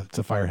that, it's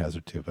a fire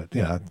hazard too. But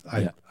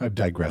I've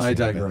digressed. I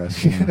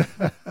digress. Yeah.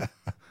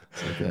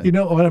 Okay.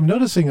 What I'm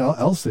noticing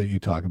else that you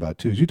talk about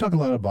too is you talk a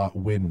lot about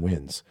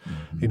win-wins.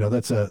 Mm-hmm.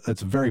 That's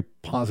a very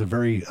positive,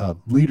 very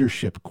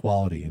leadership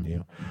quality in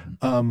you.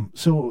 Mm-hmm.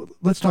 So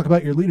let's talk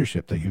about your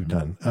leadership that you've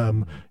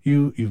done.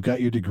 You've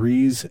got your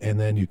degrees, and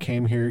then you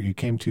came here. You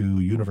came to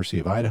University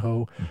of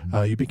Idaho.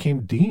 Mm-hmm. You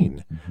became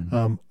dean.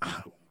 Mm-hmm.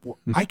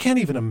 I can't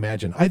even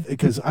imagine.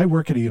 Because I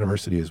work at a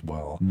university as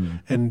well,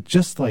 and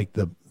just like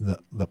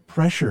the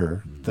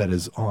pressure that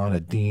is on a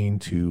dean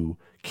to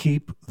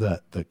keep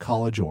the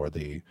college or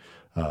the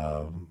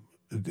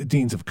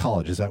deans of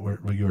college. Is that where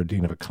you're a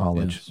dean of a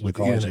college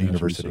within a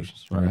university,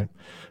 right?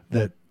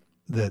 That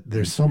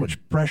there's so much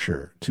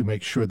pressure to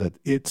make sure that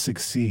it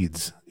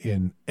succeeds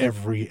in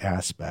every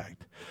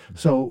aspect.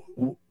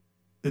 So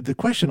the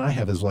question I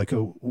have is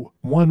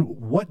one,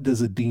 what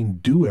does a dean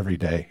do every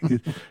day?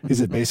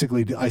 Is it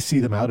basically, I see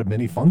them out at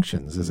many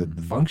functions. Is it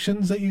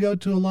functions that you go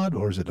to a lot,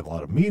 or is it a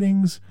lot of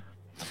meetings?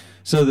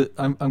 So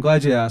I'm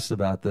glad you asked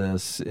about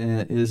this.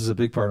 This is a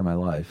big part of my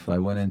life. I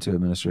went into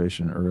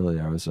administration early.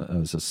 I was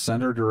a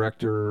center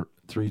director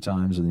 3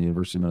 times in the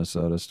University of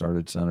Minnesota,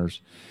 started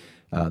centers.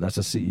 That's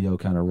a CEO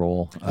kind of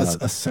role.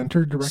 A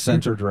center director?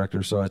 Center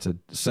director. So it's a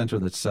center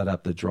that's set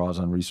up that draws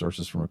on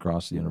resources from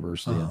across the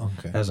university and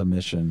has a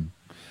mission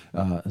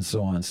and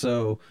so on.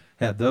 So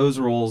had those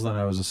roles. Then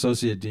I was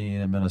associate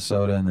dean in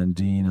Minnesota, and then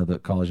dean of the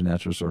College of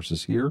Natural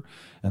Resources here,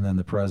 and then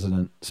the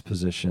president's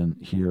position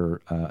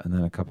here, and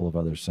then a couple of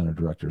other center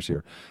directors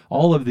here.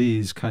 All of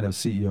these kind of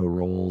CEO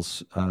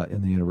roles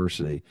in the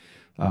university.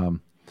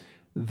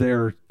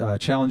 They're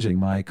challenging.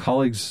 My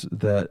colleagues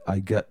that I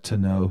get to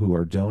know who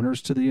are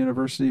donors to the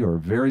university or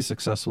very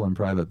successful in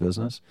private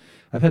business,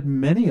 I've had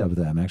many of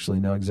them, actually,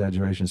 no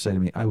exaggeration, say to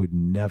me, I would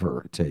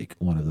never take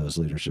one of those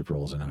leadership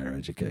roles in higher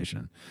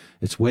education.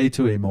 It's way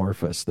too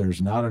amorphous. There's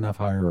not enough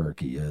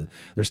hierarchy.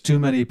 There's too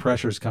many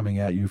pressures coming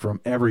at you from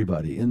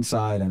everybody,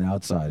 inside and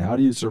outside. How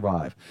do you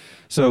survive?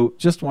 So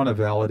just want to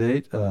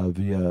validate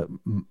via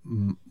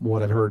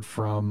what I've heard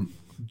from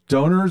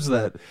donors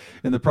that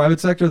in the private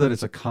sector that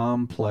it's a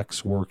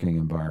complex working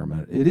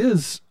environment. It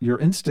is. Your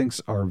instincts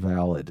are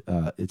valid.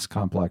 It's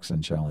complex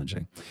and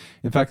challenging.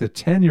 In fact, the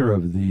tenure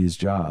of these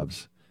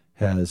jobs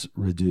has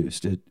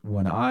reduced.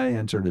 When I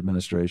entered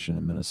administration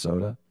in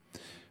Minnesota,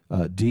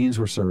 deans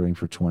were serving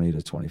for 20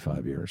 to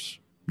 25 years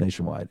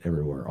nationwide,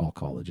 everywhere, all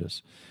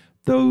colleges.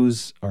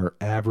 Those are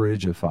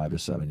average of 5 to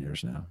 7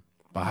 years now.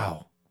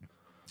 Wow.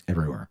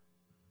 Everywhere.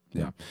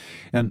 Yeah.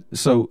 And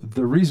so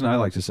the reason I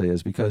like to say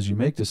is because you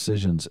make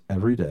decisions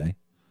every day.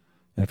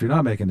 And if you're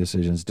not making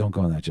decisions, don't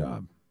go on that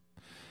job.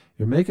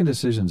 You're making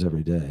decisions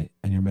every day,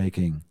 and you're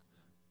making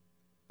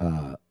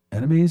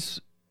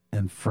enemies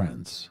and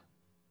friends,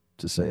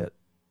 to say it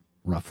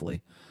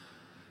roughly.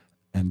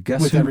 And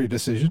guess With who, every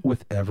decision?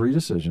 with every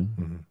decision.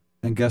 Mm-hmm.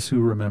 And guess who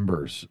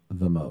remembers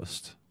the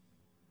most?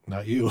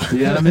 Not you.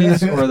 The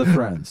enemies or the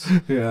friends?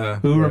 Yeah.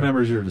 Who yeah.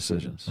 remembers your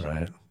decisions?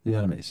 Right. The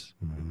enemies.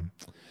 Mm-hmm.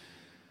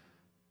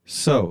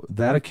 So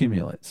that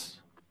accumulates.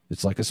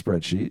 It's like a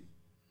spreadsheet.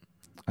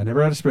 I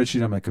never had a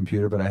spreadsheet on my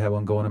computer, but I had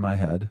one going in my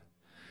head.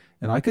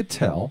 And I could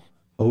tell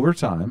over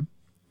time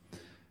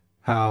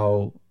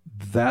how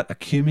that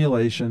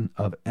accumulation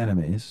of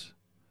enemies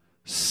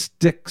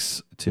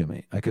sticks to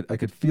me. I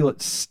could feel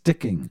it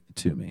sticking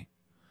to me.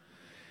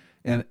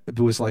 And it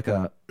was like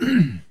a, I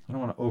don't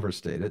want to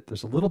overstate it.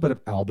 There's a little bit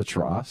of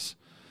albatross.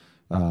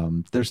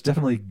 There's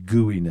definitely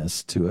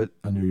gooiness to it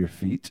under your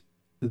feet.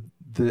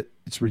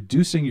 It's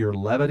reducing your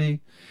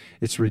levity.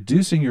 It's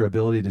reducing your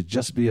ability to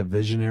just be a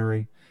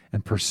visionary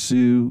and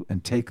pursue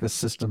and take the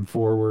system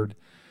forward.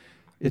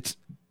 It's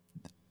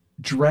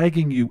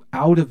dragging you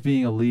out of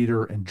being a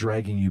leader and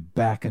dragging you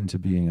back into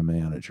being a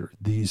manager.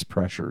 These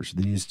pressures,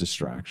 these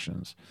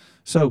distractions.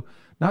 So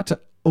not to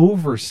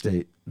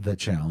overstate the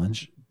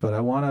challenge, but I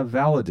want to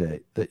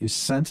validate that you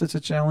sense it's a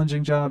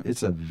challenging job.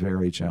 It's a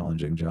very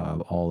challenging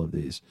job, all of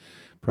these,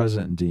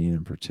 President and Dean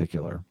in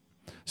particular.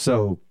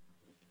 So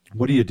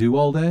what do you do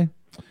all day?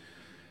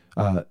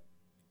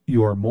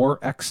 You are more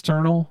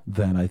external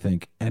than I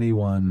think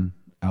anyone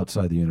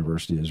outside the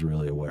university is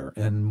really aware,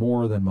 and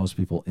more than most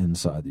people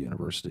inside the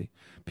university.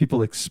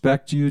 People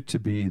expect you to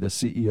be the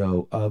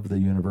CEO of the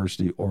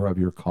university or of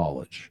your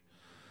college.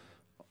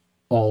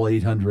 All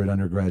 800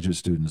 undergraduate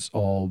students,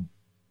 all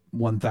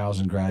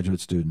 1,000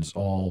 graduate students,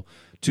 all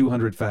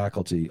 200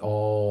 faculty,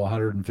 all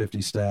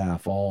 150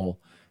 staff, all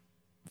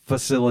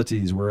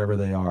facilities wherever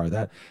they are.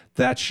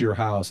 That's your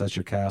house, that's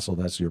your castle,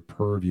 that's your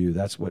purview.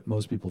 That's what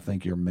most people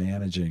think you're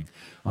managing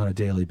on a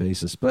daily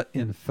basis. But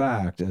in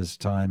fact, as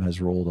time has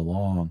rolled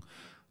along,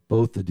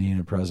 both the dean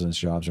and president's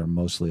jobs are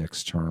mostly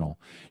external.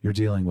 You're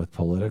dealing with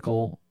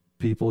political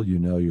people. You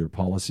know your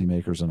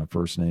policymakers on a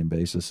first name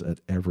basis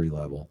at every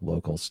level,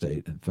 local,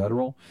 state, and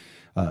federal.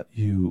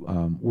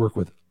 You work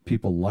with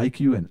people like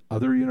you in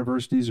other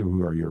universities or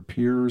who are your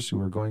peers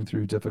who are going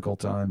through difficult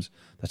times.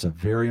 That's a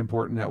very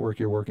important network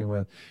you're working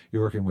with.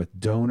 You're working with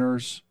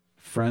donors,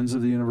 friends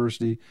of the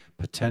university,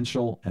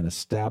 potential and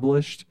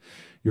established.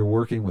 You're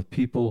working with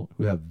people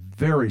who have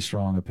very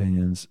strong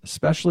opinions,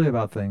 especially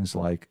about things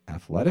like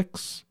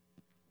athletics,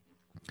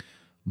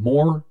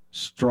 more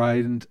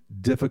strident,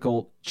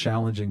 difficult,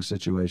 challenging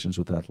situations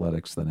with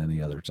athletics than any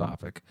other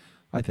topic.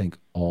 I think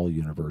all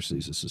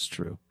universities, this is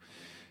true.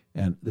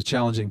 And the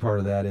challenging part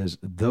of that is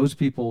those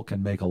people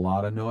can make a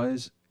lot of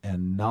noise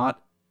and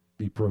not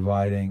be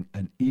providing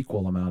an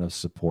equal amount of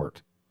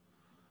support.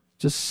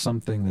 Just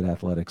something that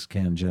athletics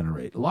can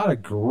generate. A lot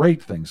of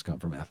great things come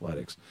from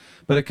athletics,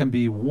 but it can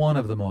be one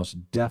of the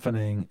most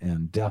deafening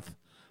and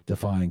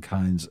death-defying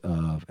kinds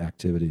of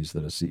activities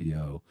that a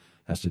CEO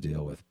has to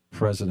deal with.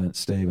 President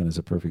Staven is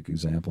a perfect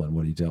example in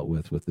what he dealt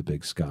with the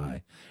Big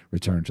Sky,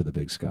 return to the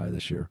Big Sky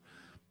this year.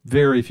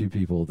 Very few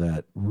people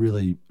that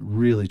really,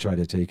 really tried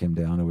to take him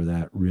down over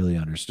that really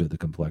understood the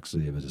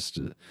complexity of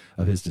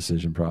his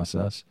decision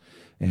process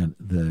and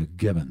the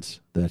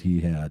givens that he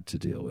had to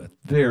deal with.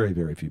 Very,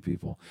 very few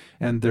people.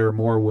 And they're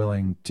more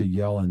willing to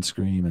yell and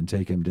scream and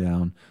take him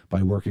down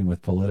by working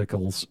with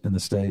politicals in the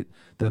state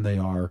than they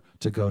are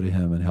to go to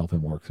him and help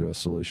him work through a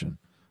solution.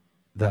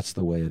 That's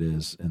the way it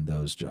is in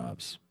those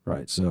jobs,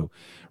 right? So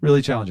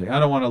really challenging. I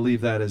don't want to leave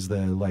that as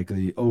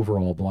the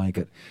overall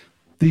blanket.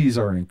 These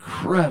are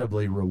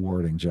incredibly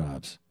rewarding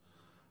jobs.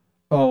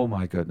 Oh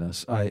my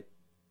goodness. I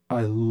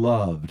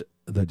loved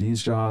the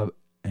dean's job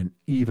and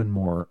even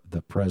more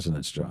the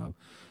president's job.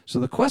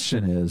 So the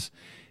question is,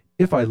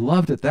 if I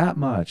loved it that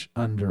much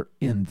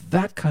in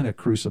that kind of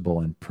crucible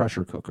and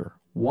pressure cooker,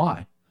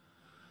 why?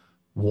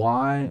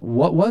 Why?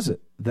 What was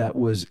it that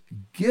was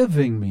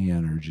giving me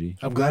energy?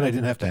 I'm glad I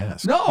didn't have to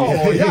ask.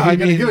 No, yeah, I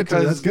mean, give it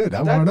to you. That's good.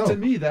 I want to know. To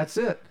me, that's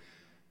it.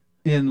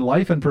 In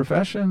life and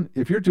profession,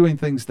 if you're doing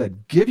things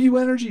that give you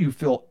energy, you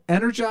feel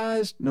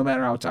energized, no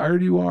matter how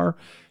tired you are,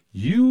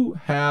 you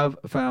have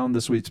found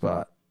the sweet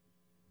spot.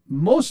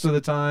 Most of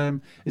the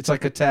time, it's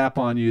like a tap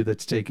on you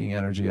that's taking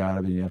energy out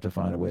of you. You have to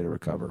find a way to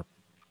recover.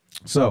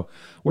 So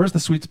where's the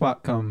sweet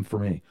spot come for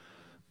me?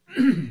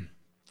 The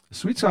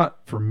sweet spot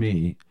for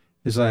me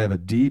is I have a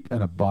deep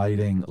and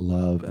abiding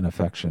love and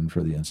affection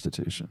for the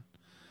institution,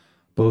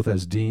 both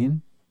as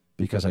dean,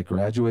 because I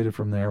graduated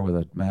from there with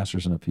a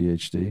master's and a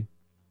PhD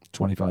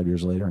 25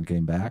 years later and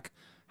came back.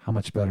 How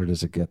much better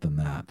does it get than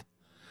that?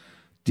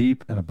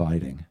 Deep and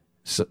abiding.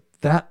 So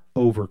that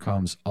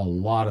overcomes a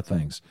lot of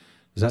things.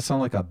 Does that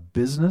sound like a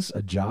business,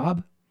 a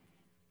job?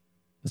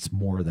 It's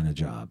more than a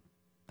job.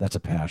 That's a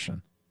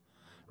passion,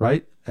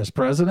 right? As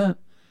president,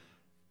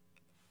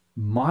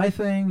 my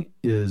thing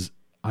is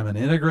I'm an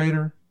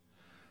integrator.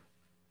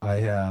 I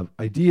have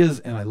ideas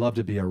and I love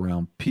to be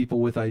around people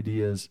with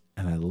ideas,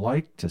 and I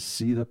like to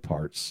see the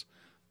parts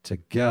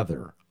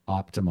together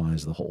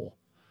optimize the whole.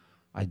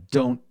 I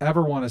don't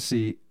ever want to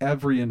see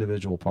every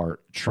individual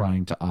part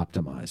trying to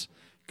optimize,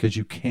 because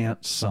you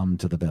can't sum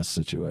to the best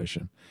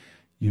situation.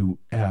 You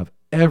have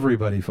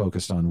everybody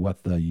focused on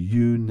what the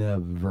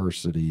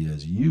university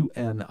is,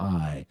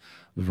 UNI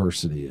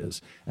versity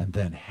is, and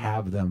then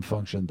have them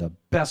function the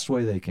best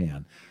way they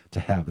can to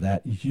have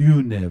that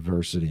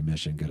university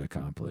mission get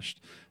accomplished.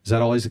 Is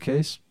that always the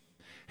case?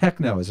 Heck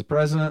no. As a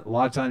president, a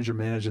lot of times you're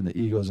managing the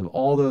egos of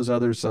all those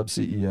other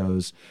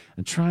sub-CEOs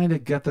and trying to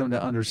get them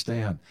to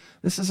understand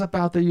this is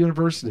about the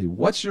university.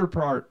 What's your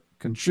part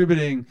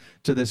contributing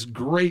to this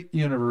great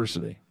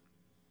university?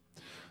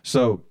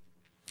 So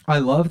I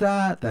love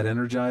that. That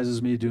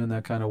energizes me doing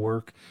that kind of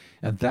work.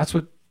 And that's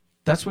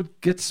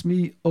what gets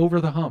me over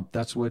the hump.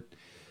 That's what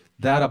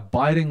that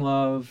abiding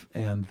love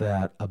and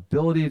that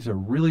ability to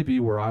really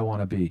be where I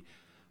want to be.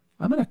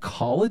 I'm an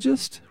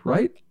ecologist,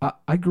 right?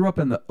 I grew up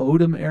in the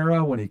Odum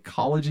era when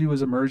ecology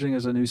was emerging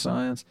as a new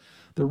science.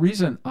 The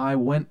reason I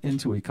went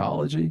into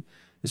ecology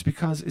is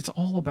because it's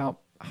all about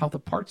how the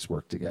parts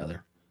work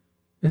together.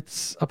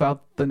 It's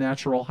about the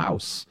natural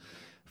house,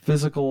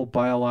 physical,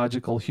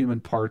 biological, human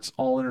parts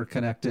all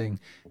interconnecting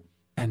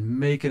and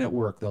making it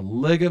work. The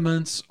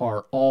ligaments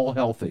are all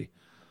healthy.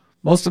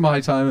 Most of my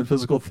time in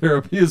physical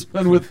therapy has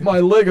been with my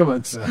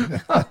ligaments. So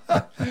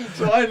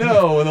I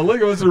know when the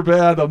ligaments are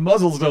bad, the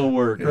muscles don't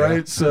work,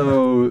 right?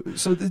 So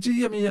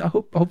I mean,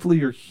 hopefully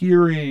you're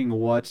hearing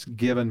what's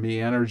given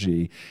me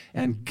energy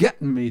and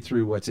getting me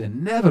through what's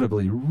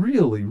inevitably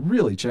really,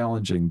 really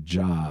challenging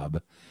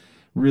job.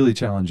 Really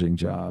challenging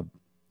job.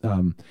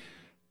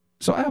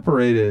 So I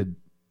operated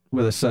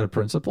with a set of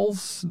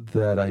principles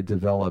that I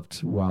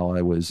developed while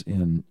I was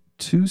in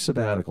 2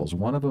 sabbaticals.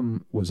 One of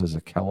them was as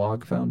a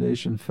Kellogg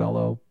Foundation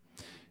fellow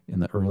in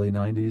the early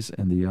 90s,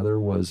 and the other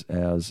was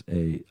as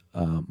a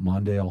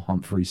Mondale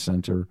Humphrey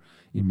Center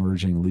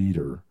Emerging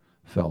Leader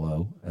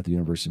fellow at the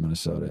University of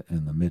Minnesota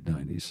in the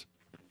mid-90s.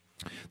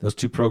 Those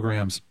 2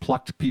 programs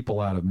plucked people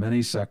out of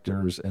many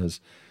sectors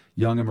as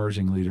young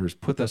emerging leaders,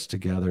 put us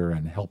together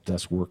and helped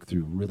us work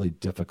through really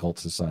difficult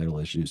societal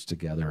issues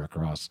together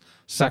across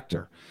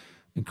sector.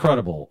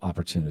 Incredible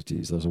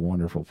opportunities. Those are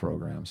wonderful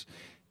programs.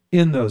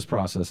 In those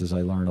processes,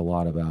 I learned a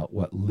lot about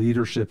what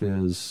leadership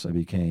is.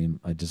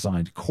 I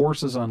designed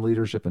courses on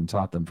leadership and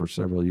taught them for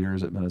several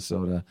years at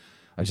Minnesota.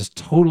 I just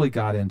totally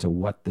got into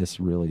what this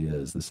really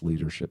is, this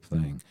leadership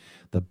thing,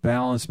 the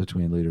balance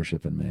between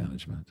leadership and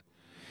management.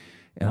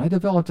 And I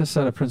developed a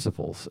set of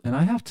principles. And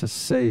I have to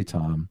say,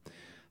 Tom,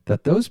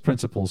 that those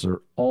principles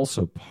are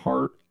also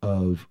part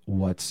of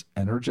what's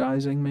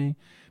energizing me,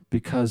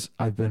 because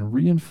I've been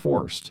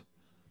reinforced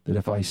that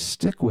if I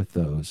stick with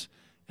those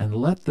and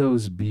let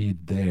those be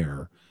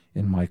there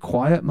in my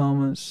quiet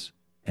moments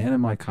and in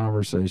my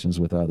conversations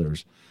with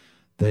others,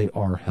 they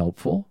are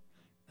helpful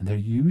and they're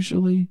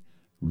usually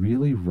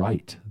really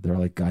right. They're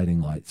like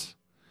guiding lights.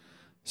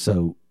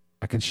 So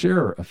I can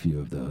share a few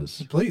of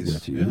those. Please.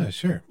 With you. Yeah,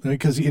 sure.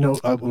 Because,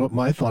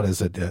 my thought is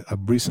that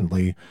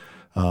recently,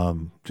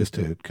 just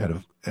to kind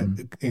of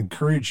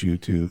encourage you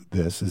to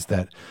this, is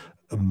that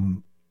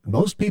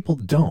most people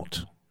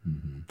don't.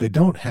 Mm-hmm. They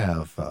don't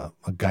have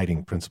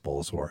guiding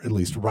principles, or at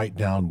least write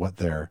down what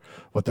their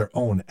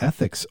own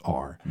ethics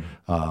are.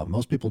 Mm-hmm.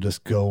 Most people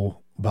just go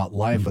about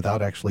life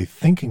without actually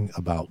thinking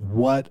about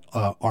what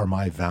are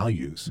my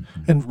values,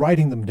 and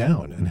writing them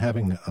down and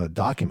having a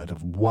document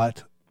of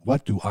what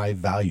do I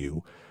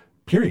value,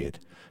 period.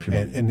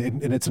 And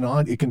it's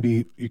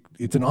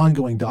it's an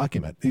ongoing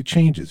document. It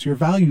changes. Your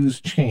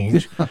values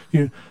change.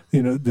 The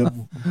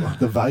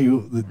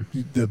value,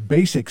 the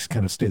basics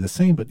kind of stay the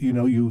same, but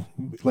you,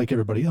 like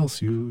everybody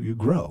else, you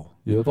grow.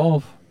 You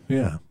evolve.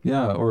 Yeah.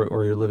 Yeah,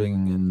 or you're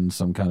living in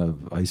some kind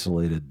of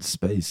isolated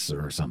space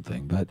or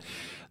something. But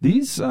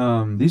these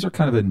are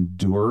kind of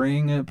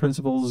enduring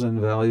principles and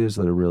values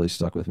that are really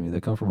stuck with me. They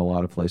come from a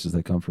lot of places.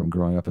 They come from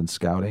growing up in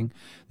scouting.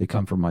 They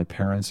come from my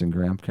parents and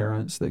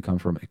grandparents. They come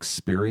from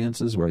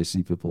experiences where I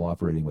see people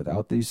operating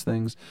without these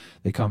things.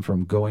 They come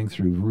from going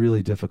through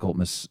really difficult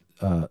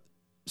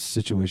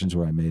situations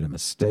where I made a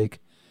mistake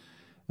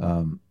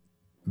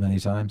many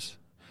times.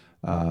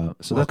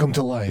 So welcome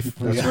to life.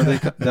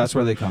 That's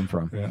where they come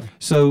from. Yeah.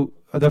 So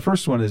the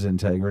first one is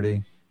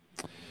integrity,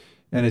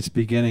 and it's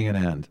beginning and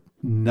end.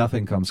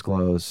 Nothing comes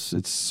close.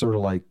 It's sort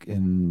of like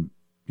I'm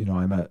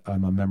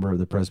a member of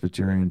the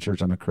Presbyterian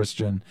Church. I'm a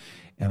Christian,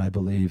 and I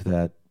believe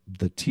that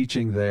the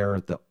teaching there,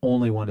 the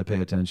only one to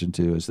pay attention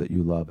to, is that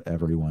you love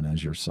everyone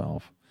as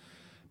yourself.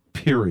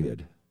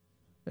 Period.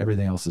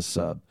 Everything else is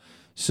sub.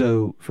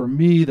 So for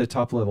me, the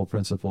top level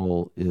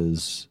principle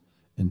is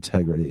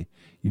integrity.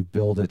 You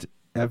build it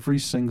every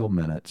single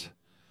minute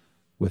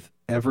with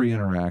every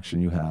interaction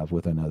you have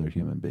with another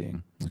human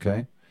being.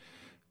 Okay?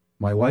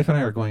 My wife and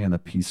I are going in the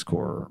Peace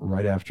Corps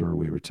right after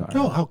we retire.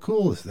 Oh, how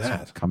cool is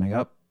that? It's coming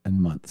up in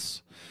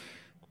months.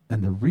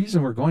 And the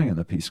reason we're going in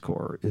the Peace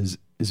Corps is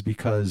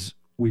because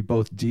we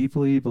both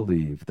deeply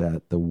believe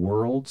that the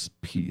world's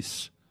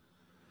peace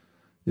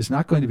is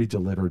not going to be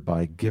delivered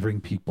by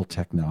giving people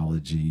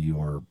technology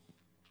or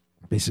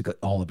basically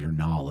all of your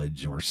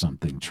knowledge or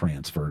something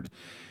transferred.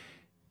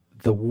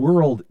 the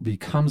world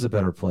becomes a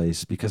better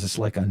place because it's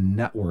like a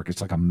network.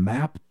 It's like a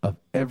map of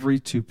every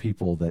two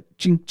people that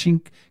chink,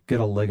 chink, get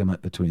a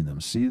ligament between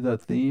them. See the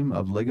theme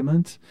of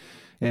ligament?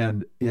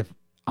 And if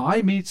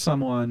I meet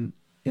someone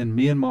in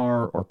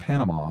Myanmar or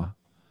Panama,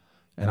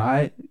 and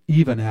I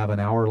even have an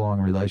hour-long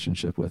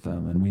relationship with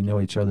them, and we know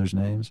each other's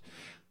names,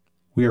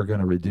 we are going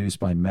to reduce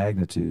by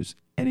magnitudes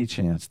any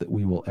chance that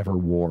we will ever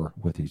war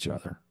with each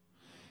other.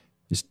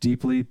 Just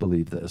deeply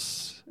believe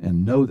this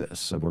and know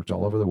this. I've worked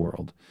all over the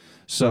world.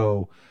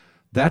 So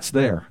that's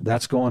there.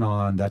 That's going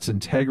on. That's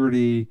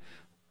integrity.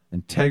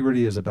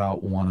 Integrity is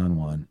about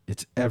one-on-one.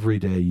 It's every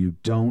day. You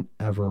don't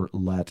ever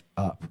let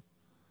up.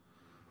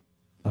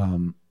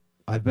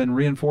 I've been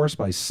reinforced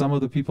by some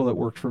of the people that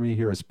worked for me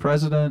here as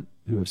president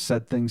who have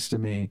said things to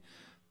me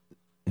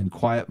in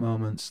quiet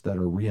moments that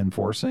are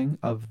reinforcing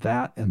of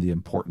that and the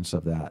importance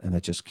of that. And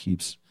that just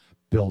keeps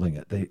building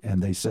it.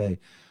 They say,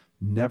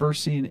 never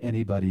seen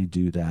anybody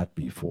do that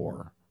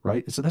before,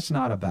 right? So that's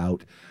not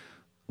about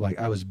like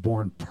I was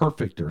born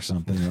perfect or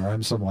something, or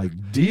I'm some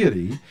like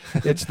deity.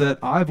 It's that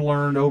I've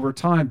learned over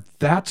time,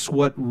 that's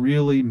what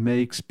really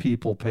makes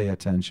people pay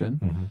attention.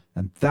 Mm-hmm.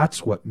 And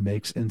that's what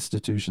makes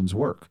institutions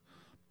work.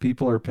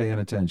 People are paying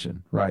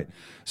attention, right?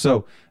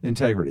 So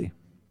integrity.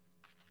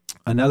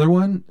 Another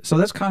one, so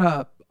that's kind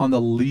of on the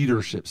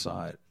leadership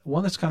side.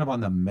 One that's kind of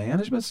on the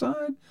management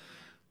side,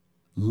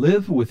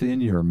 live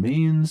within your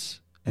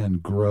means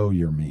and grow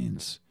your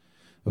means.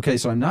 Okay,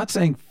 so I'm not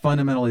saying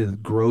fundamentally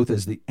that growth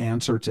is the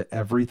answer to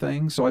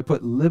everything. So I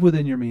put live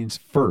within your means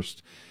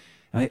first.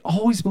 And I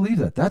always believe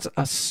that. That's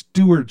a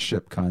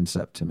stewardship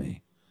concept to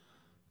me.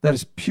 That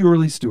is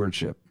purely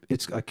stewardship.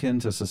 It's akin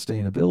to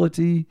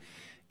sustainability.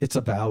 It's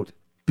about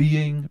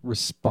being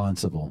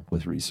responsible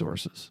with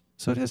resources.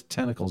 So it has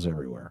tentacles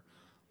everywhere.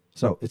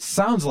 So it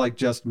sounds like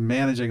just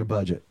managing a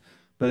budget,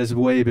 but it's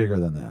way bigger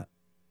than that.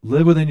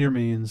 Live within your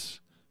means,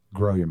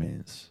 grow your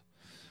means.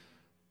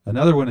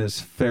 Another one is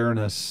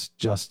fairness,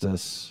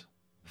 justice,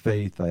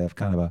 faith. I have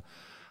kind of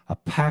a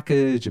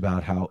package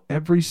about how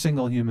every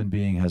single human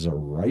being has a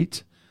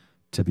right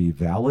to be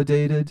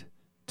validated,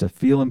 to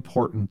feel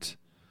important.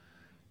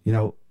 You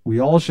know, we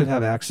all should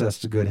have access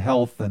to good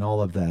health and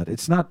all of that.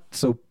 It's not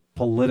so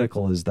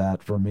political as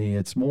that for me.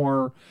 It's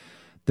more,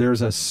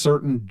 there's a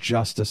certain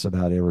justice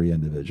about every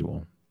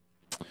individual.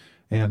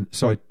 And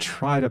so I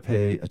try to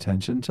pay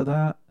attention to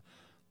that.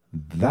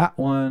 That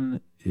one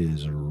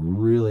is a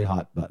really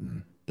hot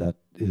button. That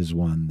is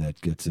one that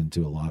gets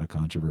into a lot of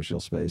controversial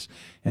space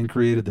and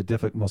created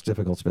the most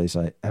difficult space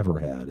I ever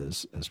had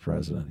as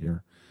president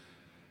here.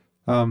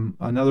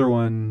 Another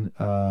one.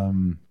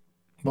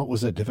 What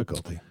was that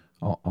difficulty?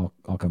 I'll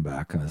come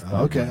back.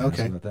 Okay.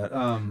 About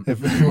that.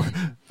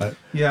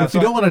 If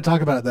you don't want to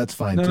talk about it, that's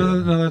fine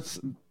too. No,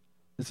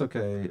 it's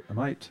okay. I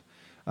might.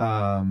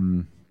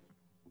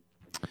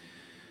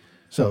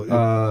 So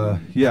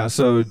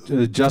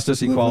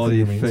justice,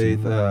 equality,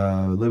 faith,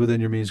 live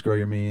within your means, grow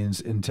your means,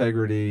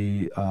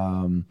 integrity.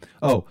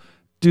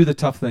 Do the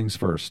tough things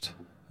first.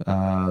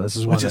 This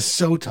is one which is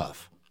so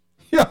tough.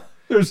 Yeah.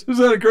 Is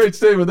that a great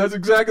statement? That's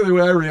exactly the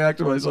way I react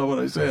to myself when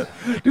I say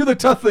it. Do the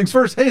tough things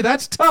first. Hey,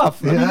 that's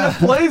tough. I mean, that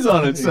plays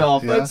on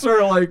itself. Yeah. That's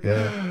sort of like, I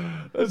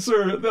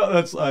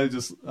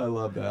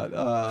love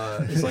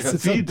that. It's like a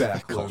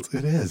feedback loop.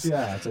 It is.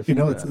 Yeah, it's a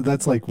feedback.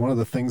 That's like one of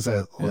the things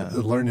that I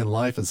learned in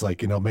life is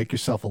like, make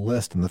yourself a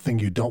list, and the thing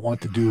you don't want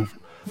to do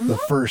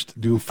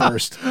do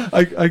first.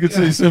 I could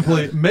say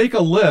simply, make a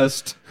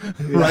list,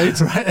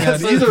 right?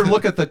 And either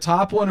look at the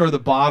top one or the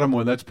bottom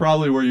one. That's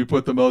probably where you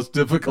put the most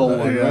difficult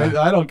one, right?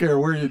 I don't care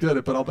where you did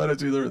it, but I'll bet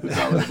it's either at the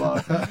top or the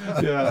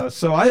bottom. Yeah.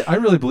 So I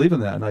really believe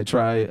in that, and I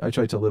try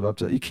to live up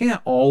to it. You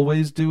can't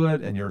always do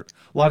it, and a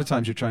lot of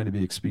times you're trying to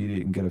be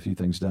expedient and get a few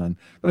things done.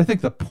 But I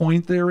think the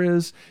point there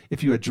is,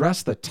 if you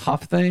address the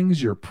tough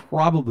things, you're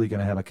probably going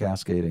to have a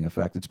cascading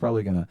effect. It's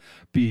probably going to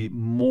be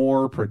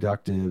more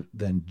productive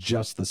than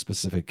just the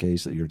specific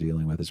case that you're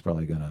dealing with. It's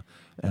probably going to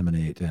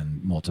emanate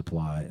and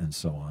multiply and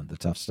so on. The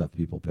tough stuff,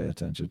 people pay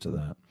attention to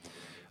that.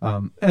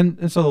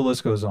 And so the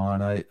list goes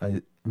on.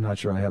 I'm not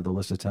sure I have the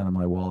list of 10 in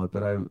my wallet,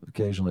 but I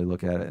occasionally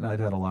look at it, and I've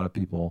had a lot of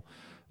people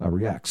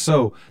react.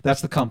 So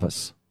that's the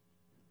compass.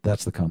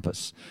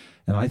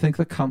 And I think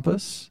the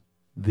compass,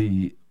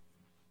 the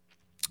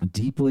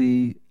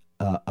deeply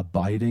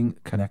abiding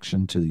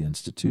connection to the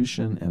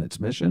institution and its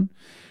mission,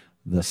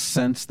 the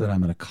sense that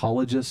I'm an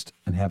ecologist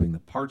and having the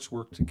parts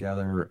work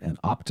together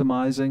and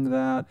optimizing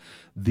that,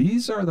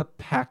 this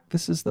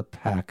is the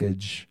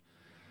package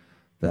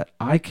that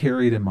I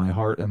carried in my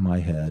heart and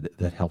my head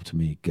that helped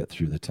me get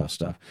through the tough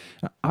stuff.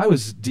 I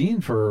was dean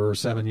for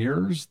 7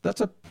 years.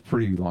 That's a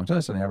pretty long time.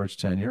 That's an average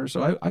 10 years.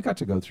 So I got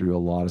to go through a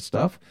lot of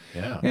stuff.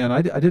 Yeah. And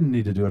I didn't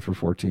need to do it for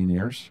 14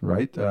 years,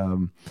 right?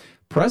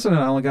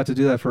 President, I only got to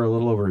do that for a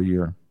little over a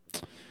year.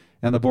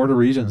 And the Board of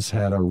Regents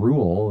had a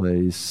rule.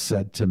 They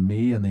said to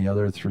me and the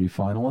other 3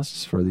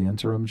 finalists for the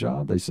interim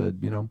job, they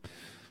said,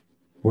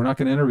 we're not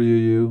going to interview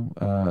you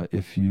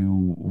if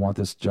you want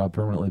this job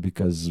permanently,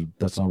 because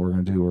that's not what we're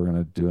going to do. We're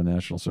going to do a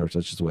national search.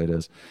 That's just the way it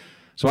is.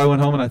 So I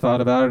went home and I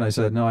thought about it, and I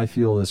said, no, I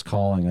feel this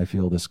calling. I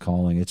feel this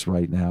calling. It's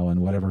right now,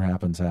 and whatever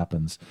happens,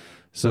 happens.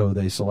 So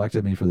they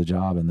selected me for the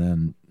job, and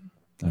then,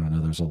 I don't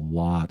know, there's a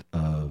lot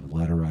of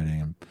letter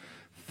writing and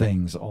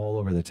things all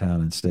over the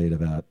town and state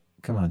about,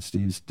 come on,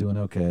 Steve's doing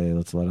okay.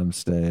 Let's let him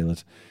stay.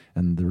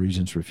 And the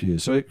regents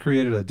refused. So it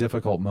created a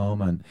difficult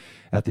moment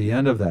at the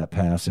end of that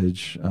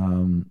passage.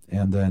 And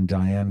then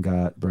Diane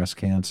got breast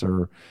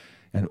cancer.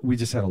 And we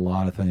just had a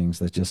lot of things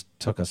that just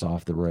took us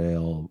off the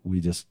rail. We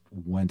just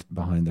went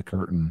behind the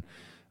curtain.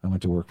 I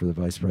went to work for the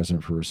vice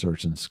president for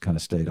research and kind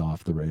of stayed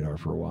off the radar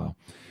for a while.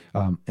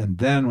 And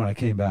then when I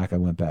came back, I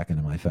went back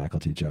into my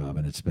faculty job,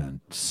 and it's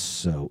been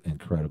so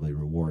incredibly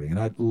rewarding. And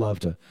I'd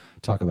love to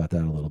talk about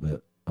that a little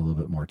bit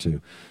more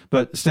too.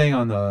 But staying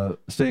on the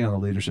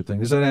leadership thing,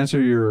 does that answer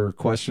your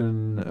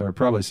question, or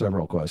probably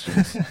several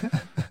questions?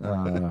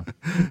 No,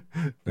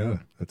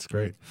 that's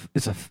great.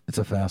 It's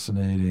a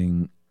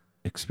fascinating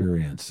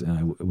experience, and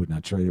I would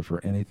not trade it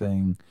for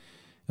anything.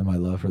 And my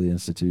love for the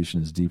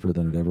institution is deeper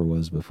than it ever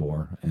was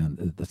before,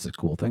 and that's a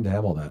cool thing to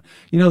have all that.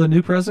 The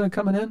new president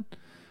coming in,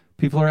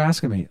 people are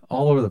asking me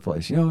all over the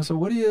place. So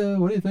what do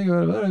you think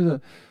about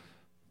it?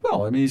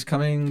 Well, I mean, he's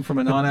coming from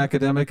a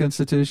non-academic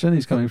institution.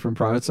 He's coming from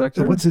private sector.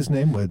 So what's his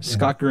name?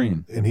 Scott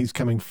Green. And he's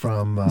coming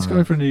from... he's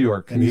coming from New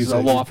York. And he's a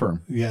law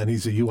firm. Yeah, and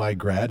he's a UI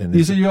grad. And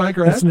he's a UI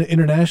grad? It's an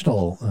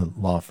international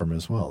law firm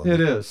as well.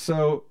 It is.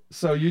 So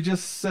you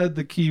just said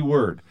the key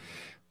word.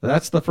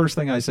 That's the first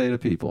thing I say to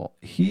people.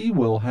 He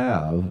will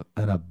have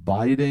an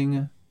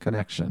abiding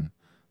connection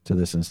to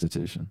this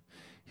institution.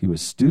 He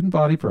was student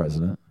body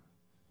president,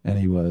 and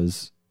he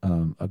was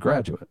a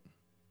graduate.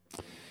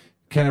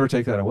 Can't ever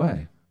take that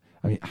away.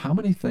 I mean, how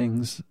many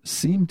things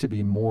seem to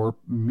be more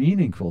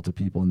meaningful to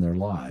people in their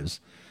lives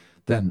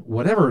than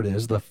whatever it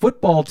is, the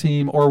football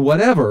team or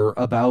whatever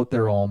about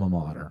their alma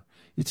mater?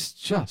 It's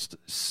just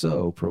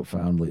so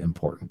profoundly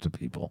important to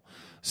people.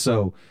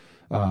 So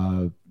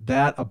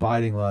that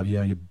abiding love,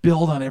 you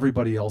build on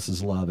everybody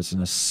else's love. It's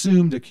an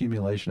assumed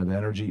accumulation of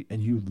energy,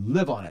 and you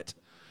live on it.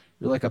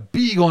 You're like a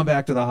bee going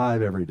back to the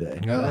hive every day,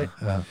 right?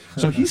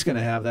 So he's going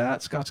to have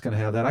that. Scott's going to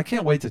have that. I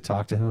can't wait to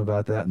talk to him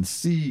about that and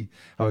see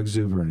how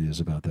exuberant he is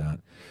about that.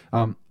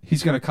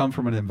 He's going to come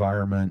from an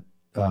environment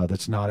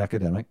that's not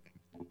academic.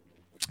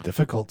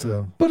 Difficult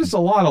to... But it's a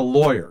lot of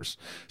lawyers.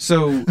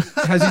 So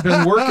has he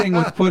been working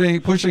with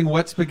pushing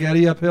wet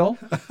spaghetti uphill?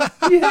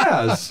 He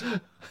has.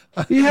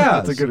 He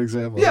has. That's a good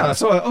example. Yeah.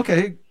 So,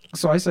 okay.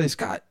 So I say,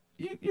 Scott,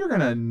 you're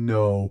going to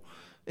know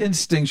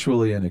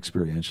instinctually and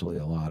experientially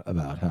a lot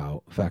about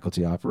how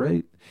faculty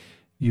operate.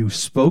 You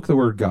spoke the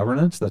word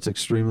governance. That's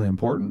extremely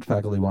important.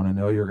 Faculty want to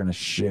know you're going to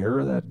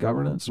share that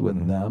governance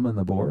with them and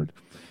the board.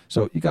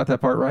 So you got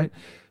that part right.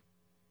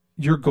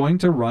 You're going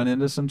to run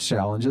into some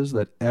challenges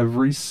that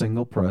every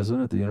single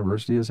president at the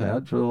university has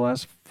had for the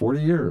last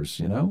 40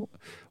 years.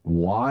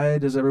 Why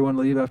does everyone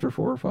leave after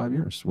 4 or 5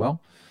 years?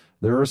 Well,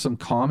 there are some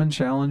common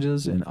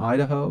challenges in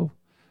Idaho,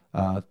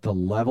 the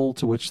level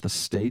to which the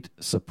state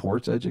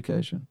supports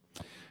education,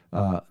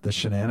 the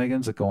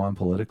shenanigans that go on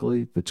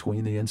politically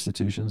between the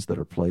institutions that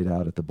are played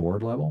out at the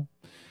board level.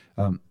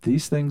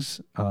 These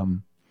things, I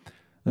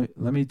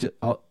want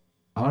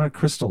to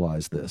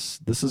crystallize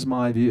this. This is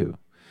my view.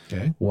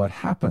 Okay. What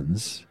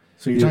happens?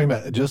 So you're talking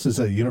about just as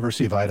a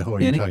University of Idaho? Or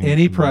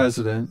Any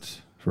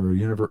president for a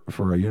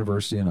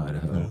university in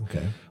Idaho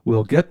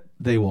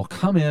they will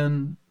come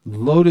in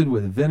loaded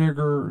with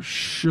vinegar,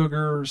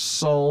 sugar,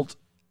 salt,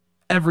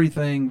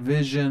 everything,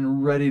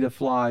 vision, ready to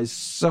fly,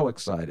 so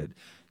excited.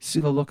 See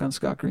the look on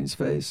Scott Green's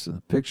face,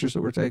 the pictures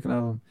that we're taking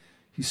of him.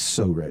 He's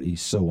so ready. He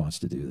so wants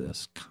to do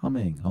this.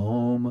 Coming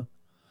home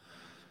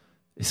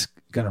is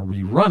going to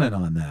rerun it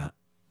on that.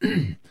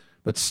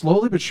 But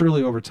slowly but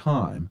surely over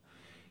time,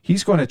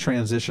 he's going to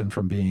transition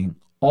from being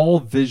all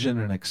vision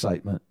and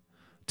excitement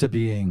to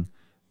being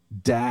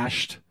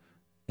dashed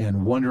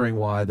and wondering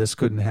why this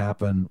couldn't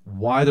happen,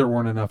 why there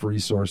weren't enough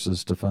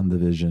resources to fund the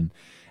vision,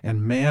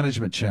 and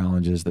management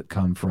challenges that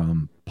come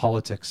from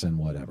politics and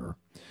whatever.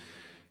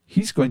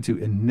 He's going to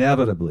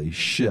inevitably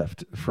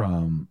shift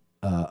from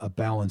a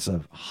balance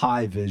of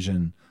high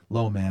vision,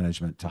 low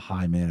management to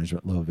high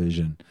management, low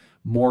vision,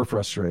 more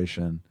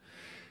frustration.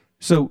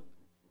 So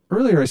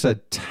earlier I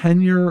said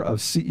tenure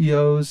of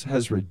CEOs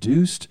has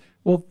reduced.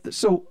 Well,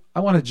 so I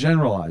want to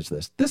generalize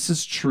this. This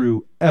is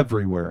true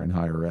everywhere in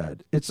higher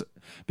ed. It's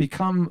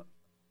become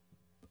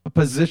a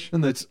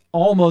position that's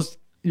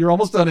you're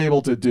almost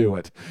unable to do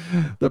it.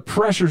 The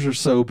pressures are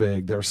so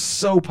big, they're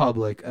so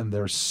public, and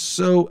they're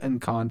so in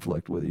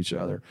conflict with each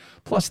other.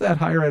 Plus, that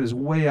higher ed is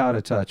way out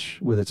of touch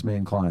with its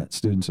main client,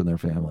 students and their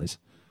families.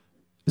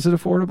 Is it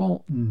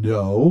affordable?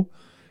 No.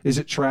 Is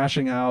it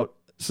trashing out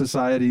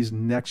society's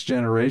next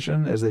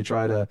generation as they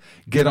try to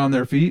get on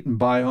their feet and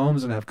buy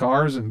homes and have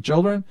cars and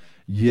children?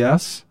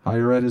 Yes.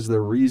 Higher ed is the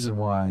reason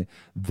why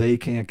they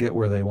can't get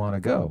where they want to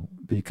go,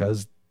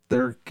 because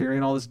they're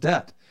carrying all this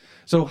debt.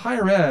 So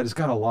higher ed has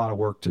got a lot of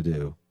work to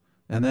do.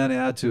 And then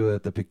add to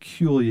it the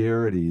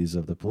peculiarities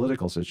of the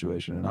political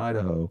situation in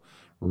Idaho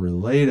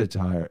related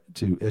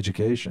to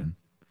education.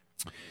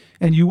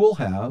 And you will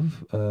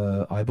have,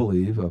 I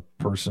believe, a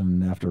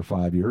person after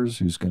 5 years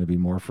who's going to be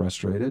more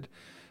frustrated.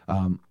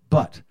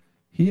 But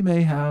he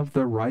may have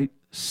the right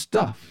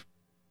stuff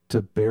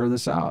to bear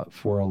this out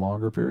for a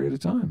longer period of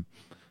time.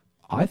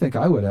 I think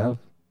I would have.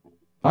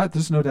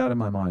 There's no doubt in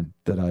my mind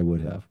that I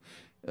would have,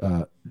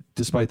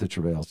 despite the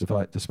travails,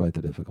 despite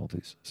the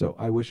difficulties. So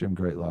I wish him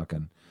great luck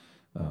and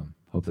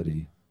hope that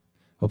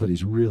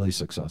he's really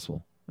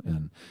successful.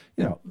 And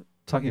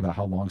talking about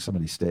how long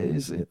somebody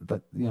stays,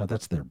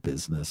 that's their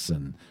business,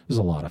 and there's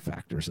a lot of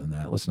factors in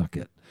that. Let's not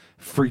get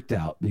freaked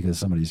out because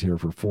somebody's here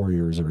for 4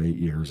 years or 8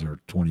 years or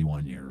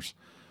 21 years.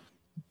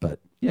 But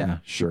yeah,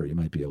 sure, you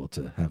might be able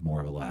to have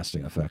more of a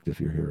lasting effect if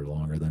you're here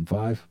longer than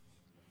 5.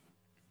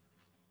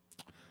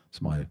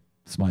 It's my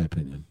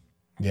opinion.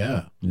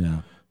 Yeah.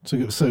 Yeah. So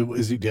do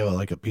you have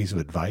like a piece of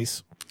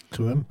advice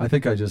to him? I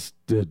think I just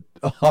did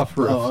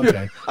offer. Oh,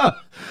 okay.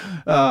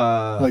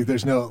 Like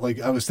there's no, like,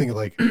 I was thinking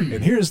like,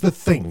 and here's the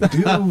thing,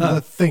 do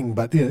the thing.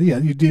 But yeah,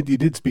 you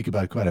did speak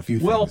about quite a few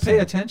things. Well, pay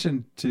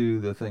attention to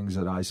the things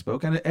that I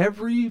spoke, and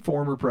every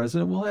former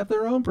president will have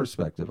their own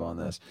perspective on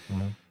this.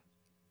 Mm-hmm.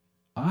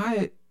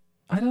 I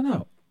don't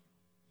know.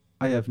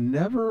 I have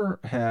never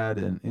had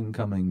an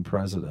incoming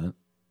president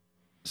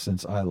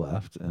since I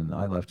left, and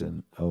I left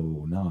in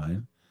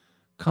 2009,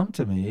 come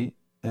to me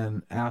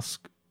and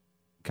ask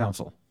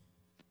counsel.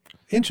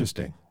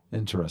 Interesting.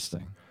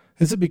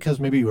 Is it because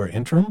maybe you were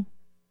interim?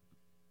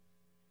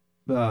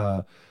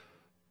 I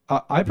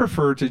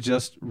prefer to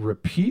just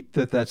repeat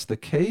that that's the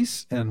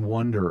case and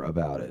wonder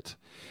about it,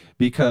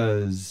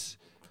 because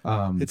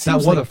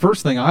the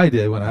first thing I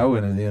did when I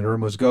went in the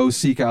interim was go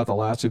seek out the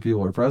last 2 people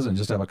who were president,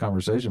 just have a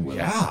conversation with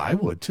them. Yeah, I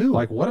would too.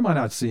 Like, what am I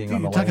not seeing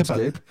on the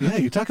landscape?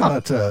 You talk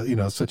about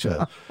such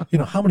a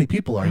how many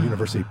people are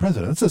university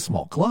president? It's a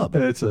small club.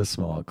 It's a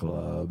small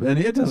club, and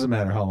it doesn't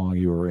matter how long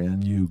you were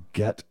in.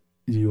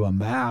 You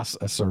amass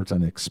a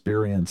certain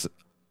experience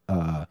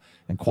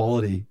and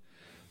quality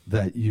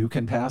that you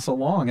can pass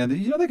along, and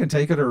they can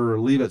take it or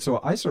leave it.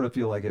 So I sort of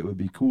feel like it would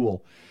be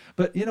cool.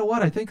 But you know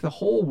what? I think the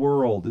whole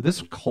world,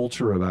 this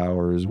culture of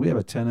ours, we have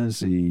a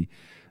tendency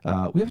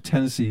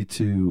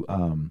to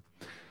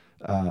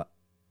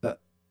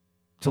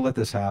let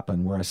this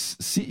happen, whereas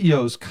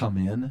CEOs come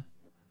in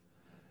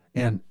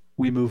and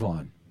we move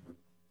on.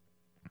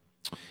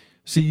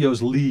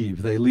 CEOs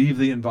leave. They leave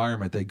the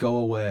environment. They go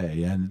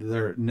away, and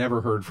they're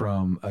never heard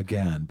from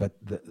again. But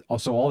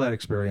also all that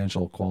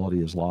experiential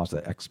quality is lost.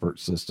 That expert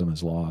system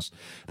is lost.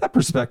 That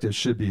perspective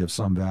should be of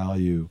some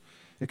value.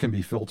 It can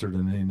be filtered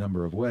in any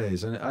number of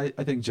ways. And I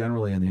think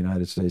generally in the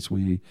United States,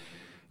 we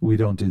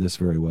don't do this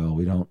very well.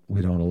 We don't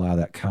allow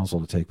that counsel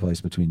to take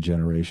place between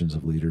generations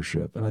of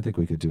leadership. And I think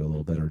we could do a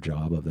little better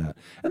job of that.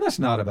 And that's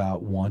not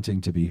about wanting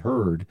to be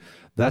heard.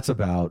 That's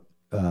about,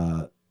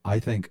 I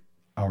think,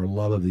 our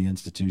love of the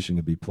institution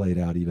could be played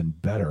out even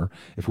better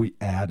if we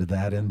add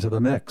that into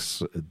the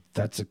mix.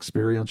 That's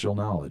experiential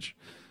knowledge.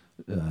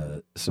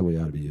 So we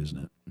ought to be using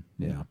it.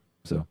 Yeah.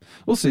 So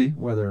we'll see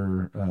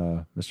whether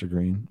Mr.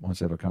 Green wants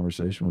to have a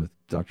conversation with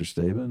Dr.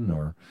 Staben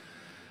or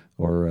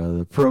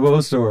the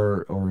provost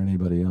or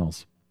anybody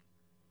else.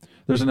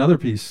 There's another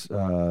piece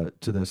to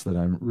this that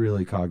I'm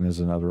really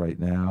cognizant of right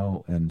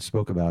now and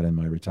spoke about in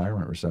my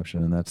retirement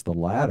reception, and that's the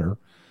ladder.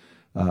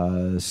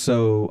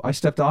 So I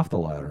stepped off the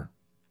ladder.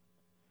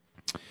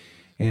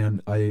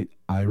 And I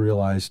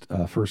realized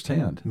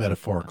firsthand.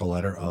 Metaphorical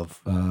ladder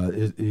of?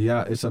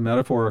 It's a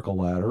metaphorical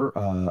ladder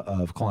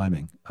of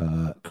climbing.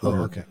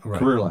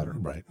 Career ladder.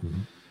 Right.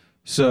 Mm-hmm.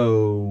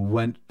 So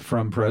went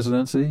from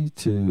presidency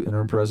to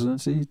interim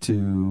presidency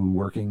to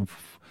working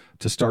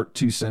to start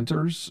 2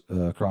 centers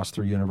across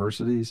 3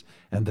 universities,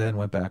 and then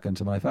went back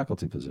into my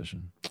faculty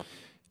position.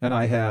 And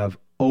I have,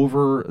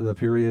 over the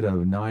period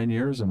of 9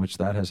 years in which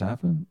that has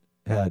happened,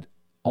 had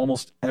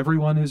almost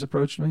everyone who's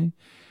approached me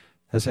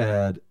has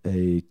had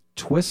a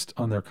twist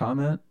on their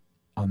comment,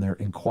 on their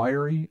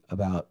inquiry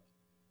about,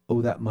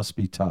 oh, that must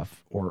be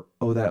tough, or,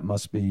 oh, that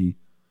must be,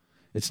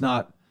 it's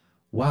not,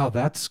 wow,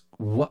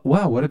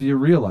 what have you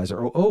realized?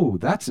 Or, oh,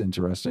 that's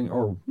interesting,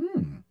 or,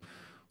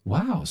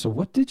 wow, so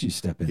what did you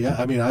step into? Yeah,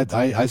 I mean,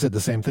 I said the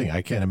same thing.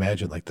 I can't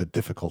imagine, like, the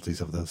difficulties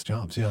of those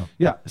jobs, yeah.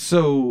 Yeah,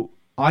 so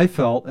I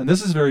felt, and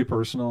this is very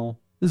personal,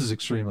 this is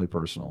extremely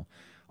personal,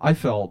 I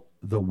felt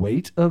the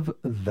weight of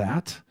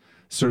that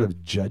sort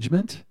of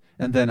judgment.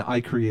 And then I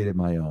created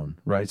my own,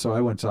 right? So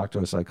I went to talk to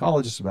a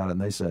psychologist about it,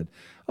 and they said,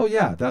 oh,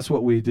 yeah, that's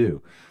what we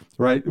do,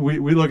 right? We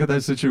look at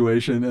that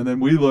situation, and then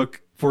we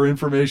look for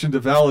information to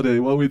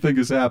validate what we think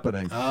is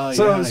happening. I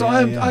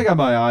got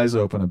my eyes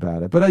open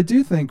about it. But I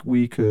do think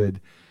we could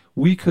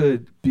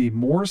be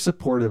more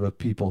supportive of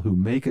people who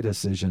make a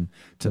decision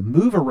to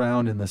move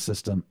around in the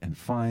system and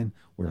find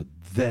where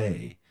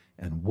they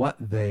and what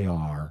they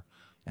are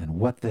and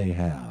what they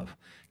have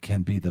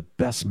can be the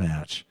best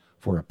match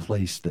for a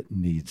place that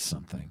needs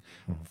something.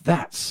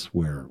 That's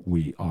where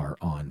we are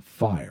on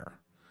fire.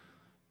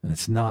 And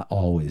it's not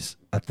always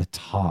at the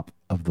top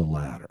of the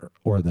ladder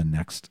or the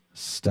next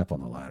step on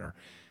the ladder.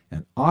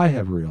 And I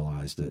have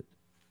realized it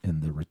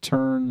in the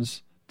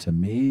returns to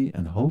me,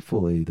 and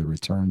hopefully the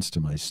returns to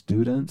my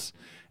students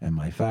and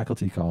my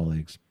faculty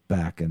colleagues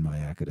back in my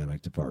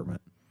academic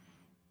department.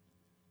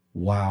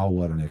 Wow,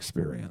 what an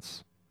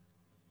experience.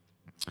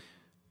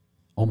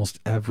 Almost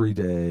every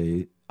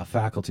day, a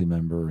faculty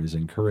member is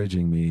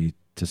encouraging me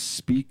to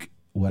speak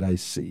what I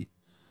see,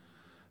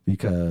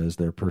 because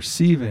they're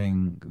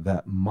perceiving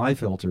that my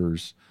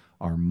filters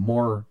are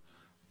more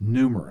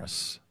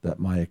numerous, that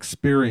my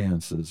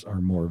experiences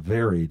are more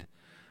varied.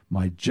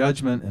 My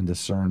judgment and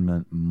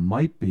discernment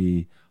might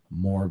be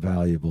more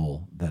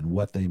valuable than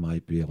what they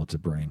might be able to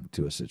bring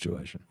to a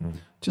situation,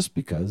 just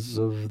because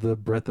of the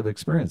breadth of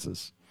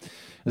experiences.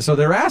 And so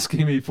they're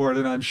asking me for it,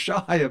 and I'm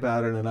shy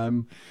about it, and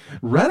I'm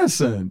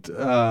reticent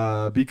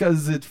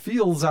because it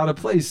feels out of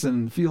place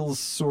and feels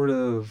sort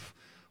of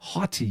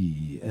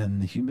haughty,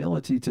 and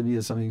humility to me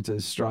is something to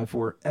strive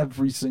for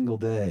every single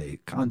day,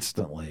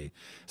 constantly.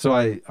 So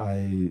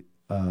I've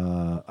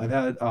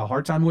had a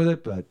hard time with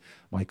it, but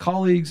my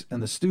colleagues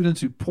and the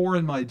students who pour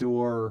in my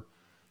door,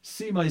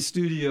 see my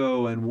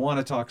studio and want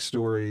to talk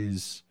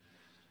stories,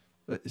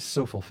 it's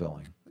so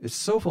fulfilling. It's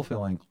so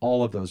fulfilling.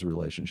 All of those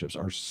relationships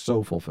are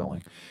so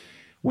fulfilling.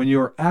 When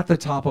you're at the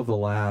top of the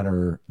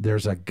ladder,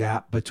 there's a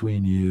gap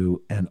between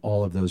you and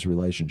all of those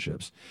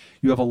relationships.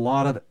 You have a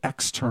lot of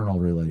external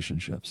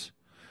relationships,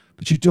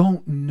 but you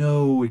don't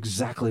know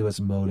exactly what's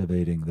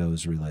motivating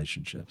those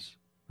relationships,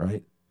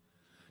 right?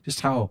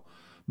 Just how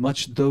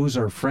much those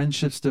are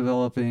friendships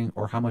developing,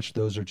 or how much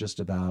those are just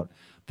about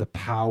the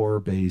power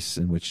base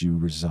in which you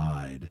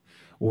reside,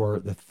 or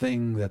the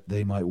thing that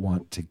they might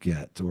want to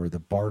get, or the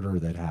barter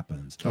that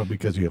happens. Oh,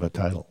 because you have a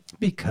title.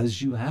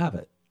 Because you have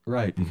it.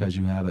 Right, because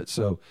you have it.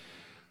 So,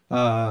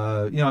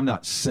 I'm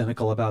not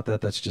cynical about that.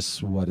 That's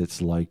just what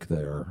it's like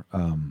there.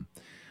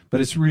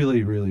 But it's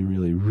really, really,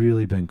 really,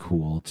 really been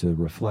cool to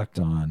reflect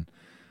on.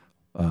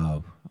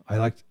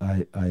 I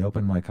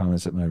opened my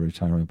comments at my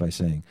retirement by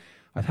saying,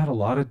 I've had a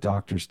lot of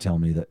doctors tell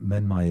me that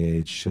men my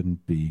age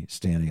shouldn't be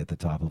standing at the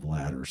top of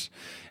ladders.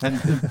 And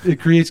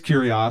it creates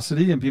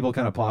curiosity, and people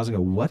kind of pause and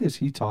go, what is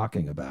he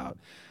talking about?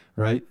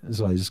 Right?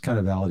 So I just kind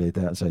of validate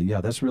that and say,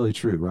 yeah, that's really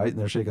true, right? And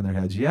they're shaking their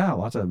heads. Yeah,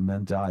 lots of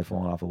men die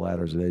falling off of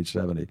ladders at age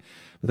 70.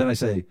 But then I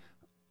say,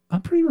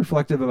 I'm pretty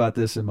reflective about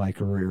this in my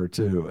career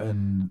too.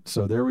 And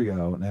so there we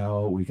go.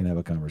 Now we can have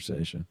a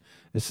conversation.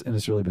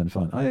 It's really been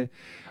fun. I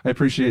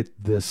appreciate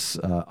this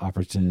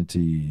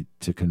opportunity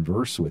to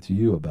converse with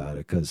you about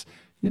it, because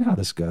you know how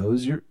this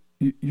goes.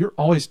 You're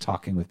always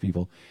talking with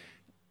people.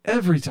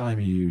 Every time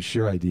you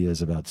share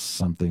ideas about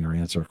something or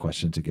answer a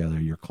question together,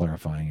 you're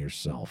clarifying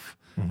yourself,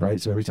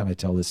 right? So every time I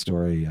tell this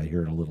story, I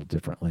hear it a little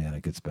differently, and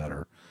it gets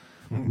better,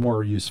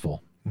 more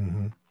useful.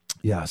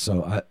 Yeah,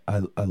 so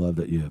I love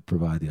that you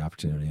provide the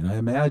opportunity. And I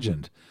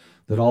imagined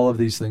that all of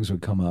these things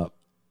would come up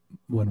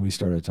when we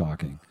started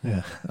talking.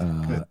 Yeah.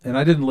 And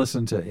I didn't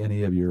listen to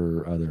any of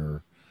your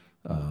other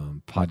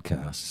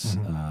podcasts.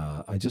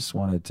 I just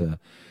wanted to,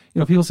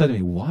 people said to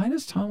me, why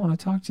does Tom want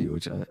to talk to you?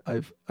 Which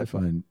I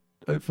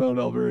found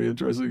all very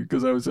interesting,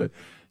 because I would say,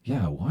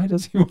 yeah, why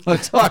does he want to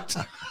talk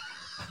to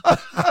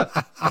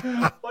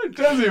Why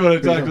does he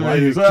want to talk to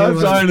me? So I'm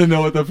trying to know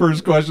what the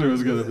first question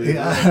was going to be.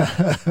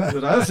 Yeah.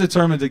 But I was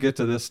determined to get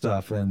to this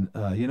stuff. And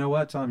you know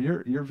what, Tom?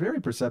 You're very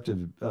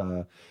perceptive.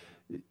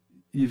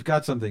 You've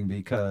got something,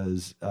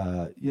 because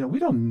we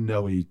don't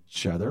know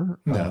each other,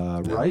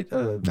 right?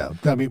 No,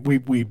 I mean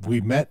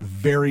we met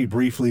very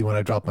briefly when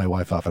I dropped my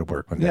wife off at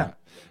work one day. Yeah,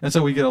 and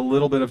so we get a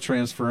little bit of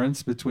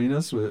transference between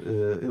us, with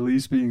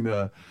Elise being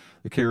the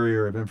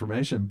carrier of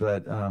information.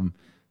 But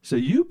so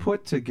you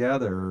put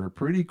together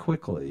pretty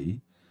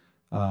quickly,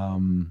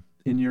 in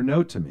your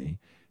note to me,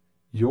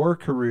 your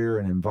career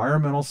in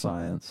environmental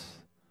science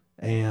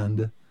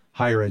and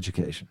higher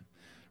education,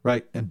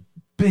 right? And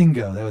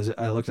bingo,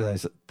 I looked at that, I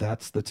said,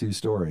 that's the two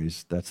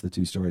stories.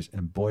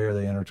 And boy, are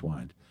they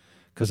intertwined,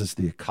 because it's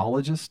the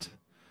ecologist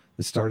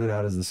that started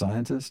out as the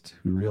scientist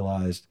who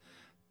realized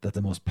that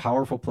the most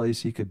powerful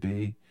place he could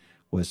be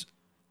was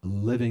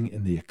living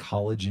in the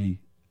ecology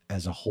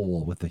as a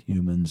whole, with the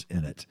humans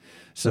in it.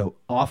 So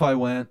off I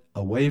went,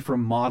 away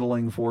from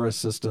modeling forest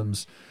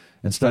systems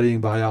and studying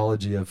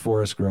biology of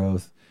forest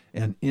growth,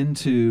 and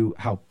into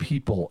how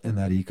people in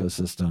that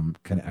ecosystem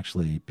can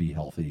actually be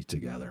healthy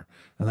together.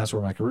 And that's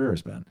where my career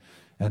has been.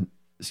 And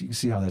so you can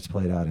see how that's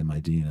played out in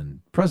my dean and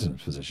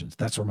president's positions.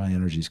 That's where my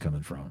energy is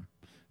coming from.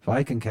 If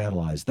I can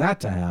catalyze that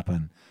to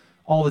happen,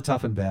 all the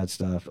tough and bad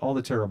stuff, all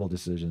the terrible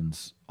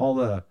decisions, all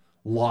the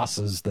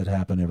losses that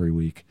happen every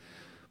week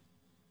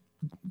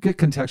get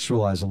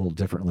contextualized a little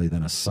differently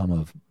than a sum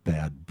of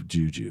bad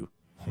juju.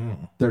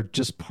 They're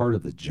just part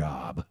of the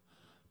job,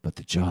 but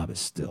the job is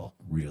still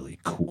really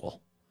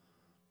cool.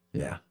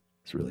 Yeah,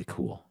 it's really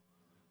cool.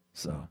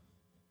 So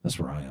that's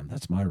where I am.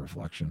 That's my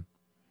reflection.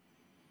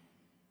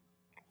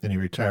 And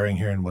you're retiring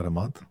here in what, a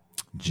month?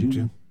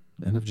 June.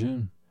 End of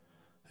June.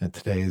 And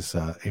today's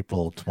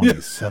April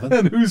 27th.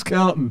 And who's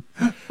counting?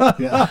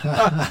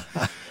 Yeah.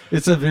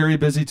 It's a very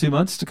busy 2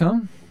 months to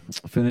come,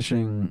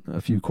 finishing a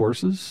few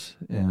courses,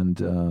 and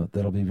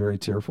that'll be very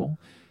tearful.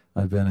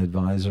 I've been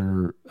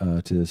advisor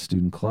to a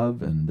student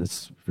club, and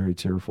it's very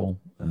tearful.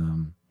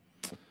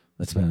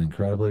 It's been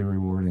incredibly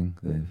rewarding.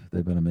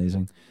 They've been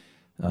amazing.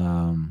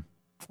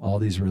 All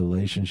these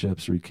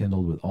relationships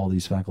rekindled with all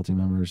these faculty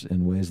members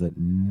in ways that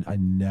I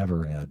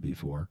never had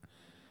before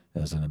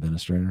as an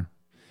administrator.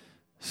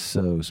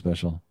 So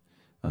special.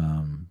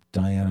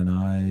 Diane and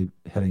I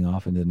heading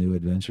off into new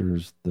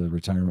adventures. The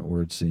retirement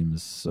word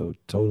seems so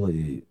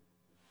totally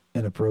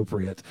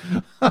inappropriate.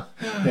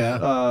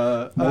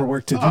 More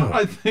work to do.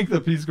 I think the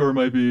Peace Corps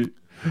might be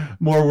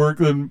more work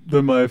than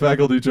my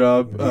faculty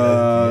job.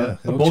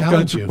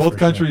 Both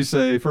countries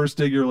say first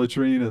dig your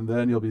latrine and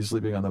then you'll be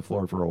sleeping on the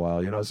floor for a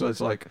while. So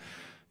it's like,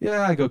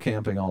 yeah, I go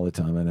camping all the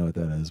time. I know what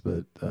that is,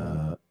 but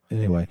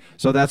anyway,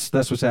 so that's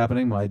what's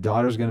happening. My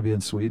daughter's going to be in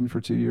Sweden for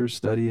 2 years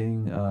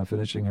studying,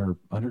 finishing her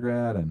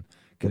undergrad and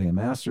getting a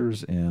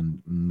master's,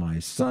 and my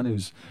son,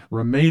 who's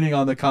remaining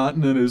on the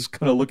continent, is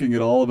kind of looking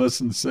at all of us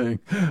and saying,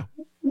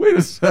 wait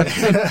a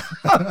second.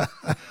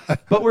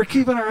 But we're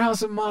keeping our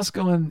house in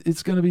Moscow, and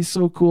it's going to be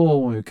so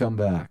cool when we come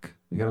back.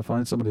 We got to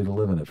find somebody to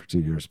live in it for 2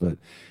 years, but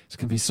it's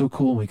going to be so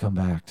cool when we come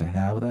back to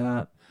have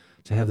that,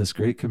 to have this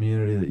great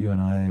community that you and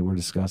I were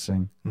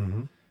discussing,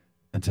 and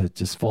to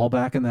just fall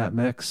back in that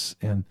mix.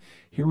 And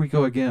here we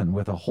go again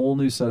with a whole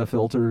new set of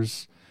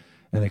filters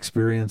and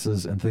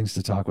experiences and things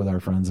to talk with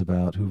our friends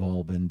about who've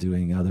all been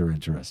doing other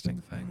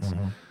interesting things.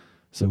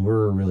 So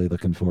we're really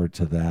looking forward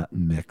to that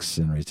mix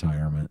in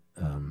retirement.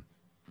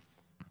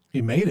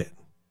 You made it.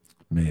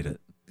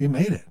 You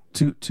made it.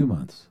 2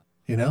 months.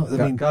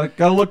 Got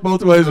to look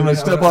both ways when I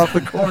step off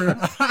the corner.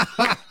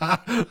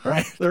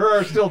 Right. There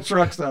are still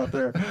trucks out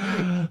there.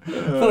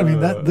 But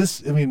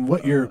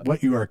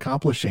what you are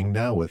accomplishing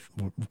now with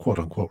quote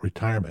unquote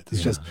retirement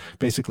is just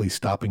basically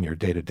stopping your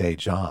day-to-day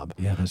job.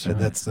 Yeah, that's right.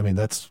 And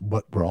that's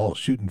what we're all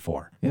shooting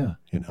for. Yeah.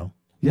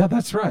 Yeah,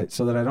 that's right.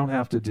 So that I don't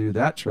have to do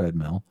that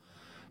treadmill,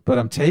 but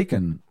I'm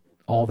taking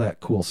all that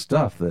cool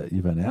stuff that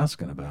you've been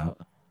asking about,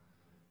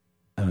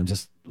 and I'm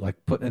just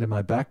like putting it in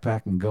my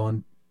backpack and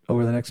going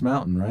over the next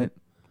mountain, right?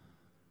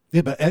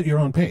 Yeah, but at your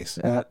own pace.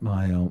 At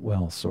my own,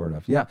 well, sort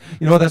of. Yeah.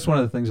 That's one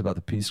of the things about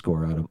the Peace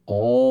Corps. Out of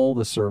all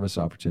the service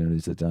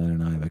opportunities that Diane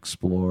and I have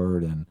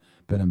explored and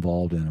been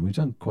involved in, and we've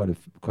done quite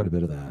a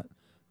bit of that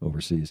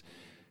overseas.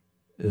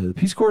 The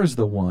Peace Corps is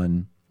the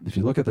one, if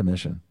you look at the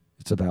mission,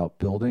 it's about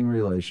building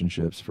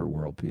relationships for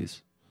world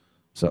peace.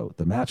 So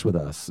the match with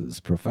us is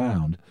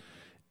profound,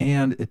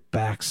 and it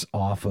backs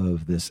off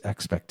of this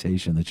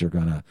expectation that you're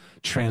going to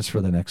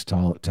transfer the next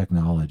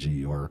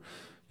technology or,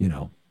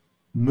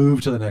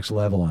 move to the next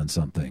level on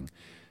something.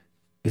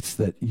 It's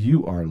that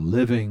you are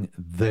living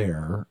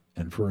there,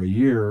 and for a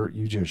year,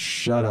 you just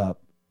shut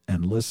up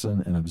and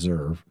listen and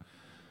observe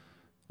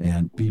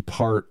and be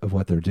part of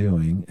what they're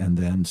doing, and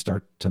then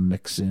start to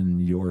mix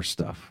in your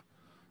stuff.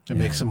 And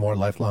make some more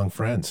lifelong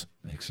friends.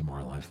 Make some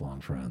more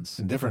lifelong friends.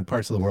 In different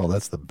parts of the world,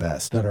 that's the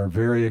best. That are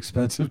very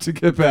expensive to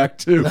get back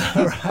to.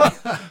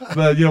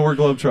 But, we're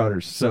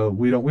globetrotters, so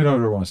we don't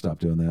ever want to stop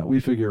doing that. We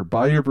figure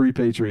buy your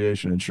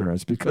repatriation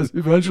insurance because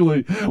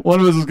eventually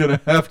one of us is going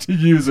to have to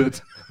use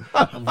it.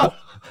 I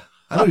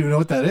don't even know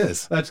what that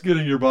is. That's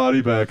getting your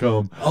body back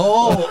home.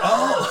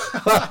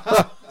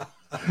 Oh.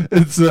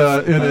 It's in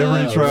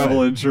every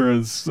travel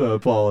insurance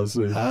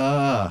policy.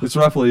 It's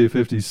roughly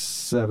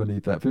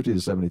 $50,000 to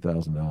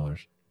 $70,000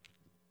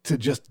 to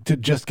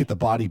just get the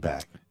body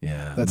back.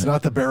 Yeah, that's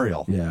not the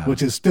burial. Yeah,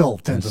 which is still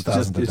tens of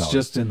thousands of dollars. It's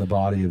just in the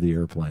body of the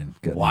airplane.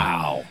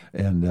 Wow.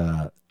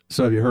 And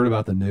so, have you heard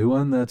about the new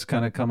one that's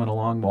kind of coming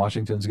along?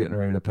 Washington's getting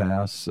ready to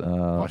pass.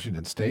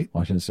 Washington State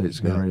is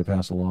getting ready to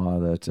pass a law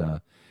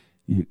that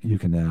you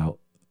can now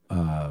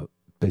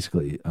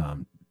basically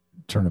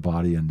turn a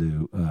body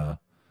into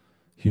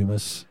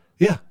humus.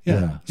 Yeah.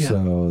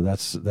 So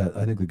that's that.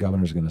 I think the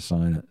governor's going to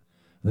sign it.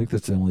 I think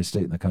that's the only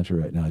state in the country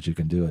right now that you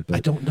can do it. But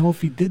I don't know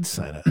if he did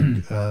sign it.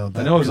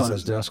 I know it was on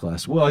his desk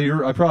last. Well,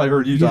 I probably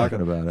heard you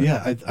talking about it.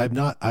 Yeah, I'm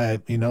not.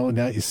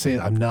 Now you say it,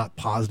 I'm not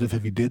positive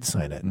if he did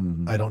sign it.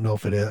 Mm-hmm. I don't know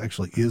if it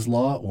actually is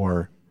law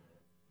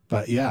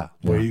but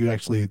where you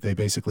actually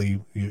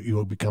you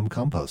will become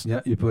compost.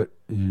 Yeah, you're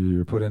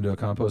put into a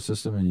compost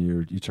system and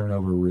you turn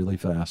over really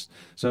fast.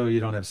 So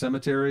you don't have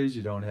cemeteries,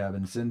 you don't have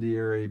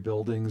incendiary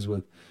buildings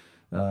with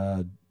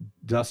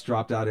dust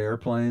dropped out of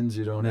airplanes.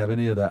 You don't have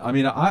any of that. I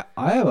mean, I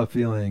have a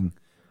feeling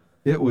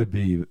it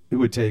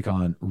would take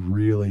on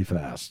really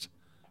fast.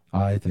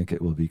 I think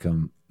it will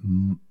become,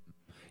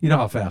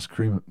 how fast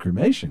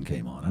cremation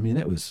came on. I mean,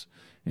 it was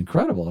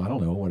incredible. I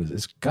don't know what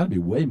it's got to be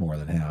way more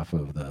than half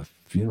of the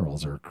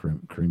funerals are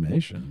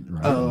cremation,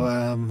 right? Oh,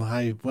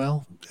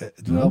 well,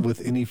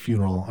 with any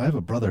funeral, I have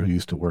a brother who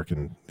used to work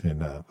in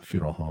a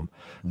funeral home,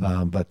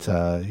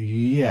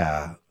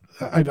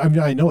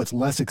 I know it's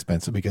less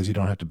expensive because you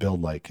don't have to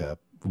build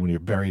when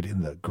you're buried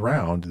in the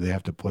ground, they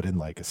have to put in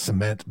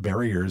cement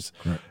barriers,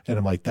 right. And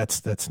I'm like,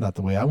 that's not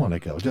the way I want to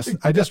go.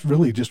 I just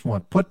really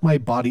want put my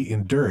body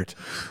in dirt,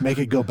 make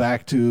it go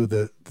back to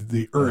the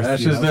earth.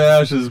 Ashes to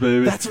ashes,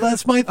 baby.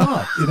 That's my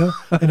thought,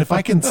 And if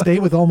I can stay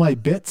with all my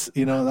bits,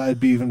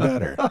 that'd be even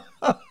better.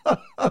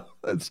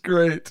 That's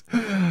great.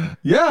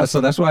 Yeah,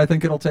 so that's why I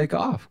think it'll take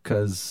off,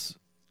 because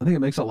I think it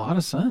makes a lot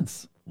of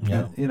sense.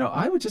 Yeah. You know,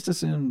 I would just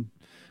assume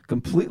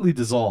completely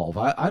dissolve.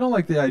 I don't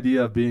like the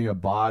idea of being a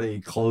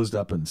body closed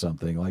up in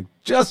something, like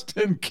just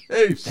in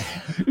case.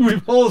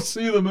 We've all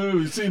seen the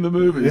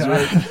movies,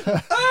 right?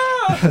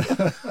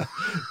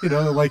 You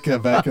know, like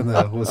back in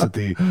the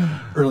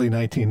early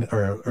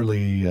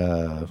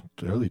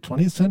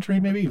 20th century,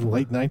 maybe even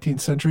late 19th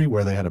century,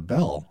 where they had a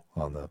bell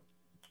on the.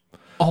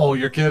 Oh,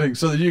 you're kidding!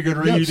 So that you could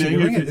read so you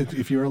ring it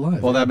if you were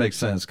alive. Well, that makes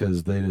sense,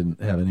 because they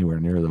didn't have anywhere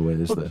near the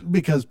ways that.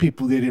 Because they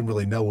didn't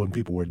really know when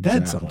people were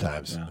dead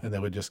sometimes, yeah. and they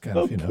would just kind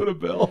of put a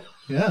bell.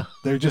 Yeah,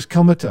 they're just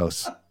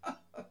comatose.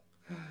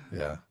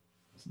 Yeah,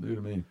 It's new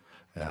to me.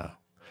 yeah.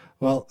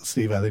 Well,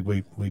 Steve, I think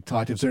we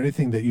talked. Is there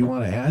anything that you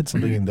want to add?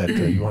 Something that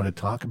you want to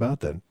talk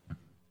about then?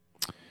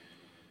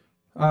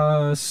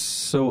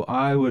 So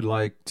I would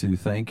like to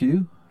thank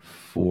you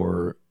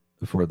for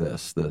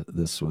this.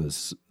 This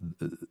was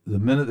the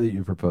minute that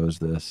you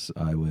proposed this,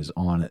 I was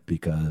on it,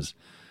 because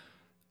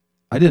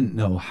I didn't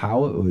know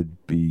how it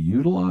would be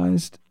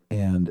utilized,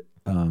 and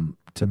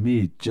to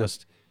me,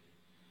 just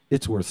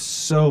it's worth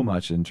so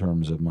much in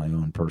terms of my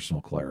own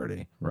personal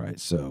clarity, right?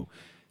 So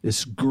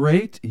it's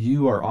great.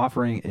 You are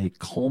offering a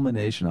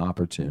culmination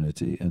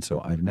opportunity, and so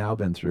I've now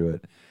been through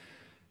it.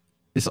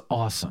 It's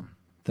awesome.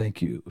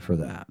 Thank you for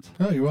that.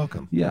 Oh, you're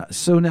welcome. Yeah.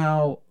 So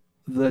now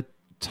the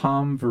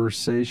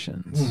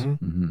Tomversations.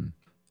 Mm-hmm.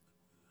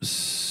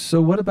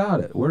 So what about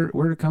it? Where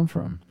did it come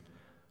from?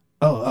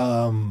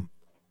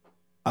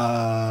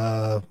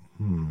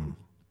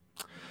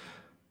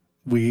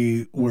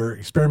 We were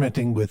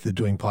experimenting with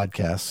doing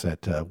podcasts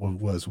at what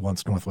was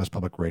once Northwest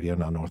Public Radio,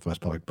 now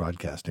Northwest Public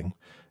Broadcasting,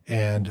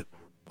 and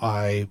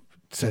I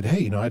said,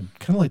 hey, I'd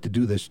kind of like to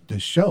do this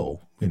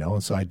show,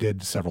 and so I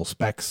did several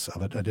specs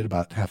of it. I did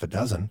about half a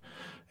dozen,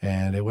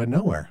 and it went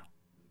nowhere.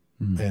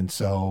 And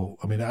so,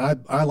 I mean,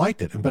 I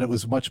liked it, but it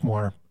was much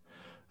more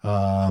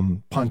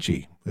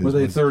punchy. Were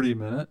they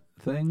 30-minute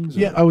things?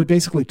 Yeah, I would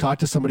basically talk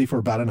to somebody for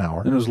about an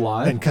hour. And it was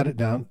live? And cut it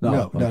down.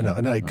 No.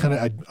 And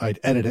I'd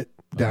edit it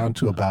down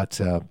to about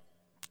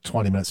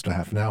 20 minutes to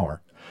half an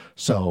hour.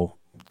 So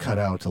cut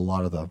out a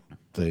lot of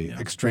the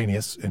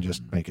extraneous and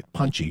just make it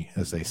punchy,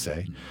 as they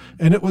say.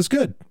 And it was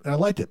good. I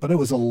liked it, but it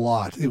was a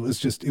lot. It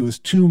was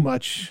too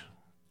much.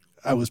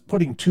 I was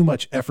putting too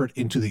much effort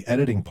into the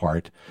editing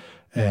part,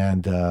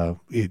 and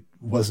it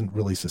wasn't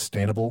really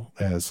sustainable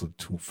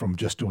from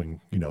just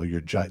doing, your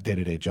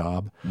day-to-day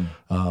job,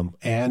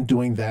 and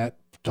doing that,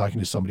 talking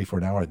to somebody for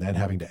an hour and then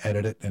having to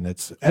edit it. And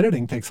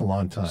editing takes a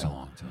long time. It's a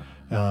long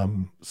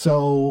time.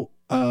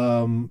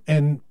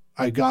 And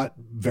I got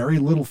very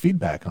little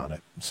feedback on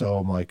it. So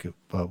I'm like,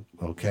 well,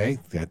 okay,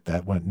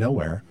 that went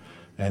nowhere.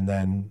 And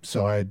then,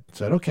 so I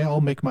said, okay, I'll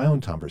make my own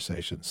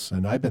Tomversations.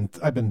 And I've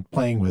been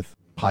playing with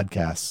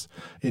podcasts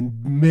in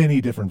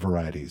many different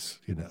varieties,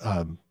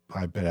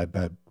 I bet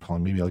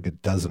probably maybe like a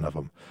dozen of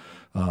them,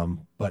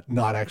 but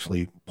not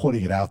actually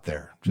putting it out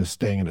there, just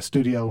staying in a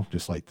studio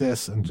just like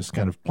this and just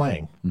kind of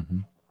playing.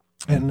 Mm-hmm.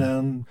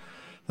 And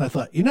I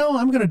thought,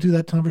 I'm going to do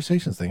that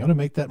Tomversations thing. I'm going to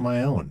make that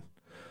my own.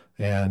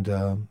 And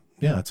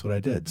that's what I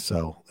did.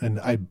 So, and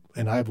I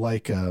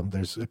like,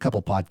 there's a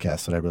couple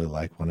podcasts that I really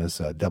like. One is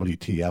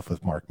WTF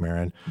with Mark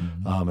Maron.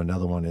 Mm-hmm.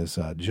 Another one is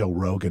Joe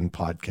Rogan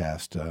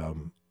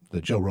podcast,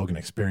 the Joe Rogan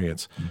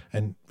Experience. Mm-hmm.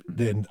 And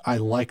then I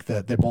like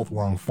that they're both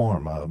long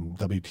form.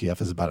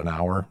 WTF is about an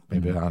hour,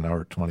 maybe an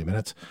hour, 20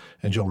 minutes.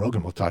 And Joe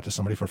Rogan will talk to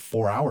somebody for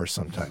 4 hours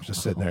sometimes,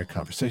 just sitting there in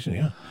conversation.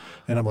 Yeah.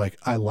 And I'm like,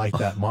 I like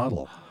that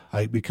model.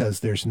 Because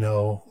there's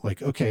no,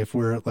 okay, if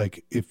we're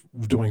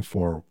doing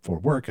for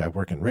work, I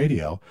work in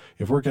radio.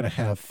 If we're going to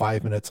have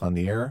 5 minutes on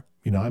the air,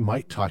 I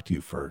might talk to you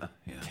for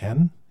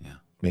 10,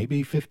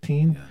 maybe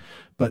 15. Yeah.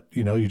 But,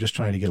 you're just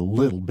trying to get a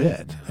little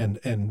bit. Yeah.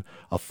 And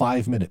a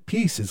 5-minute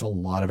piece is a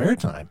lot of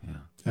airtime. Yeah.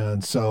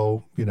 And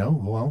so, I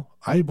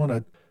want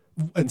to,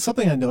 and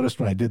something I noticed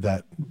when I did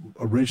that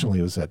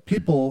originally was that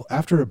people,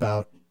 after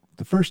about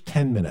the first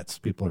 10 minutes,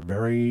 people are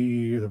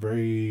very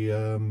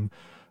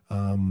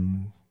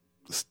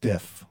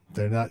stiff.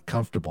 They're not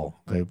comfortable.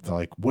 They're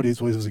like, what is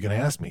he going to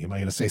ask me? Am I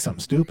going to say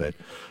something stupid?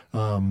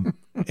 And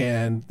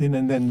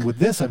then with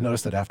this, I've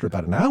noticed that after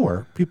about an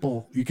hour,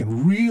 you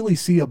can really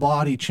see a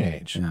body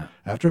change. Yeah.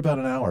 After about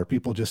an hour,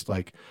 people just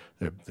they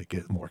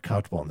get more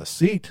comfortable in the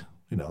seat.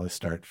 They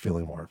start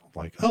feeling more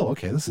like, oh,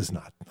 okay, this is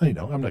not, I'm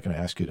not going to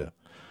ask you to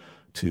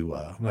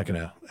I'm not going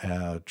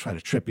to try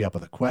to trip you up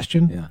with a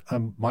question. Yeah.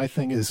 My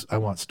thing is I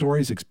want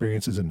stories,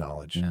 experiences, and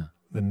knowledge. Yeah.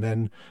 And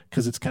then,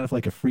 because it's kind of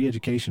like a free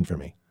education for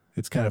me.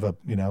 It's kind of a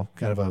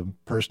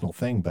personal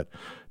thing, but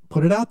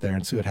put it out there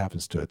and see what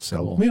happens to it. So,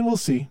 cool. We'll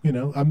see.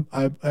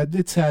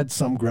 It's had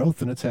some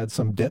growth and it's had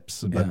some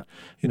dips, but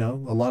a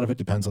lot of it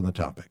depends on the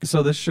topic.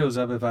 So this shows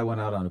up if I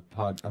went out on a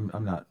pod.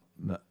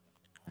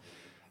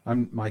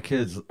 My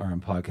kids are on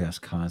podcasts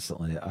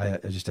constantly. I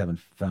just haven't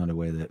found a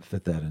way that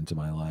fit that into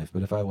my life.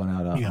 But if I went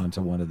out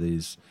onto one of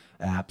these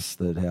apps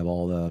that have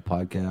all the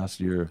podcasts,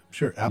 you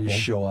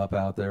show up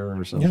out there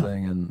or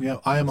something.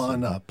 I am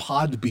on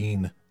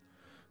Podbean.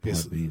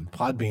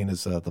 Podbean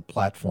is the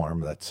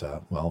platform that's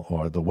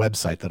or the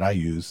website that I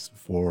use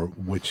for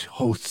which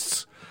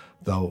hosts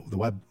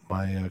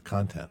my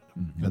content.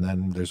 Mm-hmm. And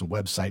then there's a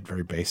website,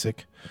 very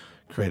basic.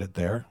 Create it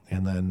there,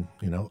 and then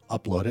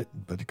upload it.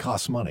 But it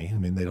costs money. I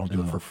mean, they don't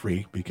do it for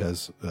free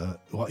because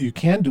you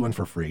can do it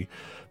for free,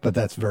 but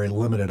that's very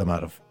limited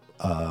amount of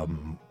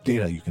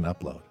data you can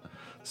upload.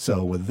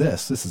 So with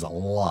this is a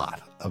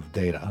lot of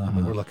data. I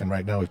mean, we're looking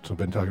right now. We've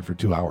been talking for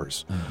 2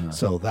 hours,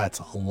 so that's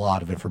a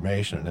lot of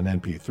information in an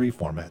MP3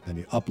 format. Then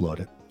you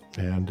upload it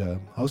and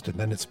host it. And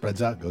then it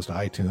spreads out, goes to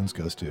iTunes,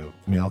 goes to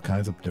all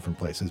kinds of different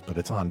places. But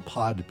it's on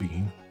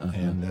Podbean,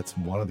 and that's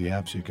one of the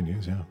apps you can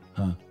use. Yeah.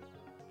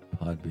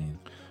 Podbean.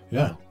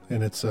 Yeah,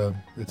 and it's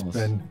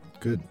been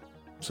good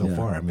so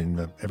far. I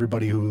mean,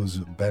 everybody who's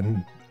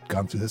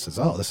gone through this says,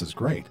 "Oh, this is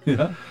great."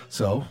 Yeah.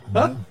 So,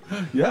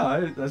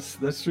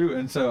 that's true.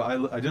 And so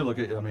I did look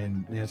at. I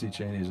mean, Nancy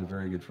Cheney is a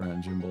very good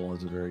friend. Jim Boll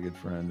is a very good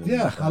friend. And,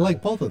 yeah, I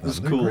like both of them.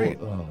 They're cool. Great.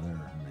 Oh,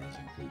 they're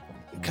amazing people.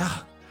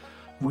 God,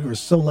 we were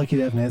so lucky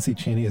to have Nancy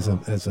Cheney as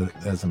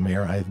a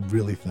mayor. I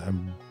really,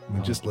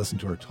 just listen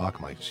to her talk.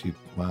 I'm like,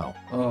 wow.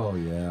 Oh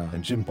yeah.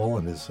 And Jim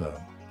Bolin is.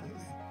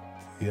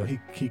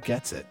 He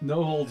gets it.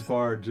 No holds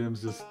barred.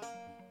 Jim's just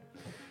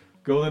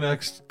go the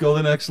next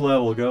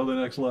level.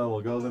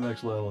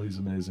 He's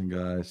an amazing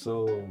guy.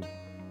 So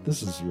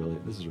this is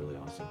really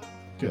awesome.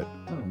 Good.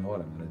 I don't know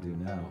what I'm gonna do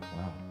now.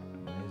 Wow,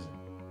 amazing.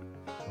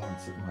 Go and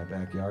sit in my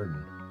backyard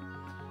and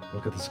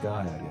look at the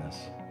sky. I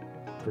guess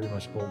pretty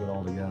much pulled it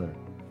all together.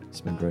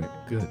 It's been great.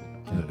 Good.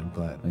 I'm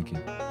glad. Thank you.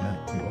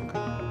 Yeah, you're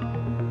welcome.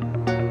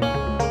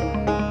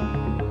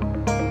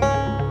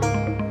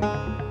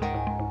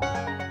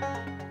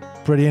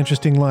 Pretty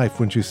interesting life,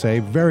 wouldn't you say?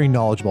 Very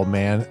knowledgeable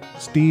man,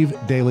 Steve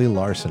Daly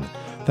Larson.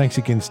 Thanks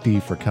again,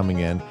 Steve, for coming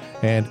in.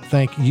 And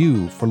thank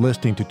you for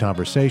listening to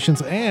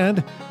Conversations.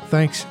 And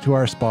thanks to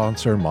our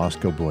sponsor,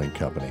 Moscow Brewing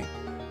Company.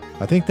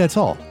 I think that's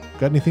all.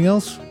 Got anything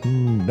else?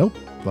 Nope.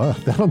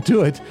 That'll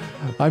do it.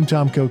 I'm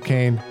Tom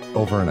Cocaine.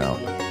 Over and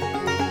out.